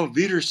 Oh,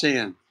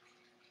 Wiedersehen.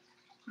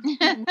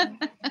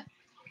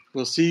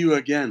 We'll see you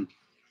again.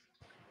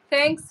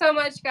 Thanks so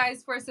much,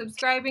 guys, for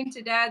subscribing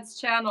to Dad's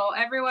channel.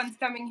 Everyone's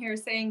coming here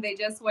saying they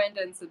just went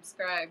and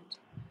subscribed.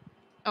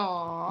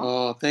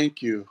 Oh,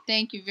 thank you.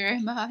 Thank you very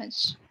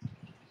much.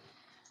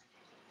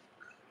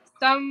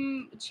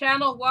 Some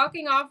channel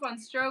Walking Off on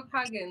Stroke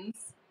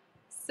Huggins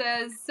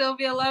says,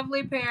 Sylvia,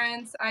 lovely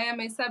parents. I am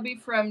a subby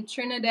from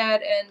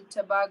Trinidad and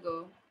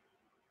Tobago.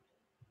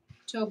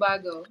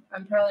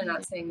 I'm probably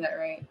not saying that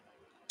right.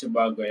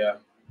 Tobago, yeah.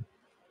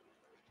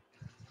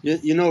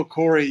 You know,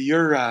 Corey,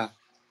 your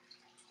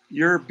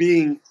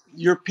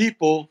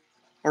people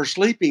are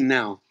sleeping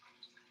now.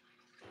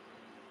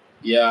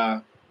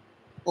 Yeah.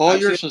 All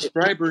your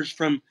subscribers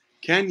from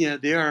Kenya,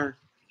 they are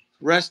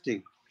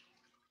resting.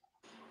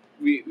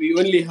 We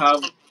only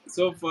have,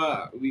 so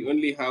far, we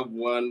only have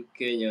one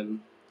Kenyan.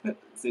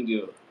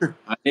 Cindy. Her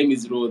name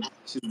is Ruth.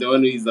 She's the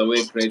one who is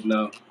awake right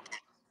now.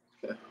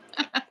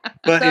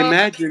 But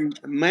imagine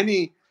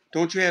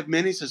don't you have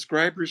many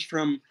subscribers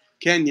from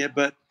Kenya,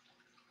 but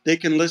they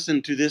can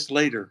listen to this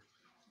later.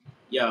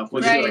 Yeah,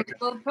 for When sure. Right.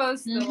 We'll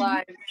post the Mhm.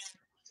 live.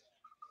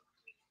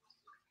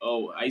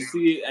 Oh, I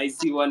see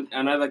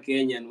another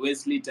Kenyan,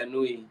 Wesley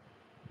Tanui.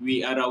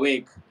 We are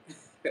awake.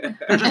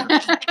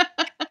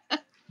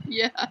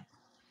 Yeah.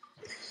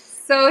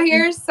 So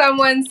here's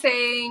someone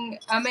saying,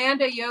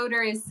 Amanda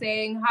Yoder is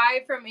saying,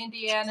 hi from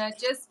Indiana.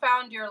 Just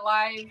found your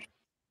live.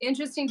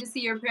 Interesting to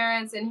see your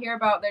parents and hear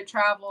about their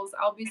travels.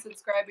 I'll be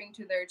subscribing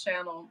to their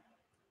channel.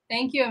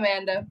 Thank you,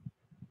 Amanda.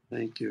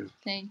 Thank you.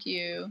 Thank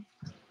you.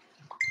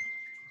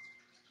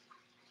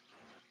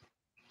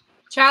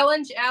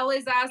 Challenge L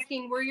is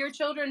asking, were your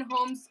children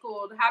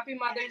homeschooled? Happy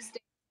Mother's Day.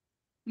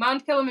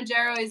 Mount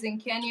Kilimanjaro is in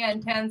Kenya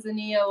and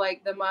Tanzania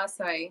like the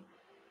Maasai.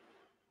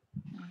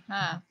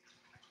 Uh-huh.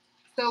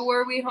 So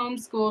were we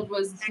homeschooled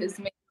was his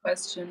main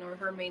question, or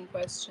her main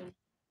question.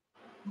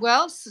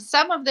 Well,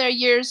 some of their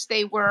years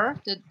they were.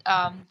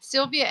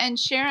 Sylvia and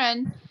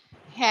Sharon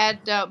had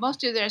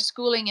most of their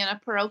schooling in a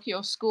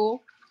parochial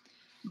school,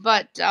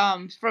 but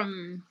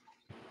from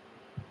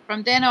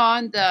then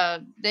on,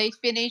 they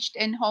finished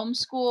in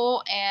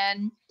homeschool,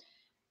 and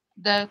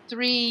the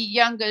 3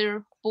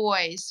 younger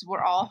boys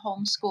were all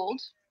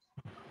homeschooled.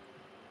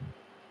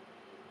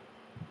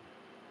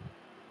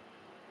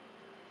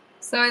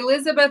 So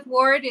Elizabeth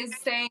Ward is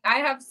saying, I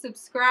have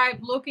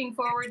subscribed, looking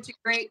forward to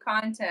great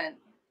content.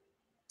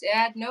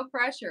 Dad, no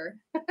pressure.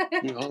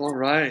 All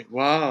right.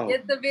 Wow.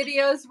 Get the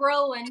videos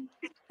rolling.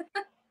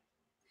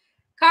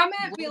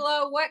 Comment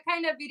below, what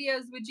kind of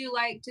videos would you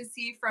like to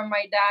see from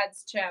my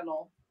dad's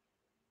channel?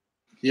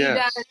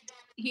 Yes.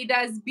 He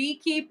does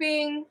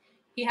beekeeping.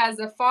 He has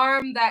a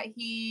farm that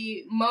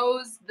he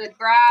mows the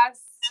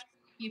grass.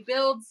 He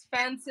builds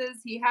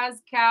fences. He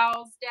has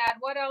cows. Dad,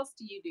 what else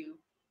do you do?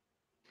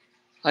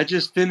 I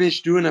just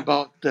finished doing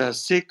about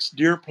 6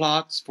 deer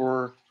plots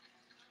for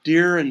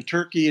deer and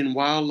turkey and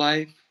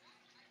wildlife.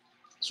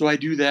 So I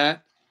do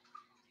that.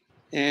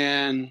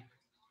 And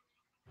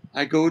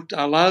I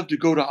love to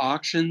go to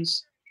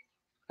auctions.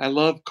 I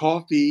love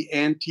coffee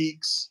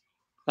antiques,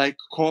 like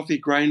coffee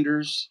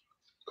grinders,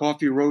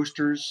 coffee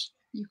roasters.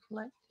 You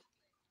collect?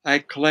 I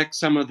collect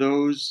some of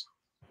those.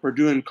 We're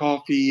doing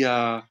coffee,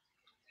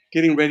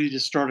 getting ready to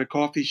start a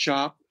coffee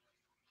shop.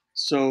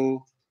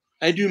 So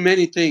I do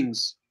many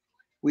things.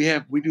 We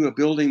do a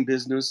building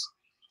business,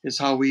 is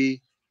how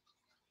we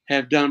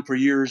have done for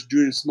years,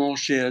 doing small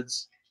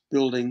sheds,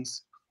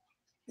 buildings.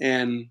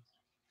 And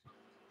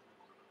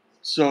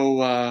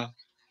so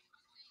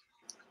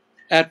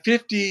at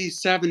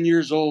 57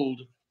 years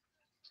old,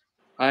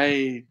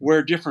 I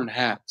wear different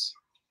hats.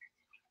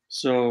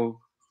 So,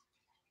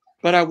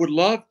 but I would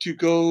love to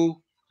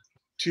go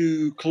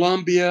to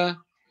Colombia,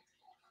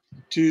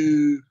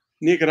 to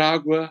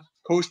Nicaragua,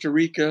 Costa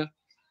Rica,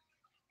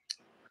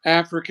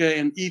 Africa,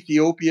 and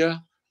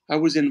Ethiopia. I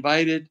was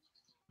invited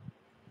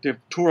to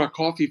tour a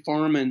coffee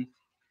farm in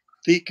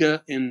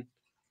Thika in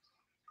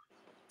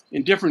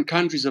different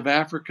countries of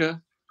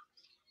Africa,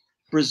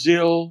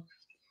 Brazil.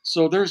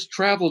 So there's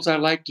travels I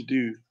like to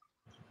do,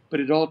 but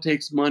it all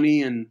takes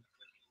money.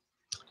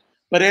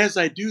 But as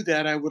I do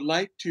that, I would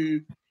like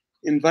to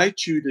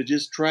invite you to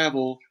just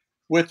travel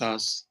with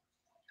us.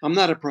 I'm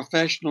not a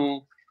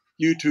professional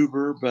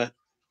YouTuber, but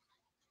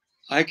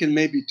I can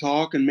maybe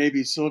talk, and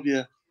maybe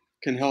Sylvia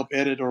can help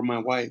edit, or my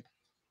wife.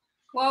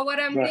 Well, what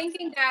I'm But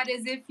thinking, Dad,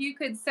 is if you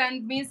could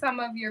send me some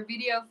of your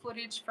video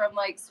footage from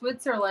like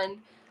Switzerland,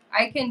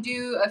 I can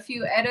do a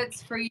few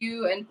edits for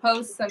you and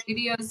post some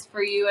videos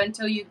for you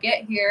until you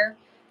get here.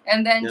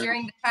 And then yeah,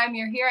 during the time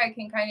you're here, I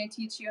can kind of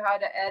teach you how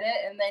to edit,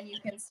 and then you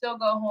can still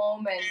go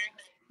home and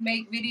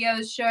make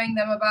videos showing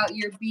them about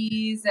your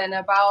bees and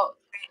about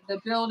the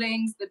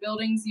buildings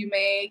you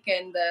make,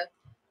 and the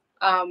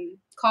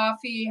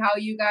coffee, how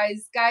you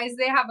guys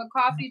they have a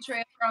coffee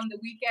trailer on the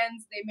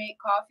weekends. They make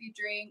coffee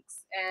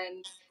drinks,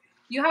 and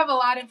you have a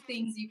lot of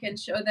things you can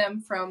show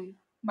them from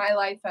my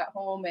life at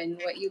home and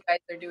what you guys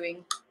are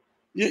doing.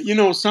 you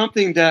know,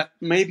 something that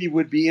maybe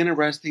would be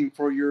interesting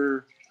for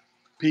your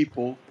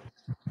people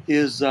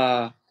is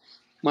my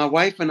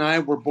wife and I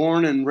were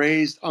born and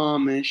raised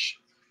Amish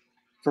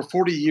for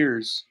 40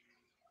 years.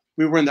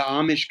 We were in the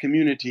Amish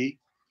community,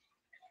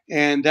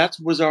 and that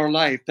was our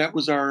life. That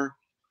was our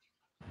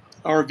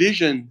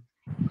vision.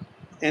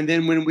 And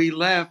then when we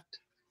left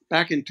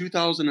back in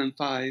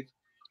 2005,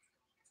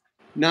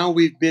 now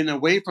we've been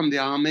away from the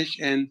Amish,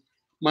 and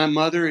my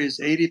mother is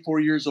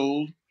 84 years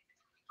old.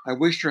 I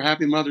wished her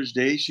happy Mother's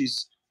Day.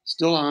 She's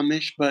still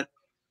Amish, but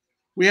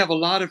we have a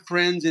lot of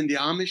friends in the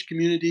Amish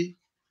community,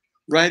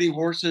 riding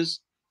horses,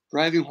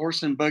 driving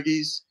horse and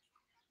buggies.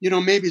 You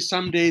know, maybe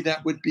someday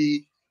that would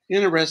be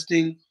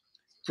interesting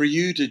for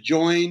you to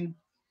join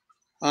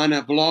on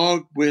a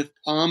vlog with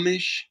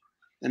Amish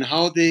and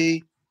how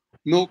they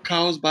milk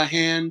cows by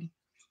hand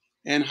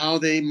and how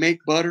they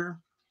make butter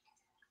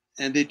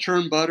and they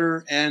churn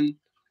butter and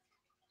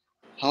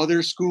how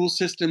their school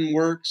system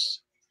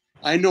works.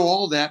 I know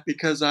all that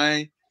because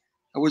I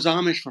was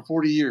Amish for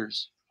 40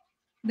 years.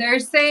 They're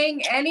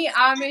saying any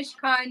Amish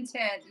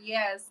content.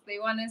 Yes, they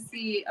want to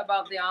see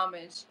about the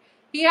Amish.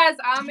 He has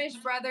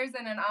Amish brothers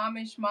and an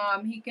Amish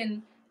mom. He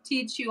can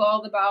teach you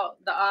all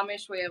about the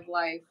Amish way of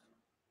life.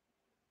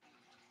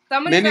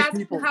 Somebody's Many asking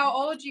people. how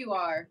old you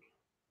are.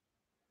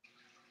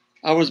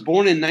 I was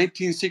born in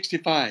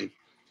 1965.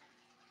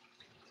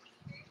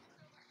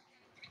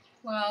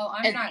 Well,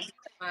 I'm not doing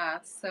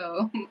math,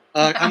 so.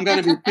 I'm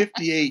going to be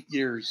 58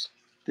 years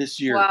this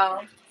year.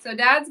 Wow. So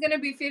Dad's going to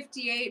be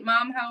 58.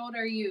 Mom, how old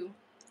are you?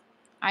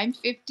 I'm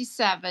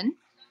 57.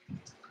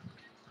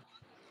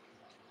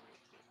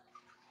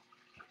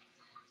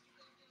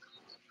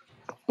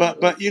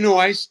 But you know,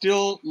 I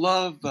still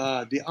love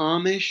the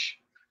Amish.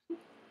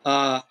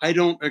 I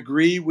don't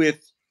agree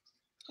with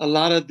a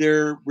lot of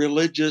their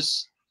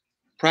religious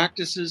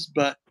practices,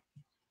 but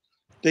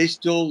they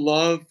still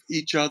love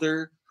each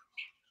other.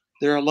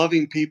 They're a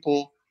loving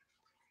people,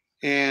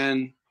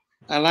 and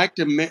I like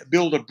to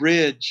build a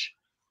bridge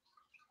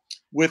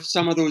with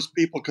some of those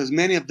people because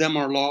many of them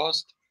are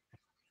lost,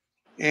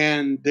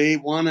 and they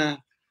want to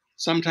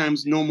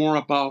sometimes know more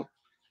about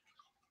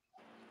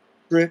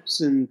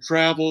trips and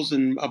travels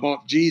and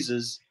about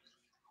Jesus,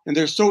 and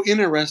they're so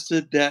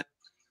interested that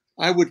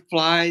I would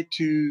fly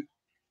to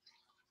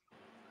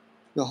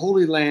the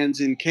Holy Lands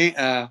in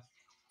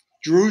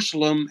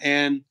Jerusalem.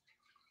 And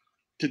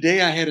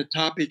today I had a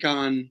topic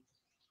on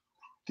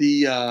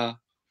the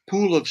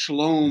Pool of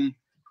Shalom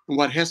and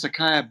what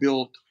Hezekiah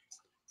built.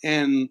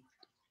 And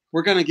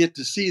we're going to get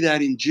to see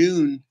that in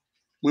June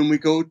when we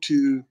go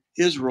to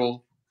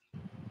Israel.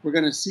 We're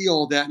going to see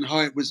all that and how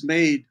it was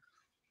made,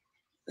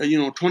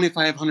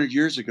 2,500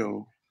 years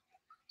ago.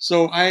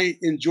 So I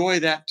enjoy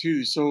that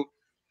too. So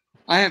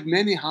I have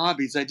many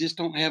hobbies. I just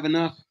don't have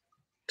enough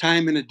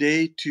time in a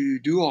day to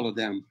do all of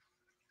them.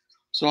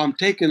 So I'm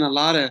taking a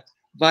lot of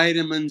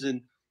vitamins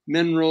and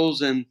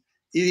minerals and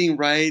eating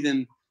right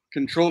and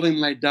controlling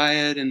my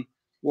diet and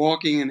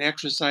walking and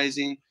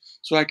exercising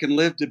so I can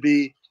live to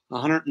be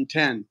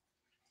 110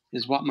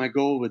 is what my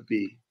goal would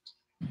be.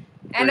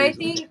 And I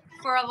think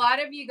for a lot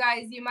of you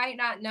guys, you might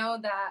not know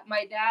that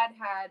my dad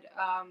had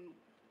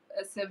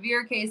a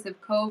severe case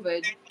of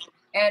COVID,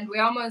 and we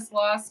almost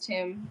lost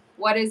him.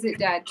 What is it,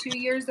 Dad? 2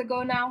 years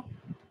ago now?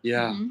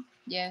 Yeah. Mm-hmm.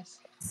 Yes.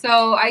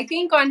 So I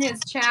think on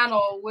his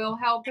channel, we'll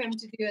help him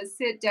to do a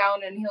sit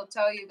down, and he'll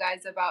tell you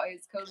guys about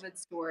his COVID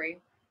story.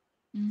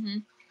 Mm-hmm.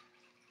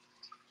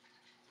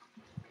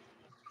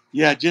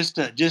 Yeah, just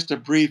a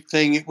brief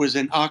thing. It was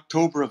in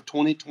October of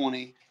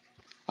 2020.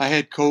 I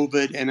had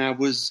COVID and I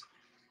was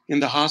in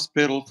the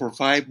hospital for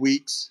 5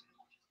 weeks,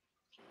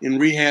 in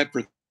rehab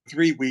for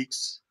 3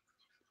 weeks.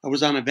 I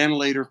was on a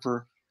ventilator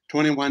for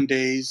 21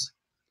 days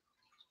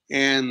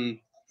and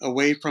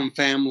away from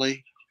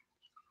family.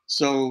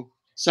 So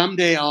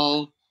someday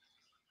I'll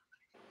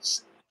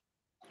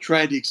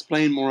try to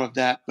explain more of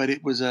that, but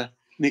it was an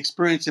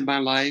experience in my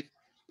life,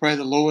 probably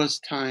the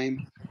lowest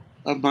time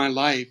of my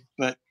life.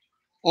 But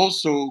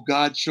also,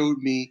 God showed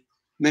me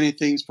many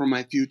things for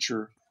my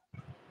future.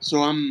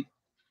 So I'm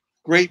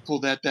grateful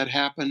that that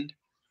happened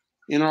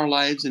in our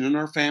lives and in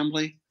our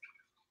family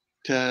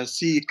to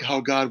see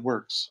how God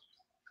works.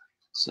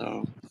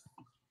 So,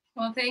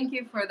 Well, thank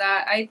you for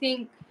that. I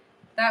think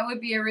that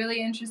would be a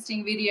really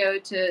interesting video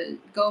to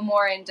go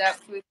more in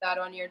depth with that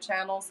on your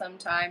channel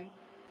sometime.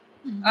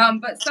 Mm-hmm.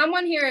 But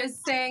someone here is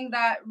saying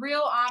that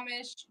real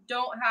Amish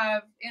don't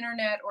have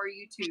internet or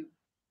YouTube.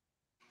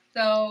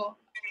 So,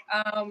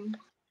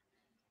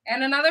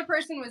 and another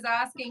person was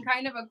asking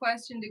kind of a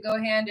question to go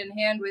hand in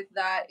hand with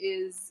that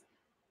is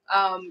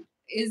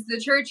the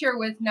church you're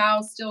with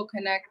now still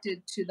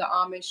connected to the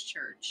Amish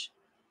church?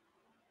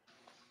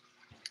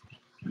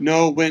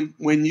 no,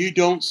 when you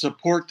don't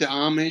support the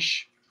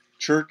Amish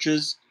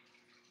churches,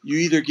 you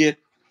either get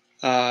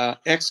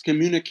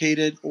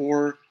excommunicated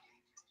or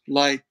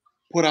like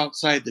put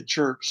outside the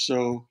church.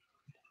 So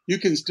you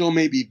can still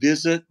maybe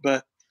visit,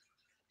 but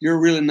you're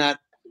really not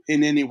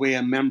in any way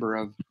a member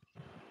of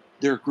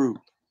their group.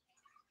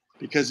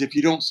 Because if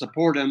you don't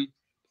support them,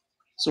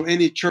 so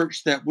any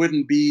church that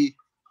wouldn't be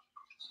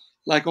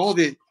like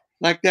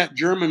like that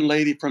German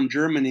lady from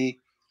Germany,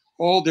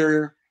 all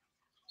their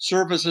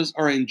services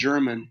are in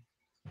German.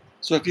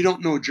 So if you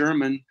don't know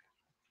German,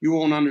 you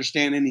won't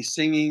understand any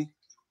singing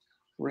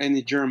or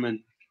any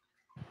German.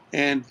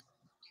 And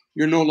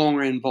you're no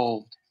longer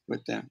involved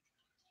with them.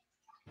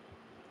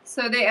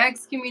 So they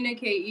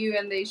excommunicate you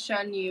and they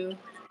shun you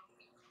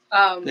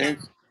um,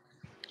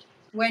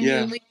 when you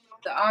Yeah. leave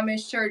the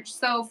Amish church.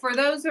 So for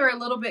those who are a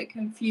little bit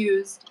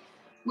confused,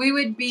 we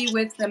would be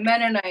with the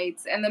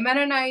Mennonites, and the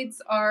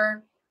Mennonites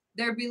are,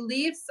 their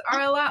beliefs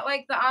are a lot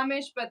like the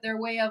Amish, but their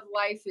way of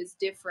life is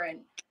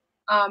different.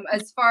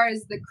 As far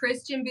as the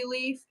Christian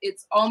belief,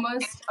 it's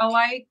almost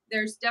alike.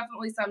 There's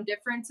definitely some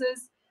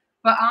differences,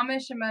 but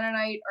Amish and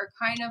Mennonite are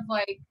kind of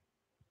like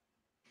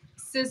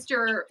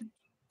sister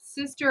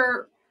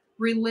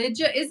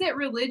religion. Is it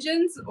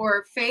religions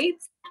or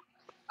faiths?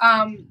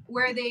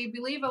 Where they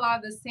believe a lot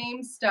of the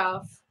same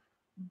stuff,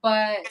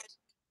 but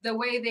the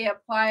way they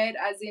apply it,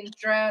 as in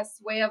dress,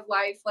 way of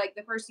life, like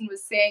the person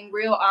was saying,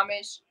 real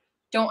Amish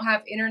don't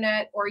have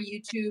internet or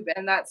YouTube,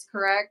 and that's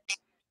correct.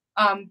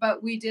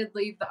 But we did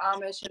leave the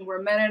Amish, and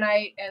we're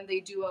Mennonite, and they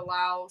do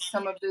allow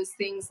some of those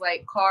things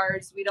like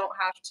cars. We don't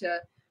have to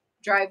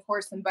drive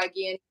horse and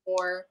buggy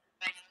anymore,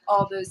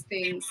 all those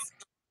things.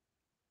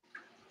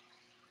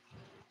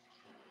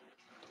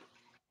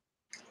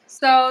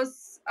 So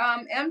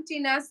Empty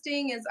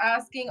Nesting is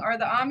asking, are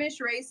the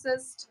Amish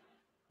racist?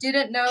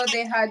 Didn't know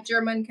they had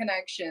German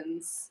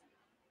connections.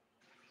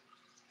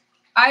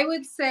 I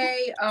would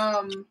say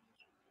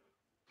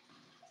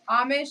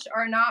Amish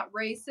are not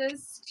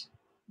racist.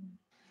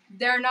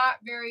 They're not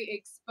very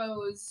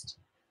exposed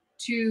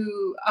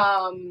to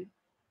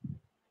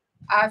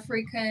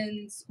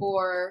Africans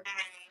or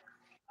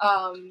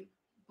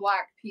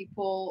Black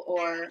people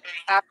or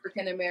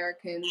African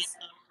Americans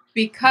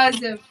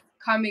because of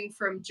coming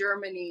from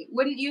Germany.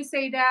 Wouldn't you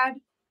say, Dad?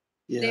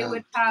 Yeah. They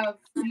would have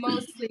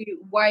mostly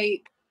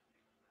white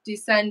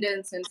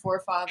descendants and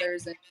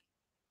forefathers and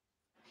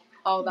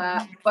all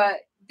that,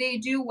 but they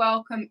do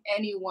welcome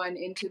anyone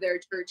into their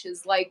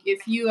churches. Like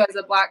if you as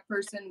a Black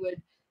person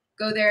would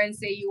go there and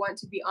say you want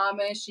to be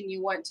Amish and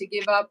you want to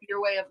give up your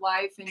way of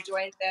life and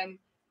join them,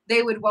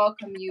 they would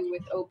welcome you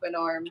with open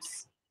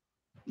arms.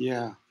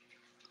 Yeah.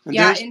 And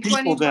Yeah, there's in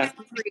people that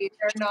 2023,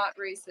 they're not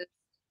racist.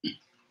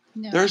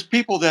 No. there's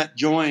people that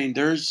join.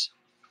 There's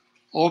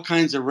all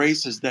kinds of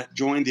races that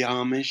join the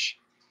Amish.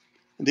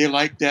 They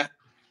like that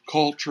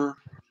culture.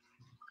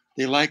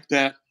 They like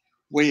that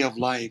way of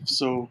life.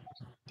 So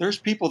there's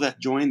people that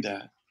join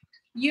that.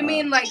 You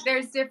mean like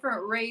there's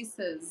different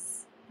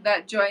races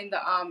that join the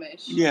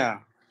Amish? Yeah.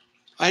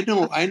 I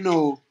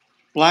know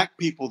Black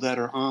people that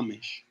are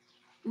Amish.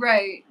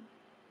 Right.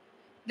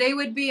 They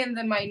would be in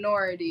the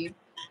minority.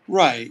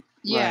 Right.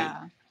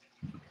 Yeah.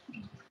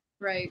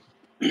 Right.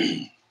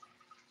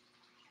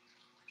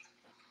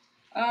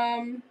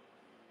 Trying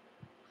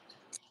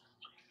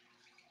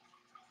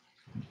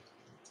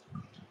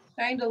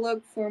to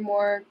look for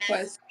more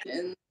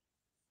questions.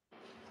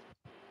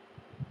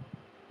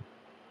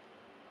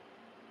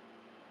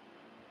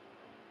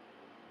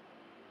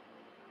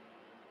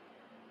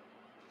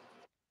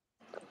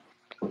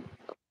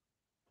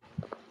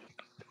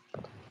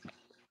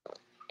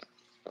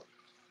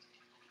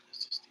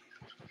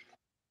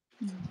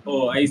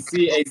 Oh, I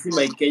see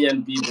my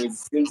Kenyan people. It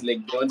seems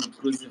like they want to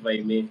crucify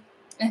me.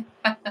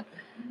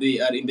 They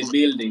are in the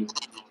building.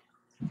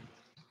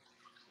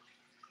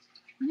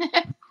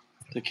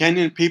 The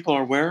Kenyan people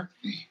are where?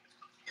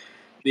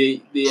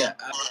 They are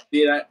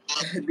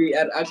they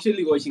are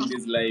actually watching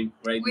this live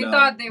right We now.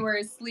 thought they were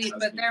asleep,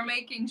 but they're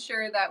making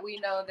sure that we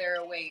know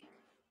they're awake.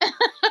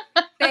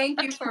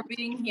 Thank you for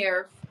being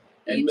here,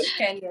 And each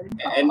Kenyan.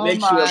 and Oh make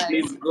sure my.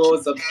 please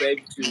go subscribe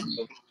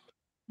to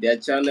their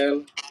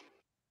channel.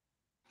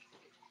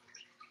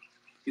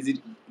 Is it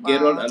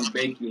Gerald Wow. and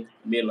Becky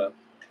Miller?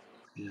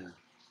 Yeah.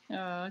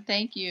 Oh,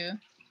 thank you.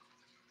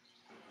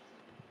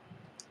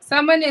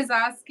 Someone is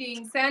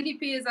asking, Sandy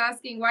P is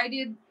asking, why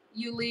did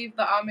you leave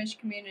the Amish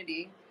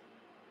community?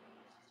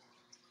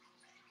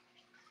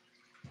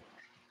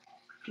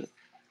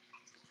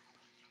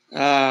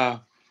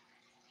 That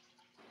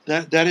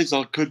is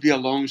could be a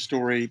long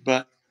story,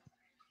 but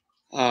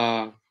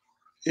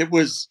it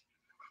was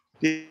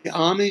the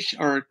Amish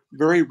are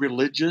very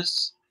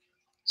religious,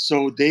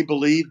 so they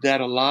believe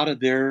that a lot of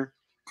their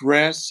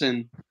dress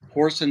and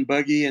horse and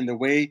buggy and the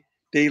way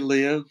they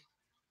live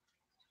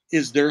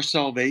is their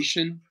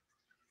salvation.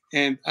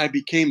 And I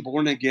became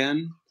born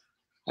again.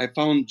 I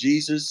found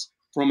Jesus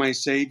for my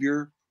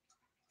Savior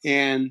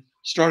and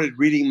started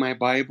reading my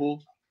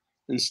Bible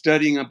and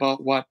studying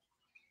about what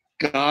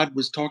God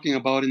was talking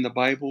about in the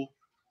Bible.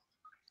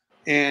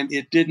 And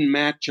it didn't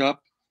match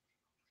up.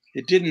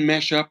 It didn't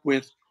mesh up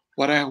with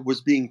what I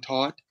was being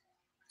taught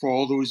for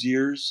all those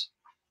years.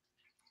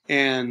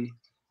 And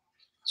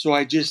so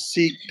I just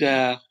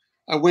seeked,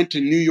 I went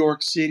to New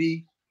York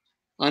City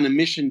on a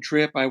mission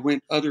trip. I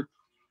went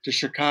to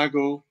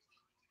Chicago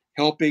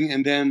helping,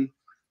 and then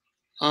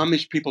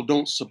Amish people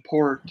don't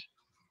support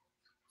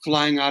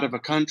flying out of a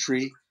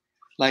country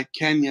like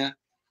Kenya.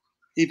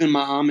 Even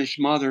my Amish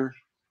mother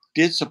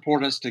did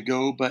support us to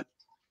go, but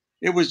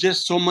it was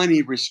just so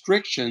many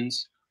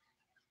restrictions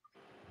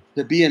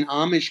to be an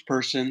Amish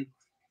person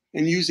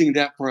and using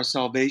that for a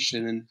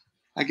salvation. And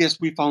I guess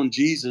we found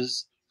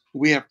Jesus.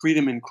 We have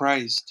freedom in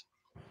Christ,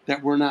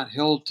 that we're not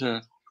held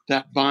to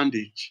that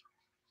bondage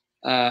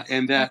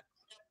and that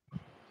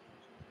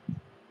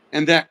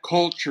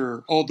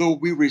culture. Although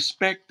we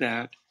respect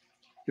that,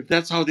 if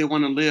that's how they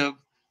want to live,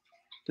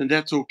 then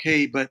that's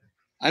okay. But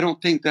I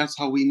don't think that's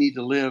how we need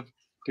to live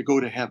to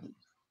go to heaven.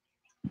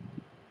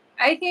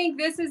 I think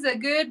this is a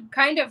good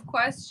kind of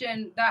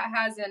question that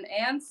has an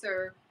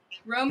answer.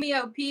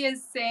 Romeo P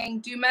is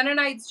saying, do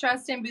Mennonites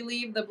trust and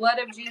believe the blood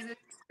of Jesus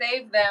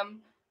saved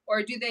them,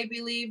 or do they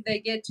believe they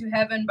get to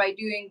heaven by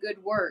doing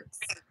good works?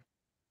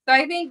 So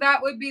I think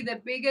that would be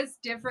the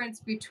biggest difference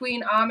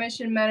between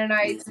Amish and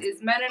Mennonites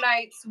is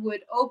Mennonites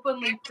would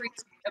openly preach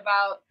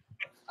about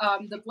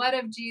the blood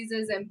of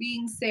Jesus and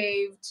being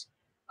saved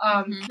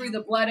through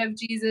the blood of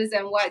Jesus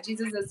and what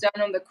Jesus has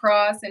done on the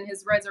cross and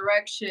his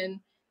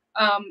resurrection.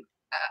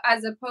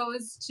 as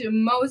opposed to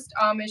most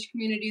Amish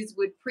communities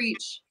would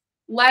preach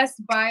less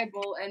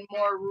Bible and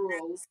more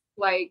rules,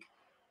 like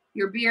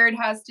your beard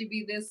has to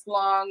be this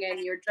long and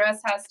your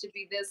dress has to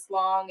be this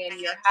long and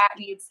your hat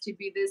needs to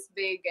be this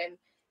big,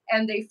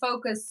 and they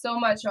focus so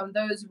much on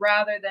those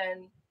rather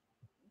than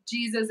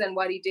Jesus and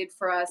what he did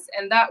for us.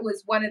 And that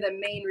was one of the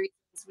main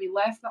reasons we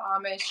left the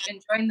Amish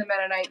and joined the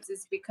Mennonites,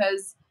 is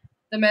because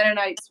the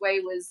Mennonites way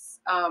was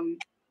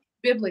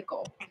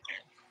biblical.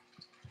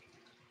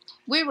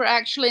 We were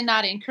actually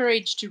not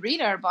encouraged to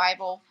read our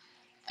Bible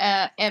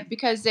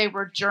because they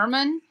were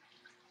German,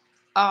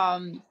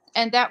 and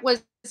that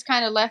was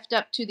kind of left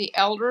up to the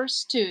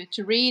elders to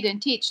read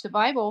and teach the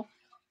Bible.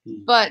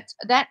 But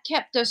that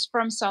kept us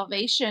from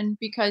salvation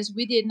because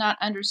we did not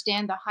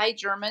understand the High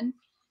German,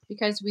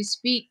 because we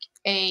speak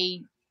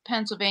a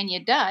Pennsylvania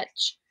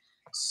Dutch.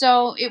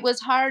 So it was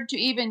hard to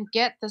even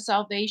get the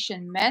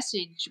salvation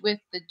message with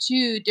the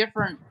two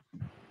different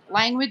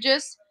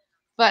languages.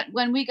 But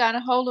when we got a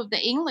hold of the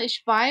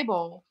English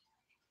Bible,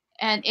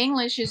 and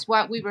English is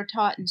what we were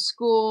taught in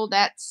school,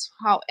 that's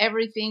how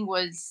everything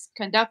was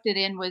conducted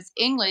in, was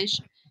English,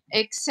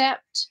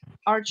 except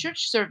our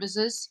church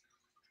services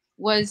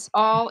was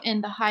all in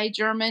the High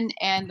German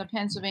and the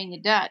Pennsylvania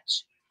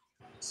Dutch.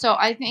 So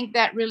I think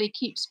that really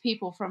keeps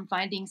people from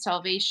finding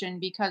salvation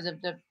because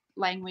of the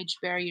language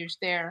barriers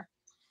there.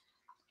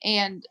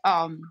 And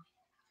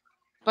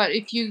but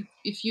if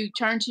you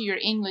turn to your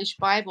English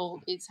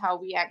Bible, it's how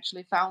we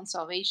actually found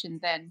salvation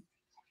then.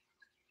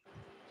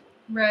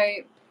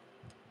 Right.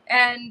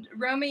 And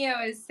Romeo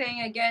is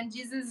saying again,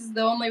 Jesus is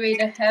the only way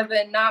to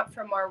heaven, not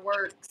from our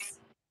works.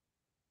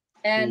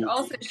 And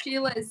also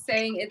Sheila is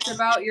saying it's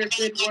about your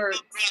good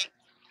works.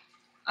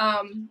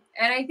 And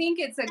I think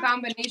it's a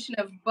combination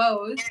of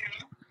both.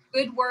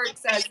 Good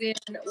works as in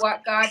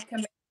what God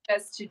commanded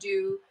us to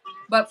do.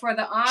 But for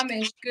the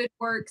Amish, good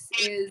works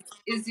is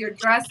your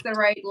dress the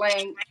right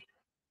length,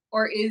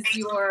 or is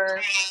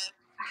your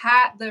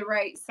hat the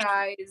right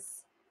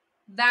size?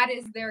 That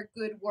is their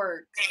good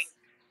works.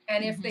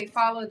 And if they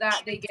follow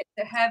that, they get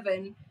to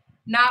heaven,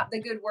 not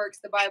the good works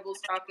the Bible's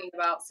talking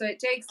about. So it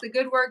takes the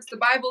good works the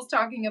Bible's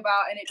talking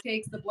about, and it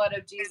takes the blood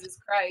of Jesus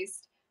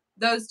Christ,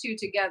 those two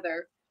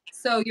together.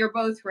 So you're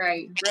both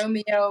right.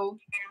 Romeo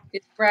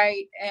is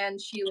right,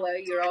 and Sheila,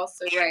 you're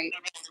also right.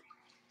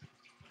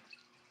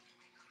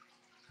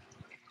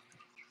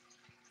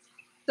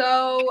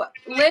 So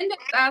Linda's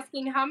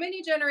asking, how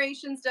many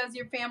generations does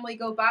your family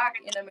go back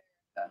in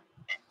America?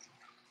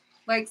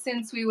 Like,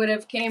 since we would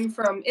have came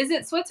from, is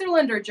it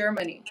Switzerland or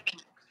Germany?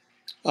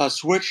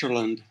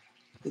 Switzerland.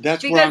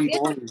 That's because where I'm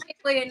born.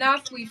 Interestingly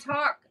enough, we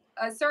talk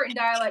a certain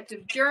dialect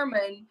of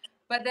German,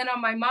 but then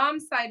on my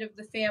mom's side of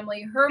the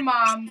family, her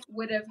mom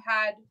would have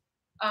had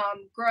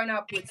grown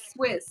up with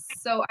Swiss.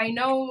 So I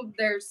know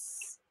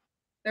there's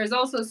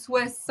also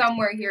Swiss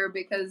somewhere here,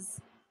 because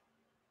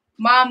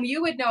Mom,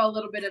 you would know a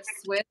little bit of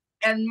Swiss.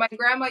 And my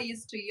grandma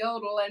used to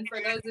yodel. And for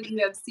those of you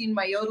who have seen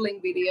my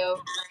yodeling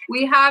video,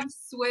 we have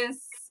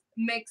Swiss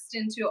mixed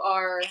into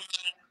our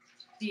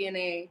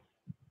DNA.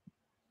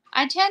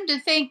 I tend to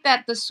think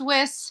that the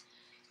Swiss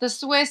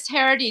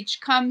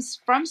heritage comes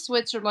from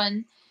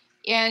Switzerland,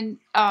 and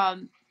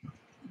our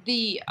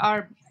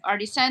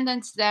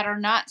descendants that are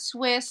not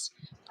Swiss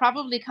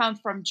probably come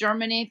from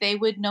Germany. They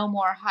would know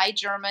more High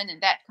German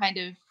and that kind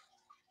of.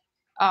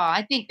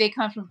 I think they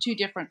come from two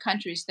different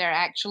countries there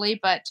actually,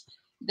 but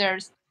they're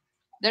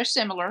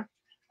similar.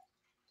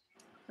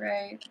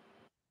 Right.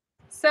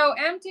 So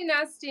empty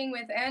nesting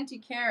with Auntie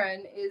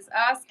Karen is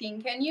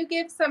asking, can you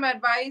give some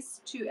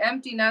advice to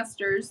empty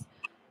nesters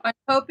on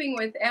coping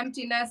with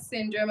empty nest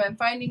syndrome and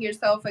finding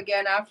yourself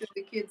again after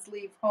the kids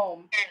leave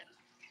home?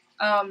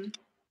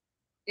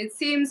 It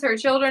seems her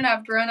children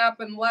have grown up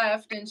and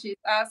left, and she's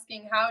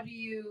asking, how do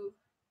you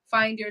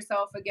find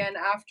yourself again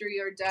after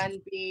you're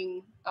done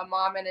being a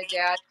mom and a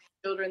dad,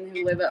 children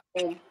who live at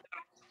home?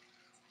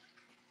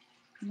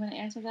 You want to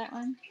answer that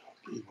one?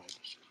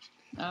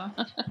 Oh.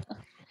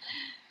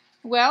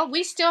 Well,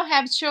 we still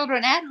have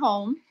children at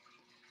home,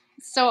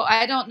 so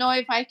I don't know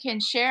if I can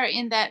share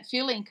in that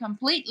feeling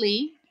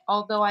completely,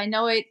 although I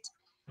know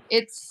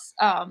it's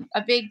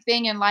a big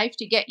thing in life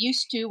to get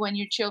used to when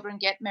your children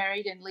get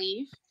married and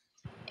leave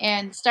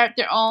and start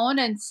their own,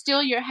 and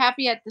still you're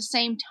happy at the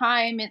same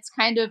time. It's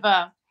kind of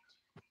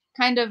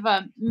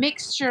a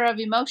mixture of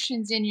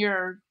emotions in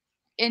your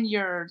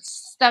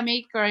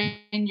stomach or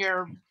in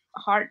your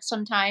heart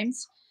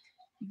sometimes.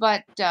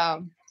 But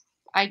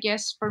I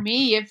guess for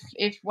me,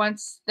 if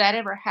once that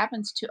ever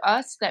happens to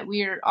us, that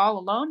we're all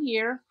alone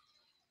here,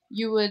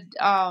 you would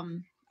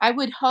I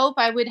would hope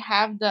I would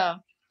have the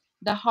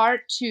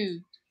heart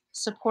to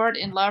support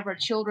and love our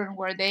children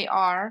where they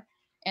are,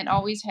 and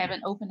always have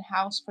an open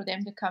house for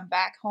them to come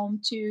back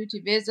home to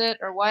visit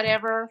or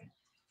whatever.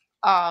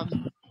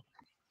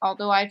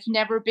 Although I've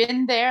never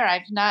been there,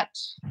 I've not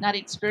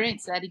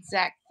experienced that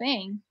exact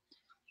thing.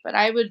 But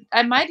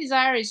my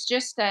desire is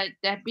just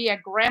that be a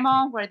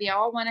grandma where they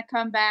all want to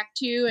come back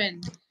to,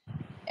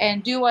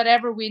 and do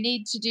whatever we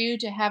need to do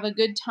to have a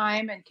good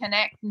time and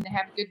connect and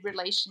have a good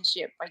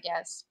relationship, I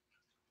guess.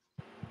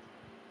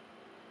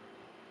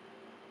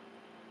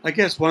 I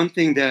guess one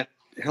thing that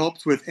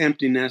helps with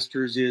empty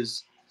nesters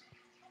is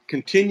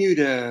continue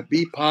to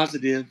be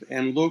positive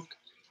and look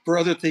for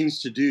other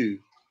things to do.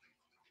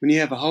 When you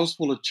have a house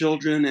full of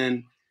children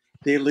and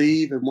they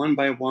leave and one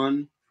by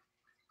one,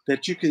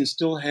 that you can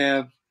still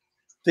have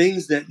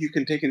things that you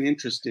can take an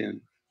interest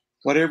in,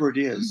 whatever it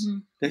is,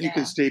 that you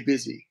can stay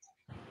busy.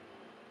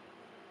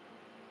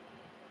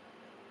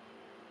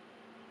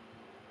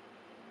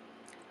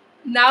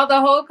 Now the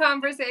whole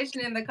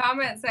conversation in the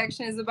comment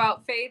section is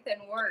about faith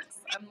and works.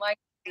 I'm like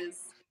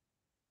this.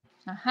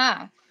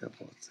 Uh-huh.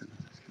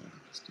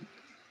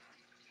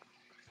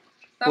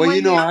 Well,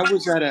 you know, Someone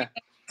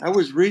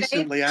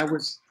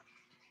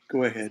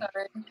go ahead.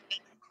 Sorry.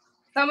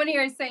 Someone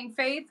here is saying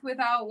faith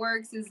without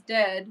works is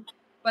dead,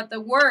 but the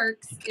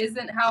works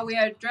isn't how we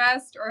are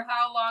dressed or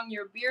how long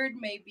your beard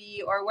may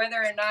be or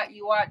whether or not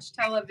you watch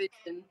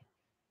television.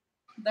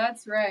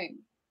 That's right.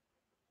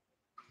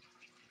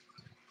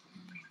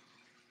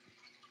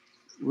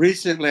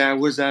 Recently, I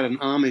was at an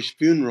Amish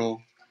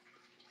funeral,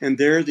 and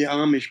there the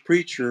Amish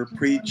preacher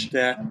preached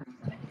that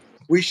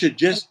we should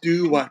just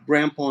do what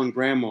Grandpa and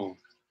Grandma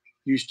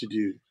used to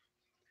do.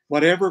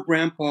 Whatever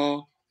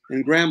Grandpa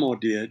and Grandma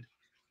did,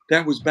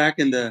 that was back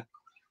in the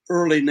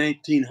early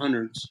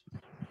 1900s.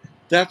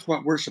 That's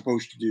what we're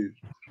supposed to do.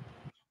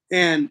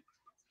 And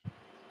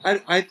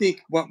I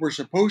think what we're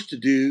supposed to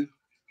do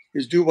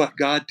is do what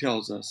God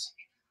tells us,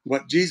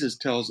 what Jesus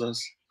tells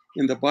us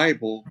in the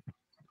Bible.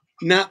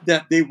 Not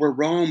that they were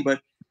wrong,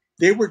 but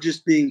they were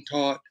just being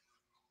taught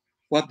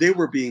what they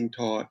were being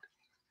taught.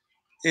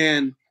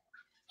 And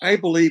I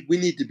believe we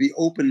need to be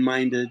open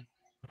minded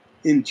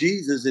in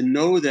Jesus and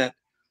know that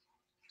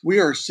we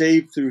are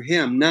saved through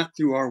Him, not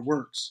through our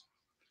works.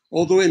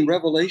 Although in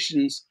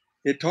Revelations,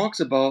 it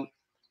talks about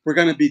we're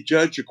going to be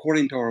judged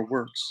according to our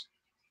works.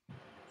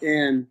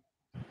 And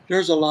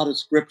there's a lot of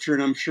scripture,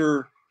 and I'm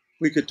sure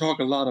we could talk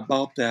a lot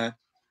about that.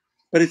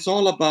 But it's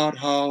all about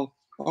how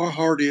our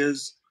heart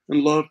is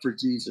in love for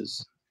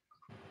Jesus.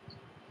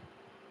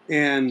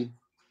 And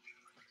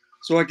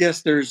so I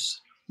guess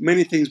there's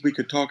many things we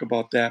could talk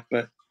about that,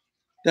 but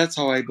that's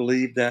how I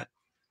believe that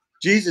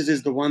Jesus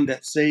is the one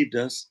that saved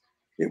us.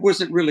 It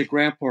wasn't really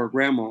Grandpa or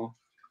Grandma,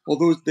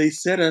 although they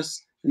set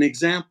us an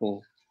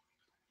example.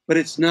 But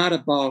it's not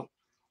about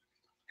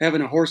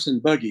having a horse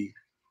and buggy.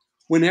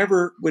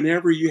 Whenever when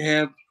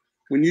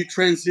you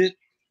transit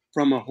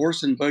from a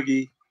horse and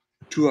buggy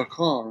to a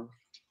car,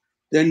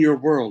 then you're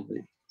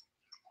worldly.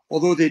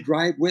 Although they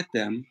drive with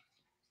them,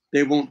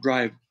 they won't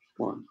drive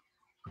one.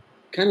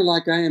 Kind of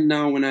like I am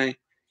now when I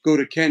go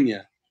to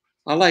Kenya.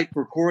 I like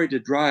for Corey to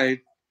drive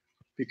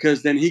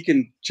because then he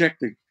can check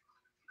the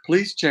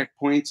police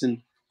checkpoints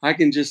and I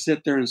can just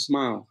sit there and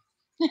smile.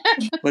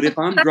 But if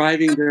I'm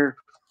driving, they're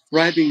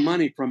bribing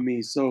money from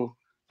me. So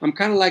I'm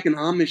kind of like an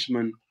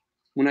Amishman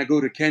when I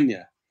go to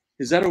Kenya.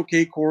 Is that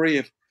okay, Corey,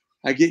 if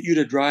I get you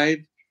to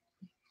drive?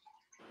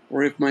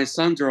 Or if my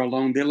sons are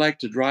along, they like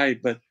to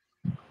drive, but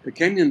the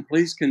Kenyan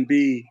police can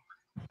be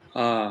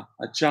a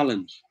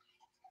challenge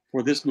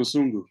for this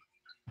Musungu.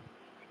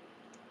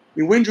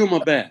 Iwenjo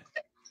mabe.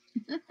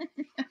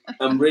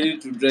 I'm ready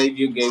to drive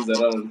you guys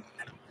around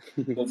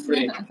for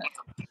free.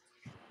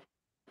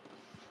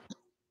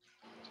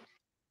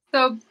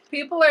 So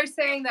people are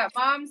saying that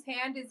Mom's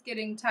hand is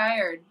getting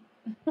tired.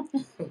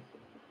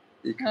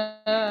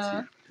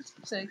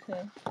 It's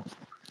okay.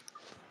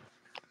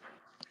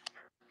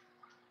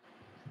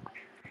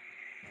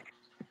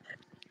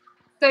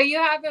 So you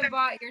haven't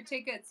bought your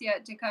tickets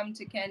yet to come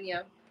to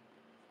Kenya.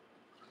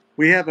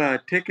 We have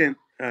a ticket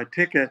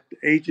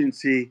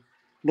agency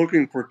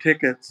looking for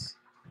tickets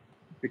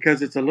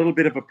because it's a little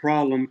bit of a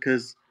problem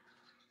because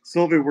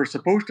Sylvia, we're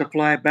supposed to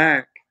fly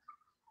back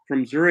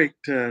from Zurich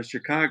to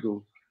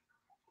Chicago.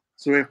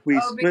 So if we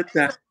split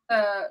that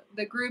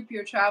the group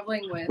you're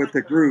traveling with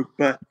the group,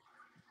 but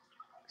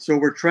so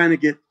we're trying to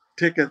get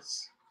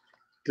tickets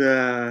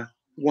to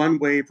one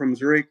way from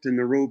Zurich to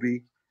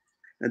Nairobi,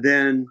 and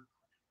then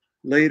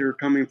later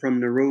coming from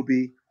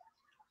Nairobi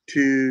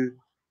to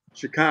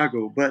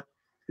Chicago. But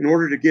in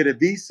order to get a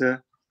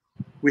visa,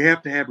 we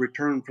have to have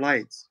return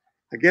flights.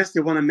 I guess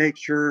they want to make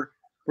sure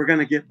we're going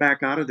to get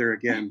back out of there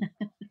again,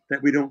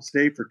 that we don't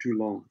stay for too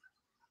long.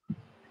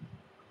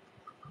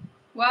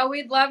 Well,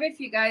 we'd love if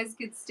you guys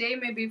could stay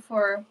maybe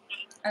for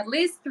at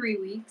least 3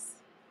 weeks.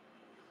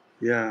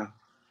 Yeah.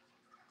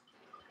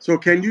 So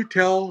can you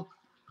tell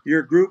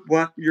your group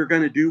what you're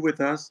going to do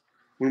with us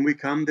when we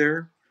come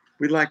there?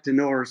 We'd like to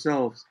know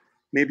ourselves.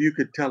 Maybe you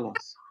could tell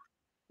us.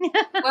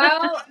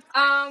 Well,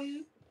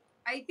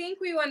 I think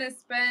we want to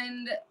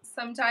spend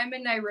some time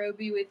in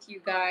Nairobi with you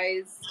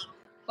guys.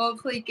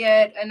 Hopefully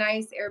get a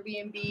nice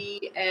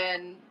Airbnb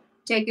and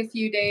take a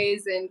few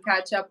days and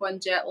catch up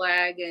on jet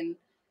lag, and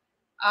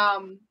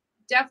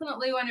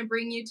definitely want to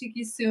bring you to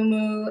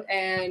Kisumu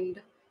and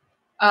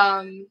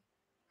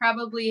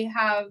probably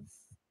have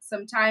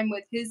some time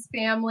with his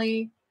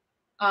family,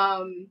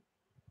 and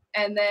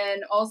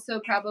then also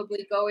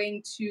probably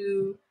going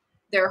to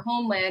their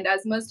homeland.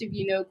 As most of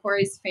you know,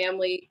 Corey's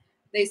family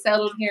they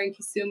settled here in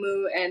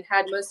Kisumu and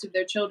had most of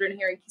their children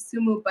here in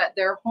Kisumu, but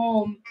their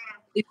home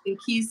is in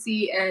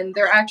Kisii, and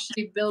they're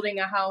actually building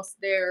a house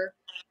there.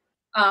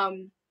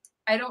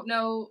 I don't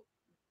know.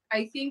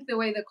 I think the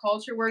way the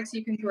culture works,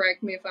 you can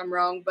correct me if I'm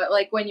wrong, but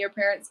like when your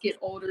parents get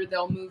older,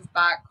 they'll move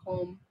back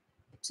home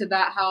to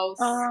that house.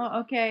 Oh,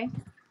 okay.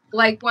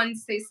 Like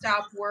once they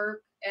stop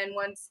work and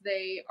once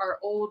they are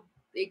old,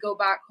 they go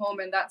back home,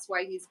 and that's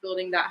why he's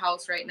building that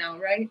house right now,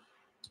 right?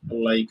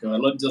 Like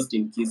not just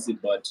in Kisii,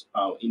 but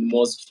in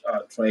most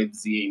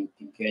tribes here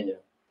in Kenya.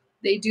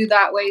 They do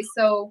that way.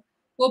 So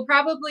we'll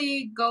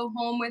probably go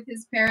home with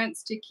his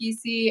parents to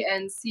Kisii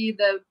and see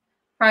the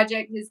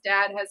project his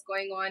dad has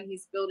going on.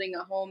 He's building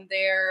a home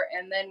there,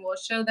 and then we'll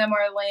show them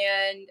our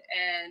land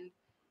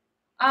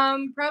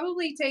and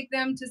probably take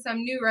them to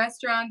some new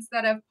restaurants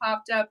that have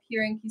popped up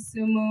here in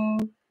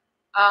Kisumu.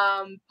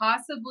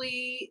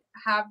 Possibly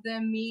have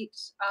them meet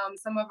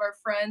some of our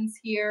friends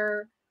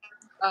here.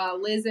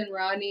 Liz and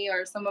Ronnie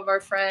are some of our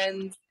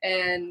friends,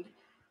 and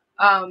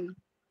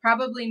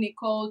probably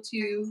Nicole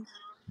too.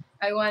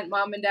 I want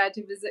mom and dad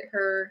to visit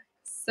her.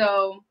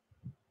 So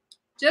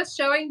just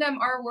showing them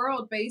our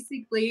world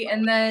basically.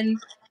 And then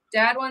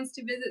dad wants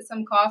to visit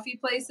some coffee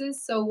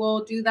places. So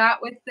we'll do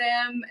that with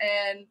them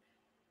and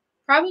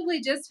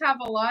probably just have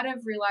a lot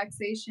of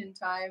relaxation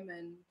time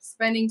and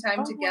spending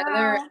time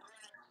together, Wow.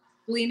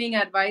 gleaning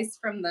advice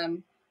from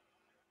them.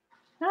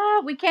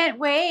 Oh, we can't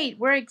wait.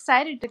 We're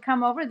excited to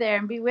come over there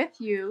and be with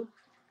you.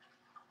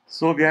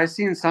 Sylvia, I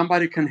seen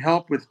somebody can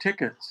help with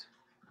tickets,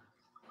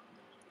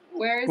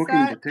 Where is booking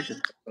that? the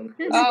tickets.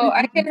 Oh,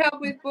 I can help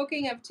with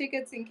booking of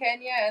tickets in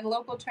Kenya and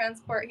local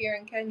transport here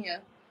in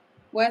Kenya.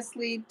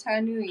 Wesley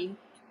Tanui.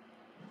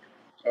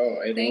 Oh,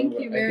 I Thank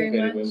remember. you I very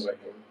think I much. remember him.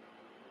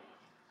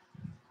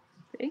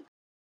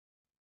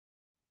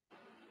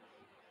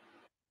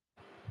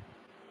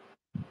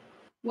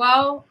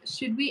 Well,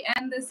 should we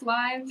end this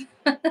live?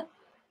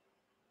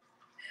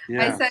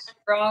 Yes. I said it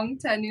wrong,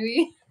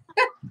 Tanui.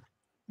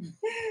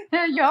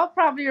 Y'all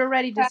probably are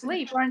ready to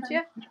sleep, aren't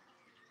you?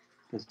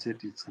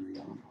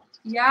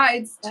 Yeah,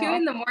 it's 2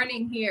 in the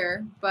morning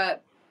here,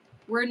 but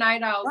we're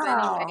night owls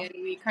Wow. anyway,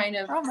 and we kind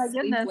of Oh my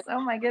sleep goodness. late.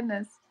 Oh my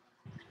goodness.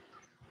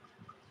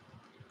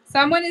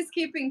 Someone is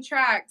keeping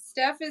track.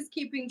 Steph is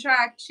keeping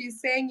track. She's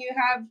saying you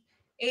have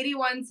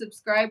 81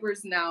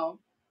 subscribers now.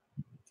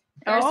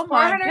 There's Oh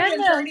my goodness.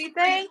 433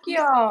 Thank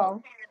people.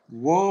 y'all.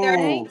 Whoa.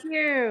 Thank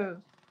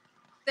you.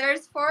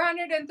 There's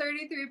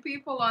 433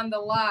 people on the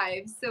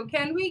live. So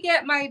can we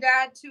get my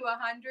dad to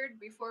 100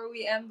 before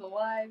we end the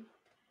live?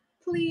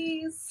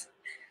 Please.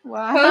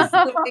 Wow. Post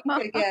the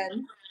link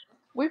again.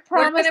 We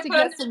promised to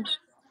get some.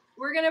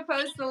 We're going to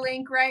post the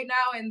link right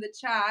now in the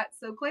chat.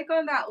 So click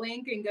on that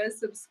link and go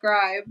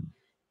subscribe.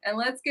 And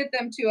let's get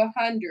them to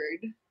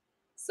 100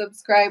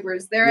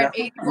 subscribers. They're at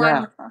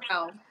 81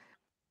 now.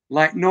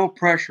 Like no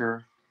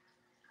pressure.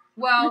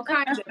 Well,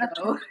 kind of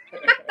though.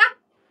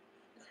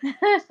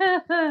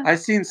 I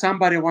seen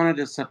somebody wanted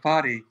a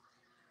safari.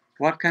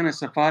 What kind of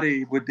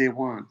safari would they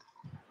want?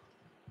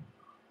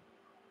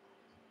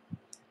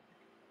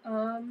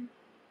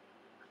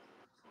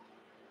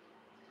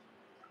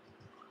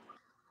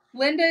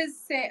 Linda is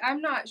saying,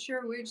 I'm not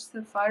sure which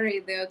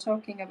safari they're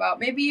talking about.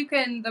 Maybe you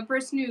can, the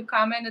person who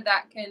commented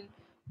that can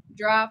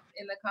drop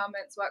in the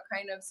comments what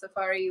kind of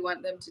safari you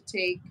want them to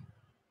take.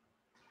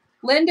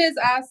 Linda's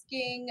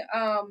asking,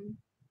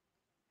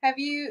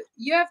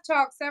 you have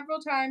talked several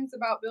times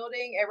about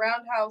building a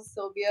roundhouse,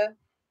 Sylvia.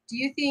 Do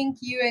you think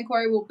you and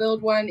Corey will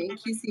build one in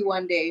Kisii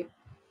one day?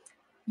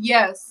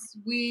 Yes,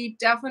 we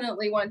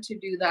definitely want to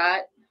do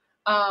that.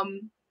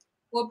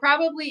 We'll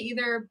probably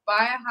either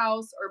buy a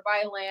house or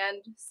buy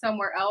land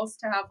somewhere else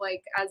to have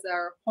like as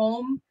our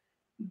home.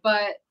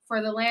 But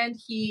for the land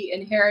he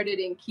inherited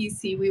in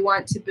Kisii, we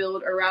want to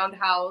build a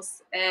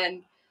roundhouse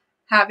and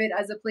have it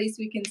as a place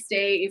we can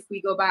stay if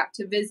we go back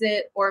to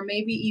visit, or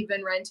maybe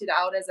even rent it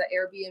out as an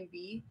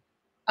Airbnb.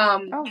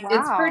 Oh, wow.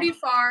 It's pretty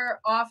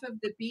far off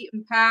of the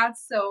beaten path,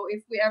 so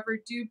if we ever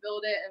do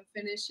build it and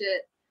finish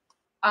it,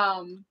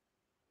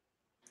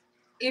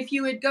 if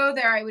you would go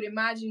there, I would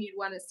imagine you'd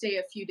want to stay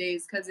a few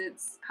days because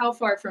it's, how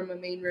far from a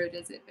main road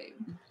is it, babe?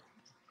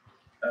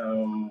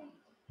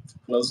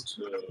 Close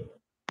to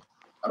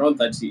around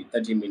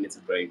 30 minutes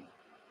drive.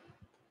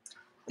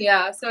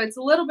 Yeah, so it's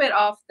a little bit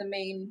off the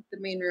main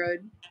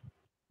road.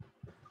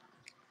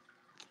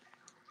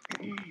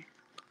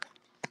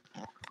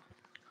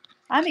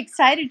 I'm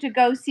excited to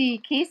go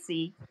see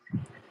Kisii.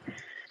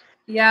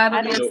 Yeah,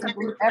 I don't think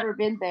we've ever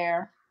been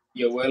there.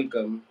 You're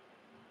welcome.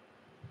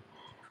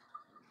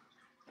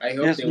 I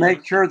hope just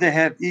make sure they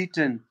have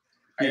eaten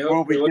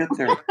before we get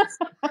there.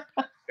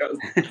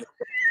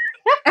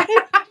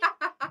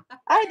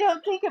 I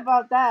don't think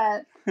about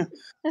that.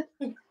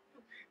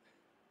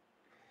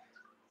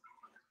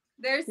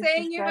 They're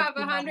saying you have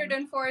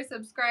 104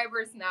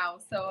 subscribers now,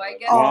 so I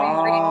guess we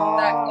reached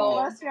that goal.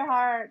 Bless your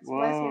hearts. Whoa.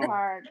 Bless your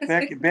hearts.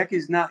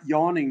 Becky's not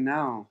yawning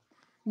now.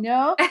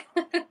 No.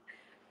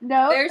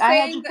 No, I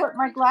had to put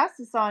my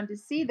glasses on to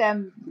see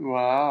them.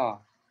 Wow.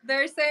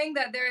 they're saying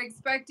that they're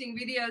expecting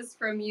videos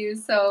from you,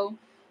 so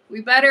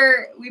we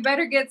better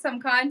get some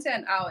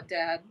content out,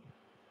 Dad.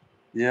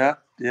 Yeah,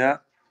 yeah,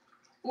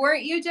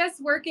 Weren't you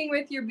just working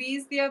with your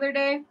bees the other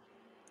day?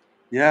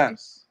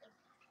 yes,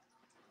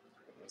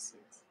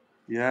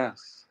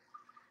 yes.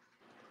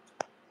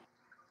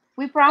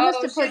 We promised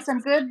Oh, to put some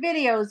good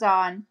videos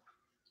on.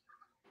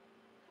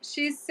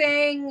 She's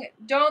saying,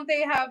 don't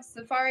they have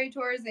safari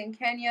tours in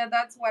Kenya?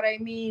 That's what I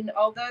mean.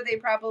 Although they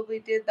probably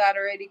did that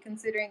already,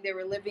 considering they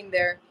were living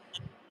there.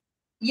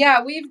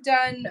 Yeah, we've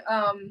done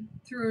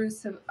through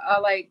some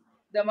like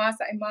the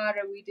Masai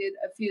Mara. We did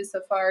a few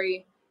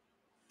safari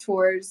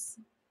tours.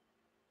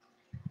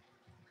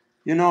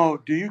 You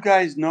know, do you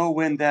guys know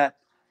when that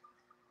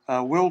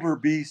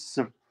wildebeest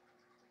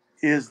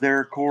is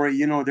there, Corey?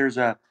 You know, there's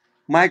a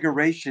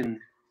migration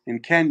in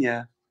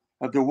Kenya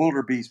of the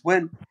wildebeest.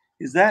 When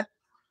is that?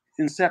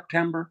 In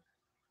September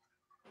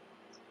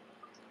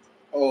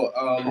Oh,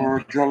 or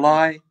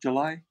July?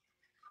 July?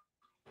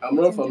 I'm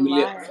It's not in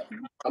familiar.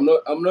 July.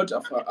 I'm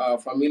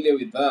not familiar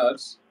with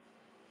that,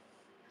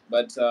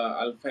 but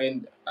I'll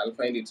find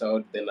it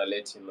out. Then I'll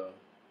let you know.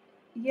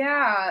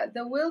 Yeah,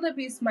 the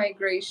wildebeest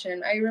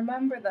migration. I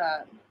remember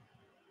that.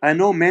 I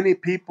know many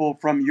people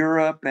from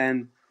Europe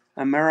and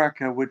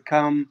America would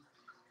come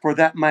for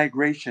that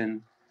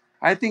migration.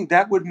 I think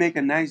that would make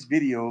a nice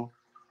video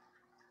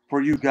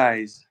for you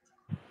guys.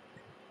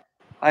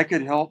 I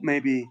could help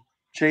maybe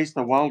chase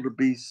the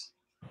wildebeest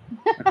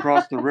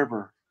across the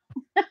river.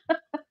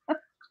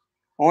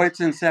 Oh, it's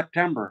in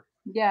September.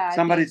 Yeah, I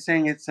Somebody's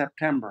think. saying it's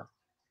September.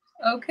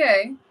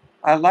 Okay.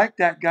 I like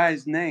that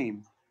guy's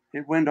name.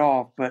 It went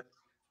off, but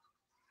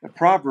the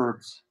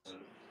Proverbs,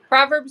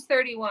 Proverbs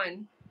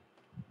 31.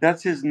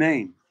 that's his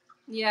name.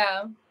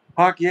 Yeah.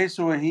 Pak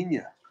Yesu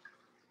Ahinya.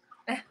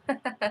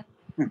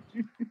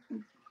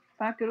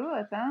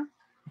 Pakuruat, huh?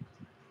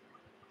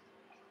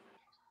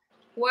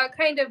 What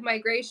kind of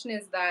migration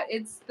is that?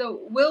 It's the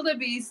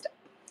wildebeest,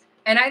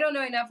 and I don't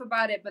know enough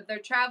about it, but they're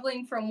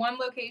traveling from one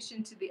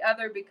location to the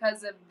other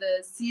because of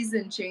the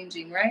season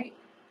changing, right?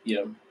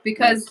 Yeah.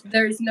 Because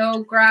there's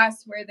no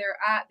grass where they're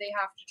at, they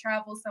have to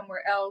travel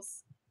somewhere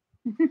else.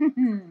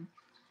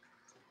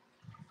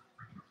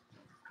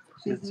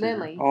 She's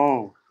Lily.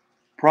 Oh,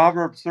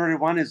 Proverbs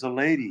 31 is a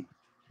lady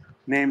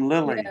named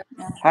Lily.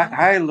 Yeah.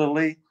 Hi,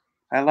 Lily.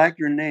 I like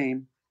your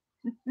name.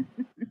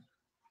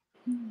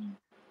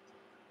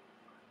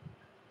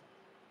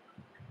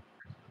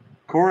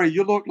 Corey,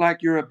 you look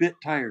like you're a bit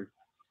tired.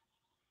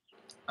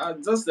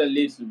 Just a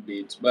little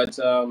bit, but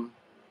I'm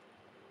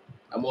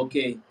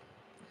okay.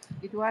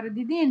 Eduardo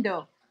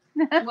Didindo.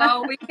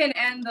 Well, we can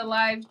end the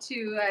live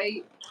too.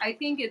 I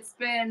think it's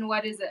been,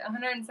 what is it,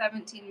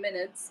 117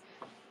 minutes.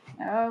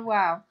 Oh,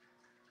 wow.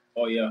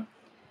 Oh yeah,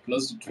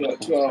 close to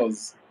 2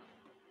 hours.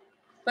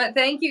 But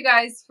thank you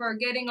guys for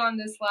getting on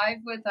this live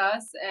with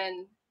us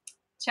and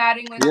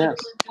chatting with Yes.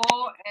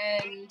 people,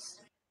 and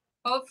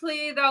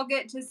hopefully they'll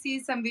get to see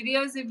some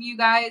videos of you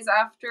guys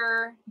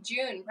after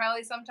June,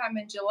 probably sometime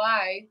in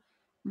July.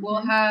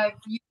 We'll have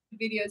YouTube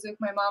videos with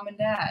my mom and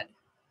dad.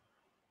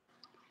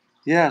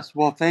 Yes.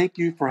 Well, thank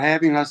you for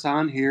having us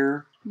on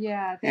here.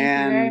 Yeah,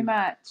 thank you very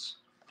much.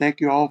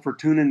 Thank you all for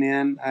tuning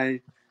in.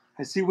 I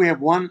see we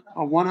have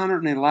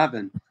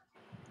 111.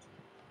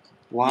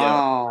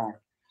 Wow.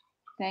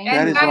 Thank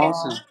That you is guys,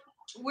 awesome.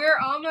 we're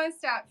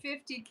almost at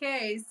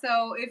 50K,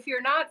 so if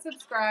you're not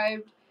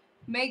subscribed,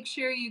 make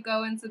sure you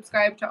go and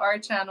subscribe to our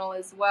channel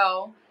as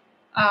well.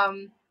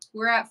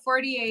 We're at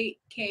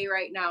 48K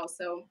right now,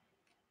 so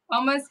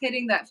almost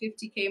hitting that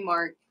 50K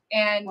mark.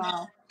 And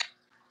Wow.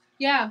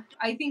 yeah,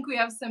 I think we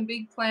have some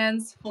big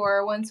plans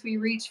for once we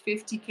reach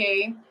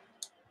 50K.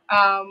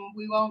 I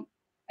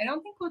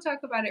don't think we'll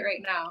talk about it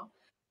right now,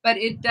 but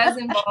it does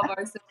involve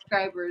our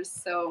subscribers,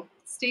 so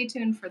stay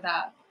tuned for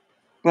that.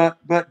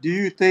 But do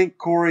you think,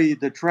 Corey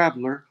the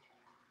Traveler,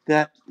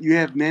 that you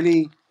have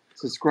many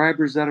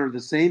subscribers that are the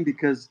same?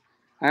 Because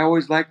I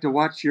always like to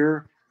watch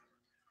your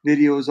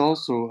videos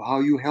also,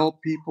 how you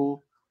help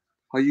people,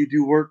 how you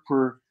do work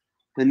for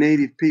the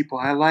native people.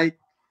 I like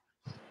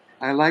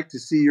to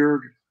see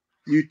your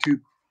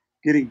YouTube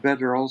getting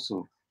better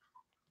also.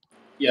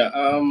 Yeah.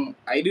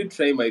 I do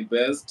try my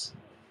best.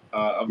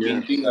 I've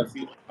been Yes. doing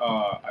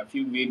a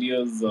few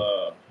videos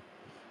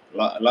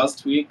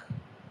last week.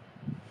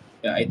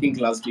 Yeah, I think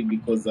last week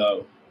because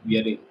we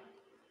are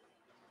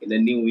in a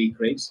new week,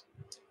 right?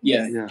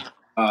 Yeah.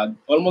 Yeah.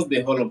 Almost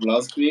the whole of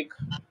last week.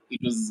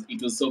 It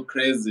was so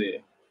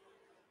crazy,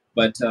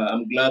 but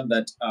I'm glad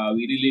that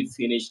we really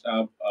finished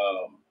up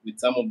with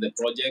some of the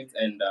projects,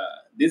 and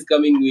this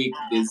coming week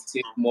there's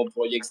still more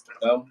projects to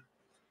come.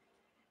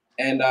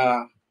 And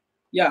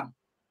yeah,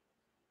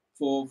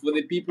 for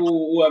the people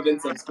who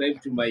haven't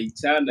subscribed to my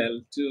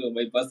channel, to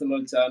my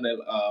personal channel,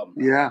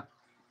 Yeah.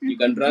 you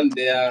can run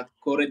there,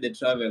 Corey the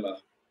Traveler.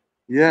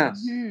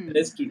 Yes.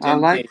 Let's to I 10K.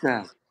 like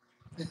that.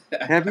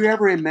 Have you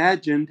ever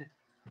imagined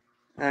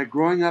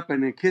growing up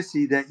in a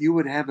Kissy that you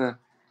would have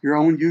your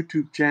own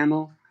YouTube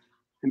channel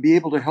and be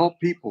able to help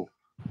people?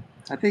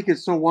 I think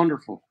it's so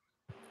wonderful.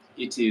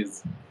 It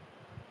is.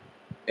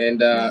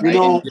 And You I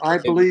know, enjoy I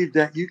every. believe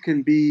that you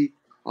can be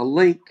a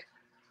link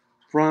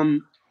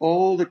from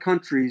all the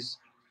countries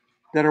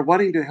that are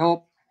wanting to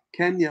help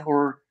Kenya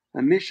or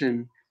a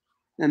mission,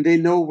 and they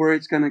know where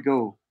it's going to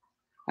go.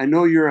 I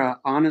know you're an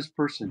honest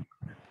person.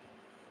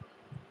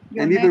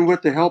 You'll And make even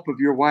with the help of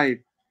your wife,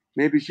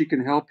 maybe she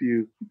can help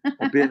you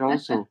a bit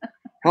also.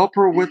 Help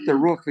her with the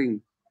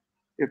roofing.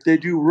 If they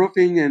do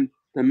roofing and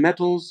the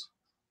metals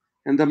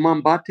and the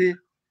mambati,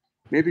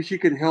 maybe she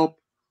can help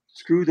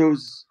screw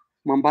those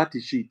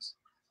mambati sheets.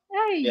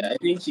 Hey, Yeah, I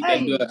think she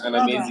can do hey, an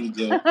brother. amazing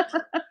job.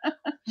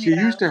 She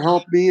Yeah. used to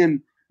help me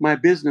in my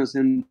business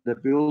in the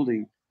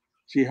building.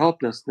 She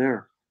helped us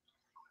there.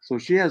 So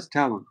she has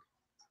talent.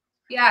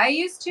 Yeah, I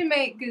used to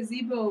make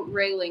gazebo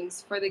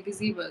railings for the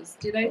gazebos.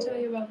 Did I tell Oh,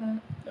 you about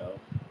that? no.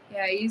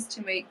 Yeah, I used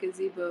to make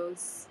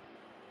gazebos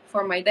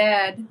for my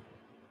dad.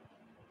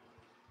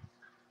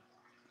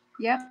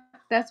 Yep,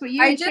 that's what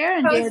you I and just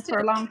Sharon did posted for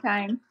a long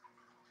time.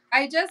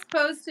 I just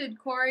posted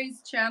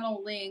Corey's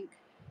channel link.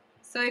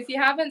 So if you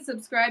haven't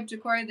subscribed to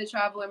Corey the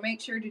Traveler,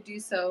 make sure to do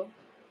so.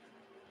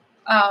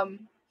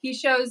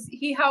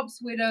 He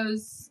helps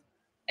widows,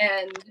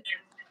 and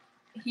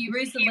he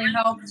recently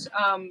helped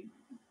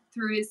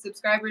through his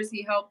subscribers.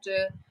 He helped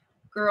a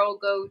girl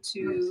go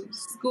to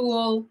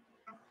school,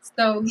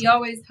 so he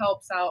always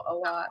helps out a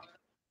lot.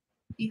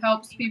 He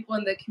helps people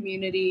in the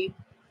community,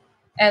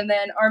 and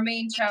then our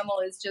main channel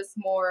is just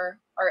more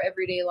our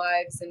everyday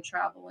lives and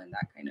travel and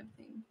that kind of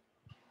thing.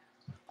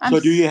 I'm So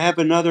do you have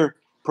another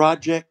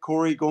project,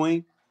 Corey,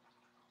 going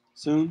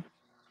soon?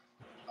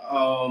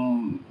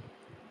 Um.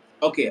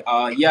 Okay.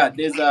 Yeah.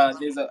 There's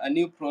a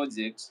new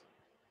project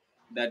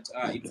that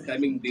it's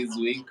coming this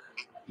week.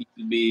 It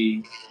will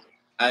be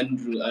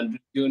Andrew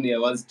Jr.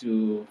 wants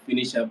to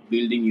finish up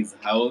building his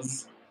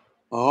house,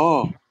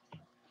 Oh,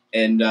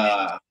 and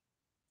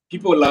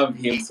people love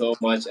him so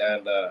much,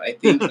 and I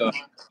think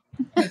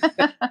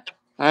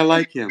I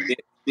like him.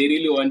 they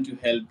really want to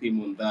help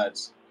him on that.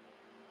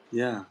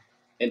 Yeah.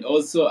 And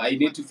also, I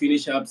need to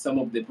finish up some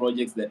of the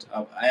projects that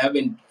I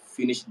haven't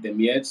finished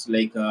them yet,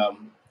 like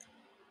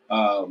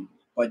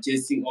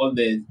purchasing all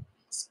the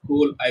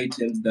school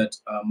items that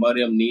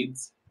Mariam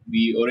needs.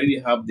 We already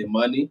have the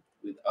money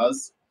with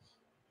us,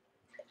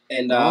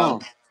 and Oh,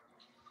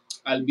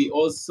 I'll be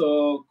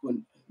also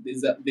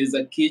there's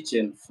a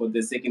kitchen for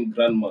the second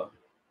grandma.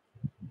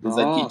 There's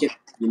a oh, kitchen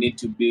we need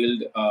to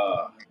build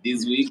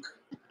this week.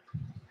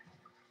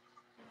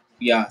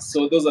 Yeah,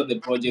 so those are the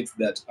projects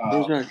that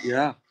those are,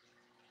 yeah.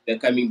 they're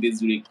coming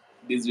this week.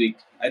 This week,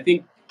 I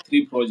think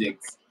three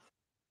projects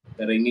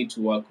that I need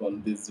to work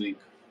on this week.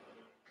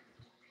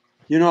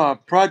 You know, a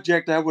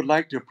project I would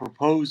like to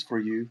propose for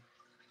you, Yeah.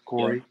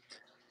 Corey,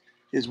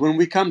 is when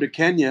we come to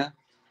Kenya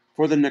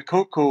for my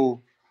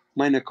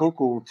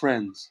Nakoko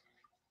friends.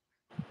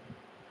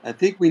 I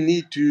think we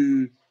need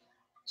to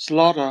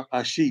slaughter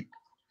a sheep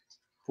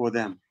for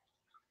them.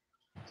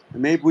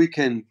 And maybe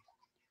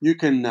you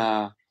can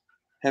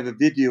have a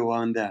video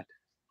on that.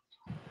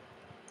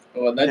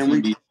 Oh, Can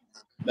we?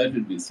 that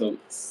would be so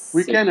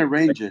We so can good.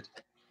 arrange it.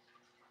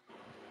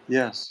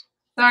 Yes.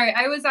 Sorry,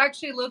 I was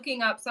actually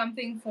looking up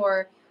something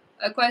for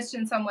a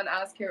question someone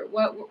asked here.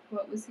 What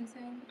was he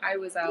saying? I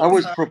was I out.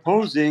 was Sorry.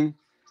 proposing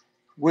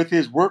with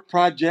his work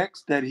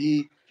projects that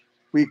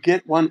we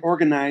get one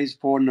organized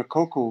for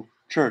Nakoko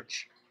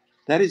Church.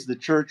 That is the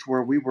church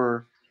where we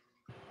were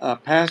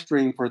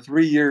pastoring for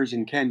 3 years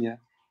in Kenya.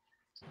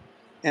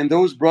 And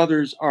those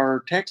brothers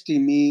are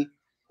texting me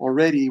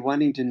already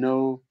wanting to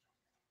know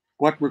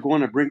what we're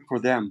going to bring for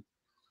them.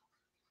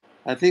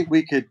 I think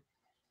we could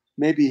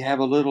maybe have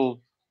a little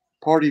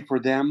party for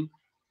them,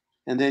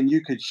 and then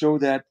you could show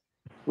that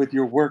with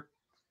your work,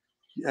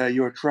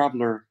 your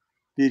traveler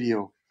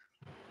video.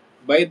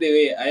 By the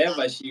way, I have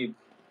a sheep.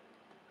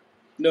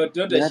 No,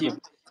 not You a have sheep.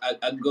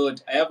 A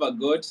goat. I have a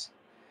goat.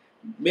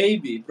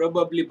 Maybe,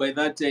 probably by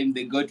that time,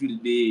 the goat will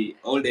be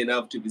old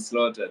enough to be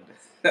slaughtered.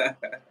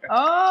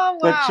 Oh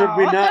but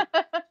wow.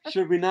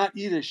 should we not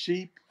eat a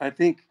sheep? I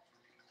think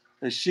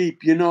a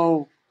sheep. You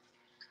know,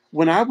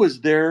 when I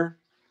was there,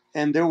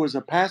 and there was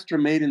a pastor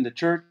made in the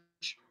church,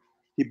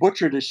 he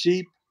butchered a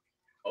sheep,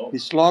 he Oh,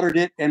 slaughtered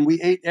it, and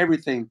we ate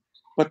everything,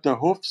 but the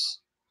hoofs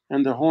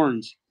and the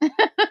horns,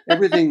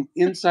 everything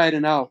inside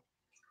and out.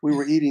 We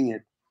were eating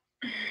it.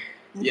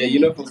 yeah.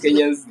 For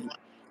Kenyans,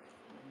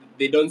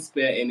 they don't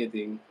spare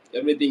anything.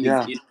 Everything is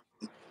Yeah. eaten.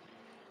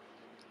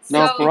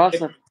 Now, Like So for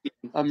if us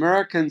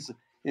Americans,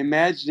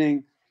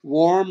 imagining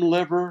warm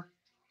liver,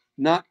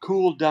 not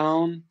cooled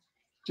down,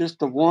 just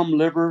the warm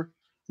liver,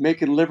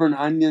 making liver and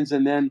onions,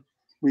 and then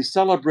we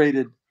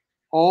celebrated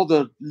all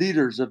the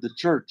leaders of the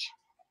church.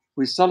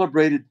 We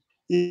celebrated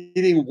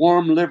eating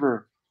warm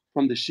liver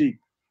from the sheep,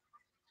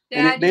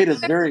 and it Dad, made us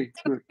very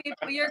good.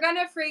 you're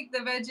gonna freak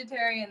the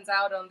vegetarians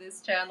out on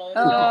this channel if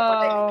you don't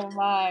mind. Oh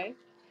my.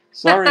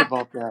 Sorry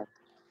about that.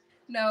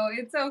 No,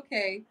 it's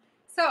okay.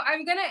 So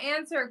I'm gonna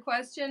answer a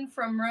question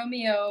from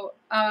Romeo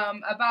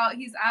about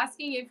he's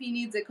asking if he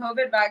needs a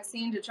COVID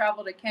vaccine to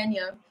travel to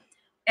Kenya.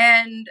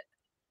 And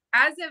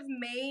as of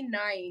May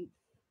 9th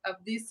of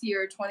this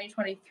year,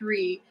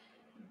 2023,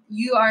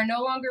 you are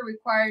no longer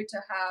required to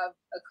have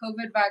a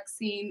COVID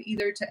vaccine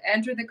either to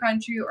enter the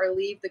country or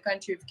leave the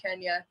country of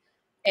Kenya.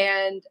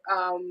 And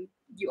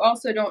you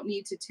also don't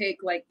need to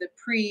take like the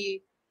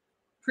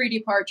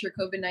pre-departure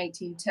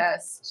COVID-19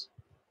 test.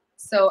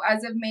 So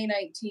as of May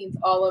 19th,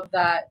 all of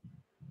that.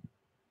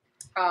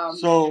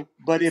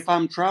 But if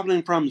I'm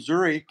traveling from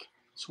Zurich,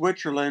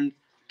 Switzerland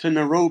to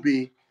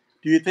Nairobi,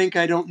 do you think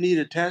I don't need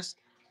a test?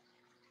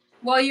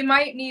 Well, you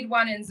might need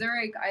one in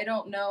Zurich. I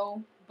don't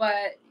know,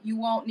 but you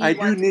won't need I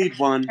one. do need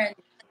one.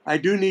 I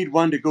do need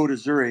one to go to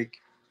Zurich,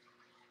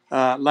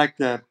 like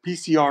the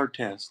PCR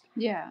test.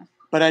 Yeah.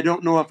 But I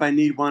don't know if I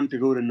need one to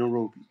go to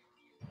Nairobi.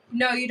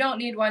 No, you don't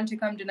need one to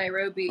come to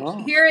Nairobi.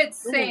 Oh. Here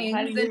it's Ooh, saying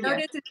the hallelujah.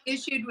 notice is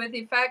issued with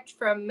effect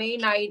from May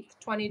 9th,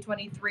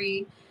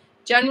 2023.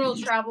 General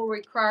travel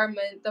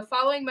requirement. The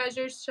following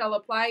measures shall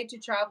apply to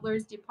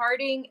travelers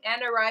departing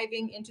and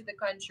arriving into the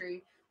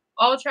country.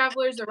 All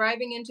travelers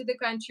arriving into the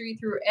country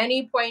through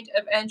any point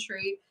of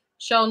entry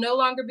shall no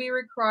longer be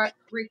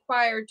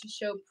required to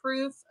show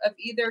proof of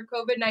either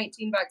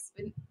COVID-19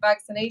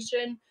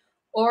 vaccination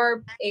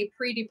or a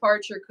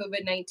pre-departure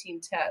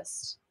COVID-19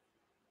 test.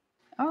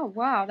 Oh,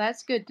 wow.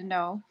 That's good to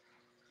know.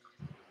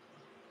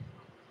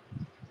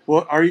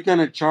 Well, are you going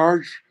to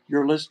charge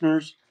your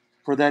listeners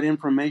for that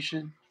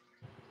information?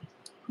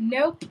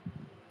 Nope.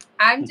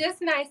 I'm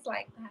just nice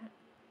like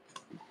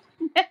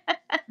that.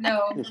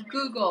 No,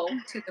 Google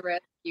to the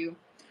rescue.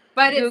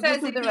 But it Google says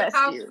to if the you have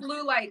rescue.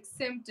 flu-like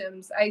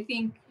symptoms, I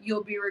think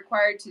you'll be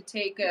required to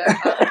take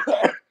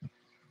the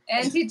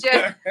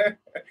antigen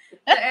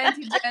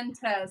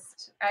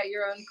test at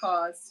your own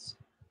cost.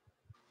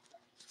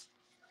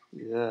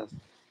 Yes.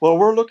 Well,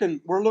 we're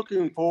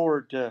looking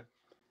forward to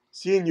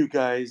seeing you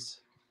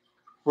guys.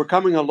 We're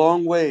coming a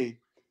long way,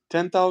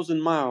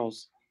 10,000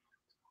 miles.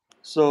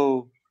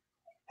 So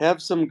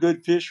have some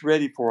good fish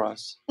ready for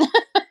us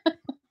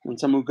and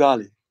some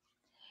ugali.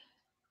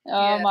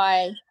 Oh, Yeah.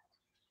 my.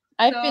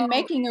 I've So- been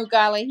making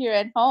ugali here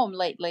at home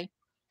lately.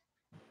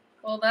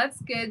 Well,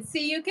 that's good.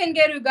 See, you can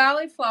get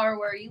ugali flour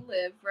where you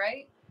live,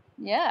 right?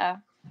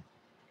 Yeah.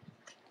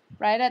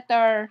 Right at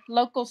our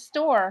local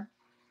store.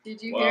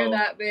 Did you hear Wow.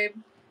 that, babe?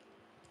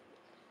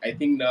 I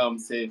think now I'm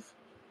safe.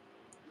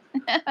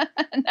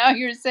 Now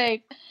you're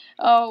safe.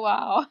 Oh,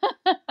 wow.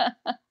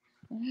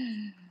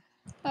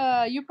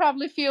 You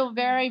probably feel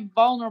very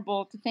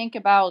vulnerable to think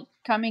about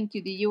coming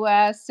to the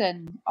U.S.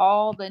 and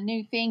all the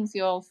new things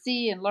you'll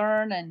see and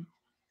learn and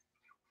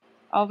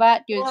all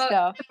that good Well,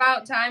 stuff. it's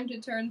about time to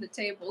turn the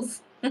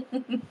tables.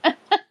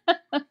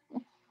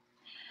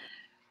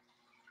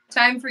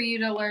 Time for you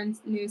to learn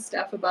new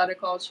stuff about a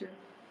culture,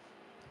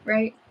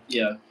 right?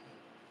 Yeah.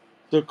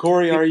 So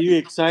Corey, are you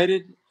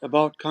excited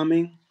about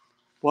coming?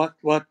 What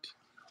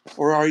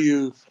or are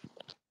you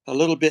a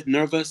little bit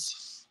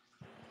nervous?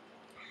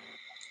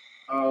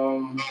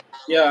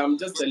 Yeah, I'm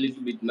just a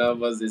little bit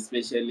nervous,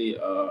 especially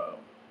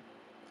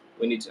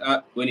when it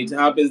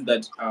happens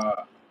that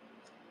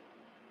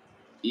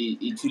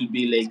it will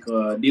be like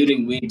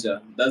during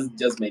winter. That's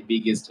just my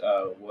biggest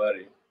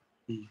worry.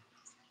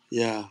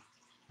 Yeah.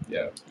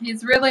 Yeah.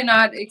 He's really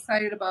not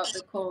excited about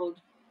the cold.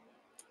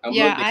 I'm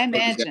Yeah, not the I kind of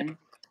guy, imagine.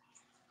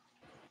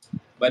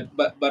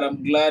 but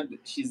I'm glad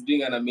she's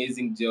doing an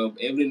amazing job.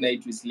 Every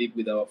night we sleep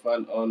with our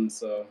fan on,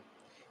 so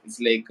it's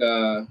like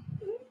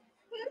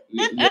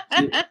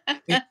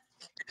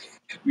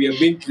we are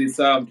being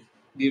preserved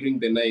during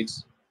the night.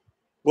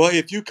 Well,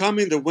 if you come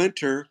in the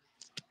winter,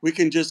 we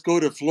can just go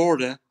to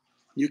Florida.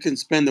 You can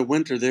spend the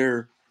winter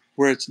there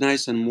where it's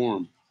nice and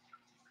warm.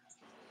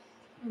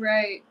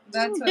 Right.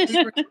 That's what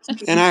we were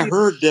And I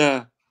heard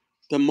the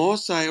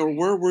Maasai, or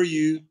where were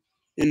you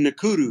in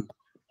Nakuru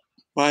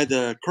by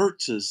the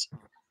Kurtzes?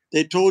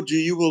 They told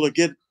you will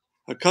get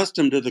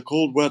accustomed to the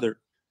cold weather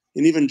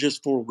in even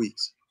just 4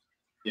 weeks.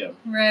 Yeah.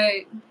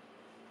 Right.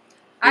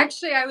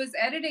 Actually, I was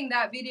editing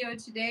that video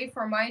today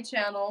for my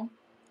channel,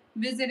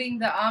 visiting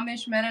the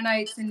Amish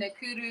Mennonites in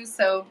Nakuru.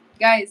 So,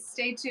 guys,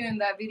 stay tuned.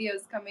 That video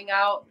is coming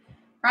out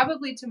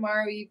probably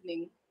tomorrow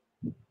evening.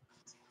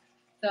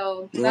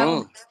 So,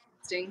 that'll be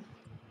interesting.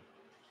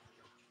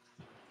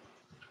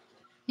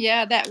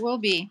 Yeah, that will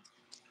be.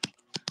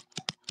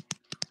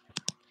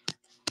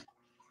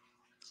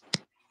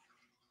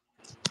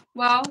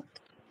 Well,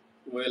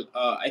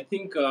 I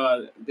think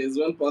there's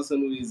one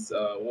person who is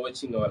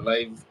watching our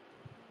live.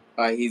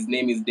 His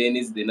name is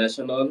Dennis the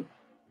National.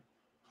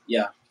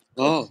 Yeah.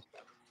 Oh,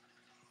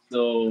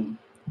 So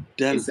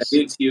Dennis. I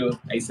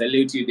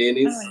salute you,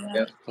 Dennis. Oh,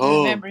 yeah. Yeah. I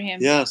remember him.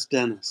 Yes,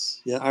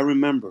 Dennis. Yeah, I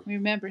remember.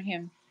 Remember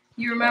him.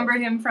 you remember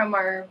him from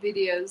our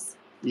videos.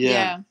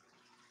 Yeah.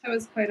 That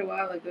was quite a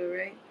while ago,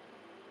 right?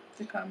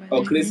 The comment.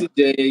 Oh, Chrissy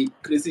J.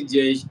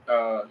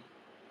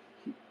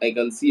 I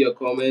can see your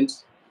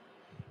comment.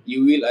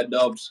 You will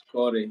adopt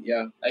Corey.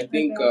 Yeah. I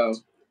think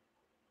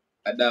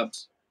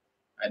adapt.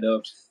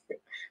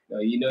 No,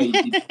 you know, it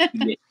is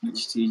the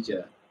English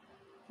teacher.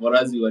 For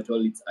us, we were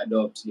told it's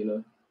adopt. You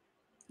know.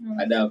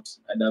 Adapt.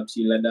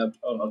 You'll adapt.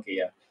 Oh, okay,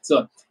 yeah.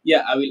 So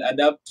yeah, I will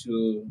adapt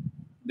to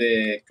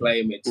the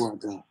climate. Well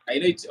done. I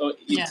know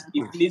Yeah.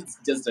 it needs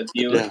just a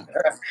few. Yeah.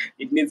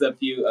 It needs a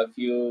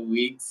few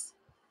weeks.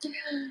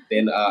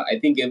 Then I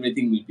think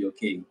everything will be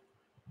okay.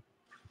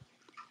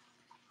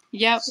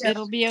 Yep, Yeah.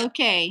 it'll be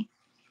okay.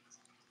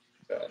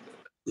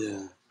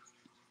 Yeah.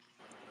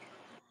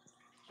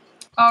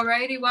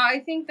 Alrighty. Well, I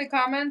think the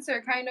comments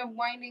are kind of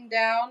winding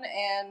down.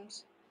 And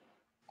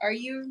are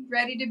you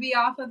ready to be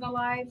off of the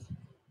live?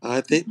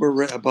 I think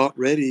we're about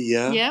ready.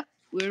 Yeah. Yep,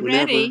 we're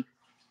Whenever. ready.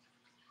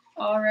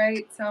 All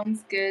right.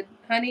 Sounds good.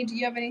 Honey, do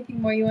you have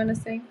anything more you want to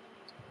say?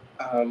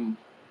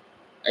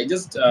 I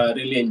just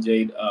really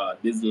enjoyed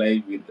this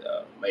live with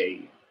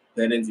my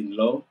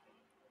parents-in-law,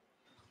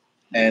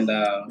 and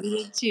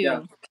Me yeah,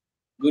 too.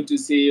 good to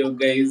see you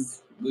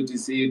guys. Good to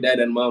see you, Dad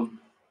and Mom.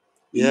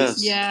 We Yes.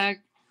 miss you. Yeah,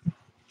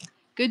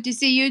 good to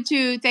see you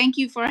too. Thank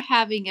you for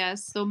having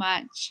us so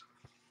much.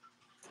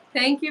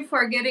 Thank you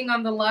for getting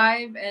on the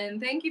live, and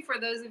thank you for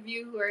those of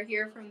you who are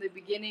here from the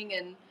beginning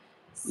and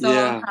saw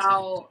Yeah.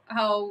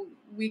 how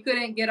we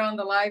couldn't get on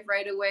the live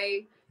right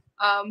away.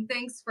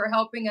 Thanks for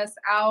helping us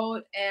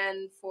out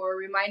and for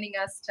reminding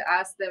us to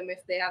ask them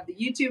if they have the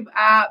YouTube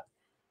app.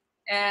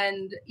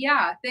 And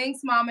yeah,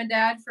 thanks, Mom and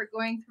Dad, for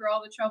going through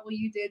all the trouble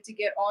you did to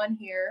get on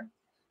here.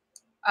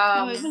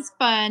 Oh, it was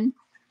fun.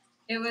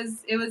 It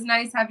was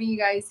nice having you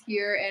guys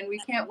here, and we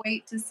can't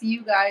wait to see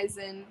you guys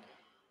in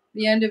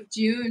the end of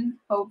June,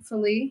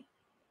 hopefully,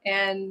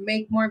 and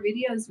make more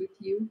videos with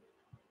you.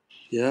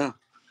 Yeah.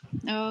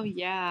 Oh,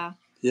 yeah.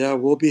 Yeah.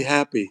 We'll be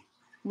happy.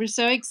 We're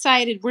so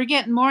excited. We're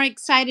getting more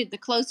excited the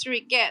closer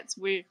it gets.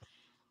 We're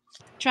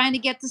trying to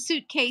get the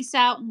suitcase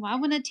out. And I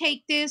want to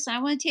take this. I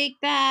want to take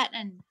that.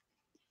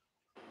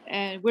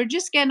 And we're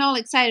just getting all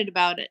excited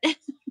about it.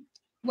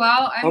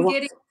 Well, I'm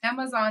getting an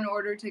Amazon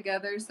order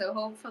together, so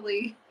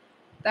hopefully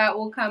that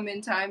will come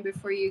in time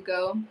before you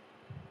go.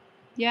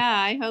 Yeah,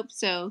 I hope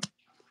so.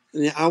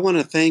 And I want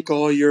to thank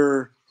all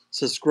your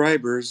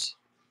subscribers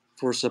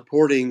for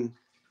supporting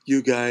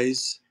you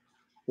guys,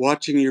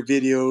 watching your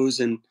videos,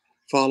 and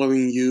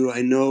following you.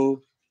 I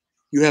know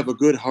you have a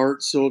good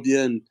heart,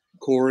 Sylvia and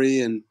Corey,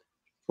 and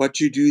what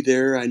you do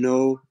there. I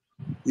know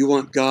you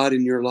want God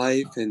in your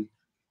life. And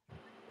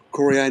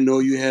Corey, I know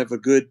you have a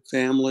good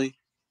family.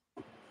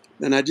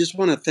 And I just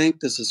want to thank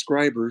the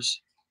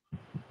subscribers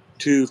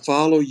to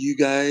follow you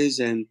guys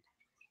and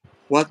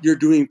what you're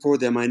doing for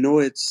them. I know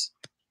it's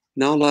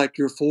now like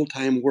your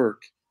full-time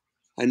work.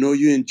 I know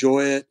you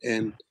enjoy it,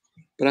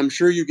 but I'm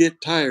sure you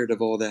get tired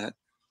of all that.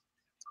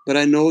 But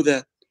I know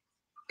that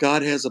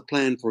God has a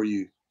plan for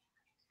you,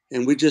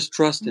 and we just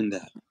trust in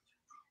that.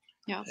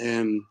 Yeah.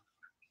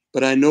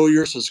 But I know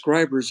your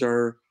subscribers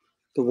are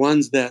the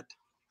ones that,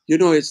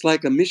 it's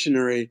like a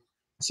missionary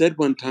said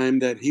one time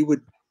that he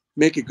would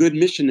make a good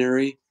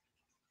missionary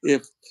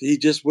if he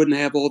just wouldn't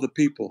have all the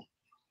people.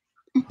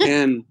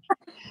 And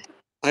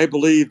I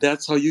believe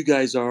that's how you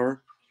guys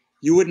are.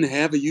 You wouldn't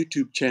have a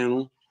YouTube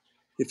channel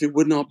if it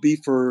would not be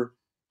for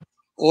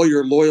all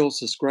your loyal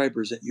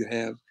subscribers that you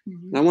have.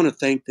 And I want to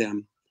thank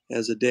them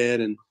as a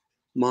dad and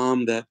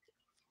mom that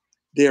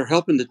they are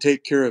helping to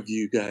take care of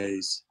you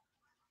guys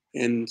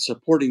and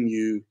supporting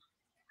you.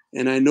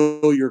 And I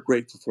know you're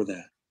grateful for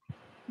that.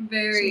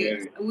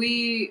 Very.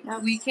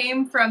 We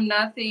came from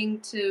nothing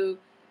to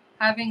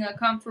having a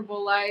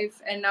comfortable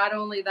life, and not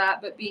only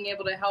that, but being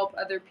able to help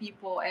other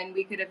people, and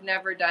we could have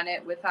never done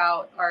it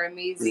without our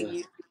amazing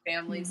YouTube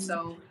family.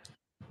 So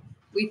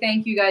we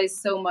thank you guys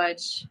so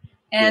much.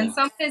 And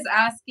someone is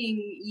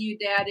asking you,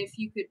 Dad, if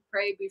you could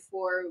pray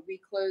before we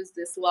close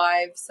this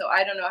live. So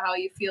I don't know how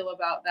you feel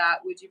about that.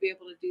 Would you be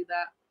able to do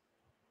that?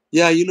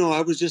 Yeah,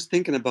 I was just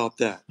thinking about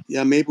that.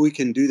 Yeah, maybe we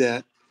can do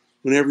that.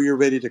 Whenever you're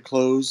ready to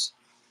close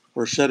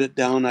or shut it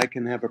down, I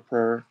can have a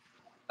prayer.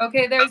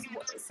 Okay, there's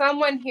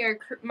someone here.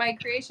 My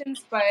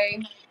Creations by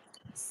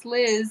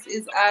Sliz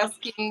is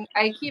asking.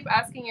 I keep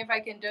asking if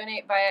I can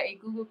donate via a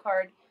Google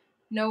card.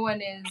 No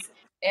one is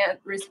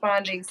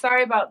responding.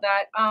 Sorry about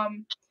that.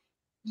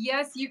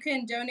 Yes, you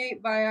can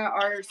donate via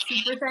our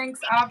super thanks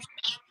option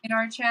in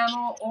our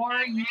channel, or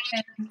you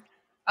can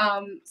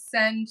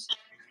send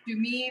to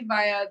me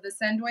via the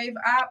Sendwave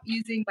app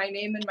using my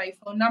name and my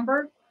phone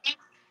number,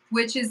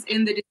 which is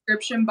in the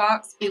description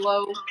box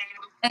below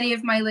any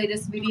of my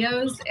latest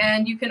videos.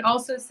 And you can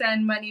also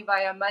send money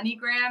via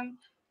MoneyGram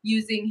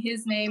using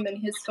his name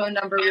and his phone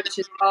number, which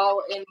is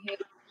all in his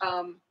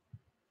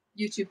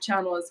YouTube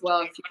channel as well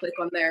if you click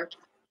on there.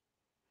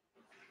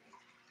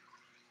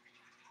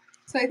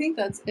 So I think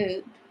that's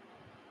it.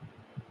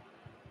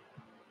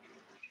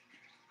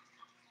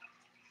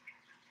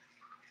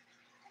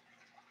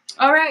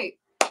 All right.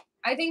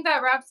 I think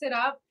that wraps it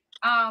up.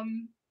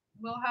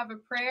 We'll have a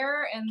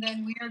prayer, and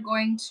then we are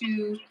going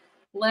to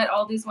let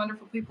all these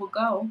wonderful people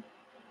go.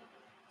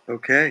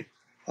 Okay.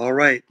 All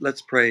right.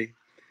 Let's pray.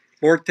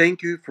 Lord,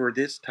 thank you for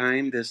this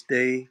time, this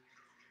day.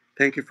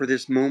 Thank you for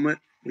this moment.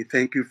 We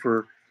thank you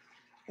for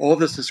all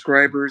the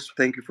subscribers.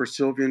 Thank you for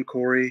Sylvia and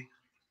Corey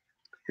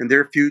and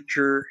their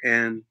future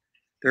and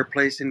their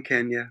place in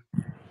Kenya.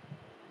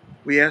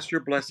 We ask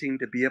your blessing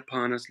to be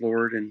upon us,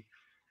 Lord, and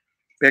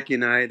Becky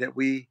and I, that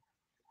we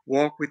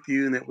walk with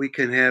you and that we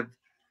can have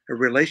a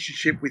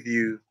relationship with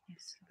you,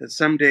 that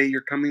someday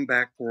you're coming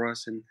back for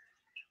us. And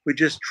we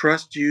just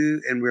trust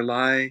you and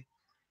rely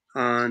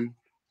on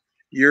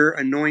your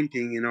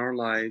anointing in our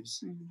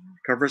lives.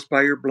 Cover us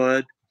by your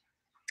blood,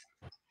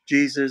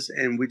 Jesus,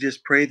 and we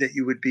just pray that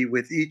you would be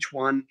with each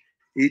one,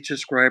 each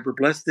subscriber.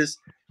 Bless this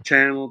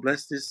channel,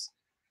 bless this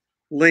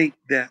link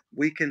that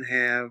we can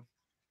have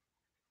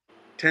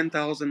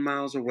 10,000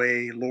 miles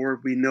away.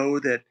 Lord, we know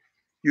that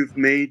you've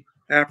made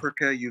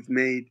Africa, you've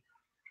made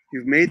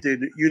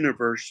the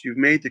universe, you've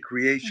made the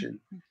creation,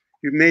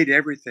 you've made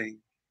everything.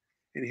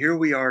 And here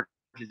we are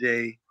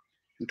today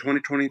in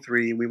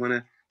 2023, and we want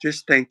to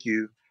just thank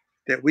you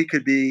that we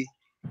could be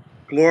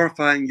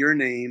glorifying your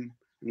name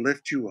and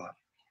lift you up.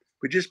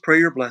 We just pray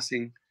your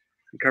blessing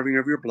and covering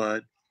of your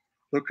blood.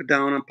 Look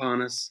down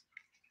upon us.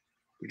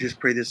 We just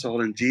pray this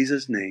all in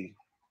Jesus' name.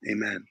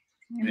 Amen.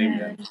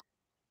 Amen.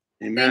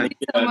 Amen. Thank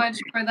you so much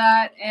for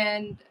that.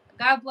 And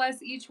God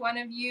bless each one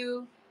of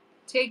you.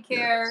 Take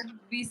care. Yes.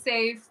 Be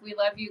safe. We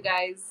love you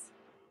guys.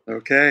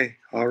 Okay.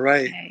 All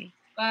right. Okay.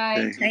 Bye.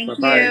 Okay. Thank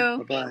Bye-bye.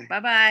 you. Bye-bye.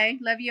 Bye-bye.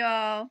 Love you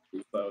all.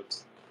 Peace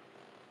out.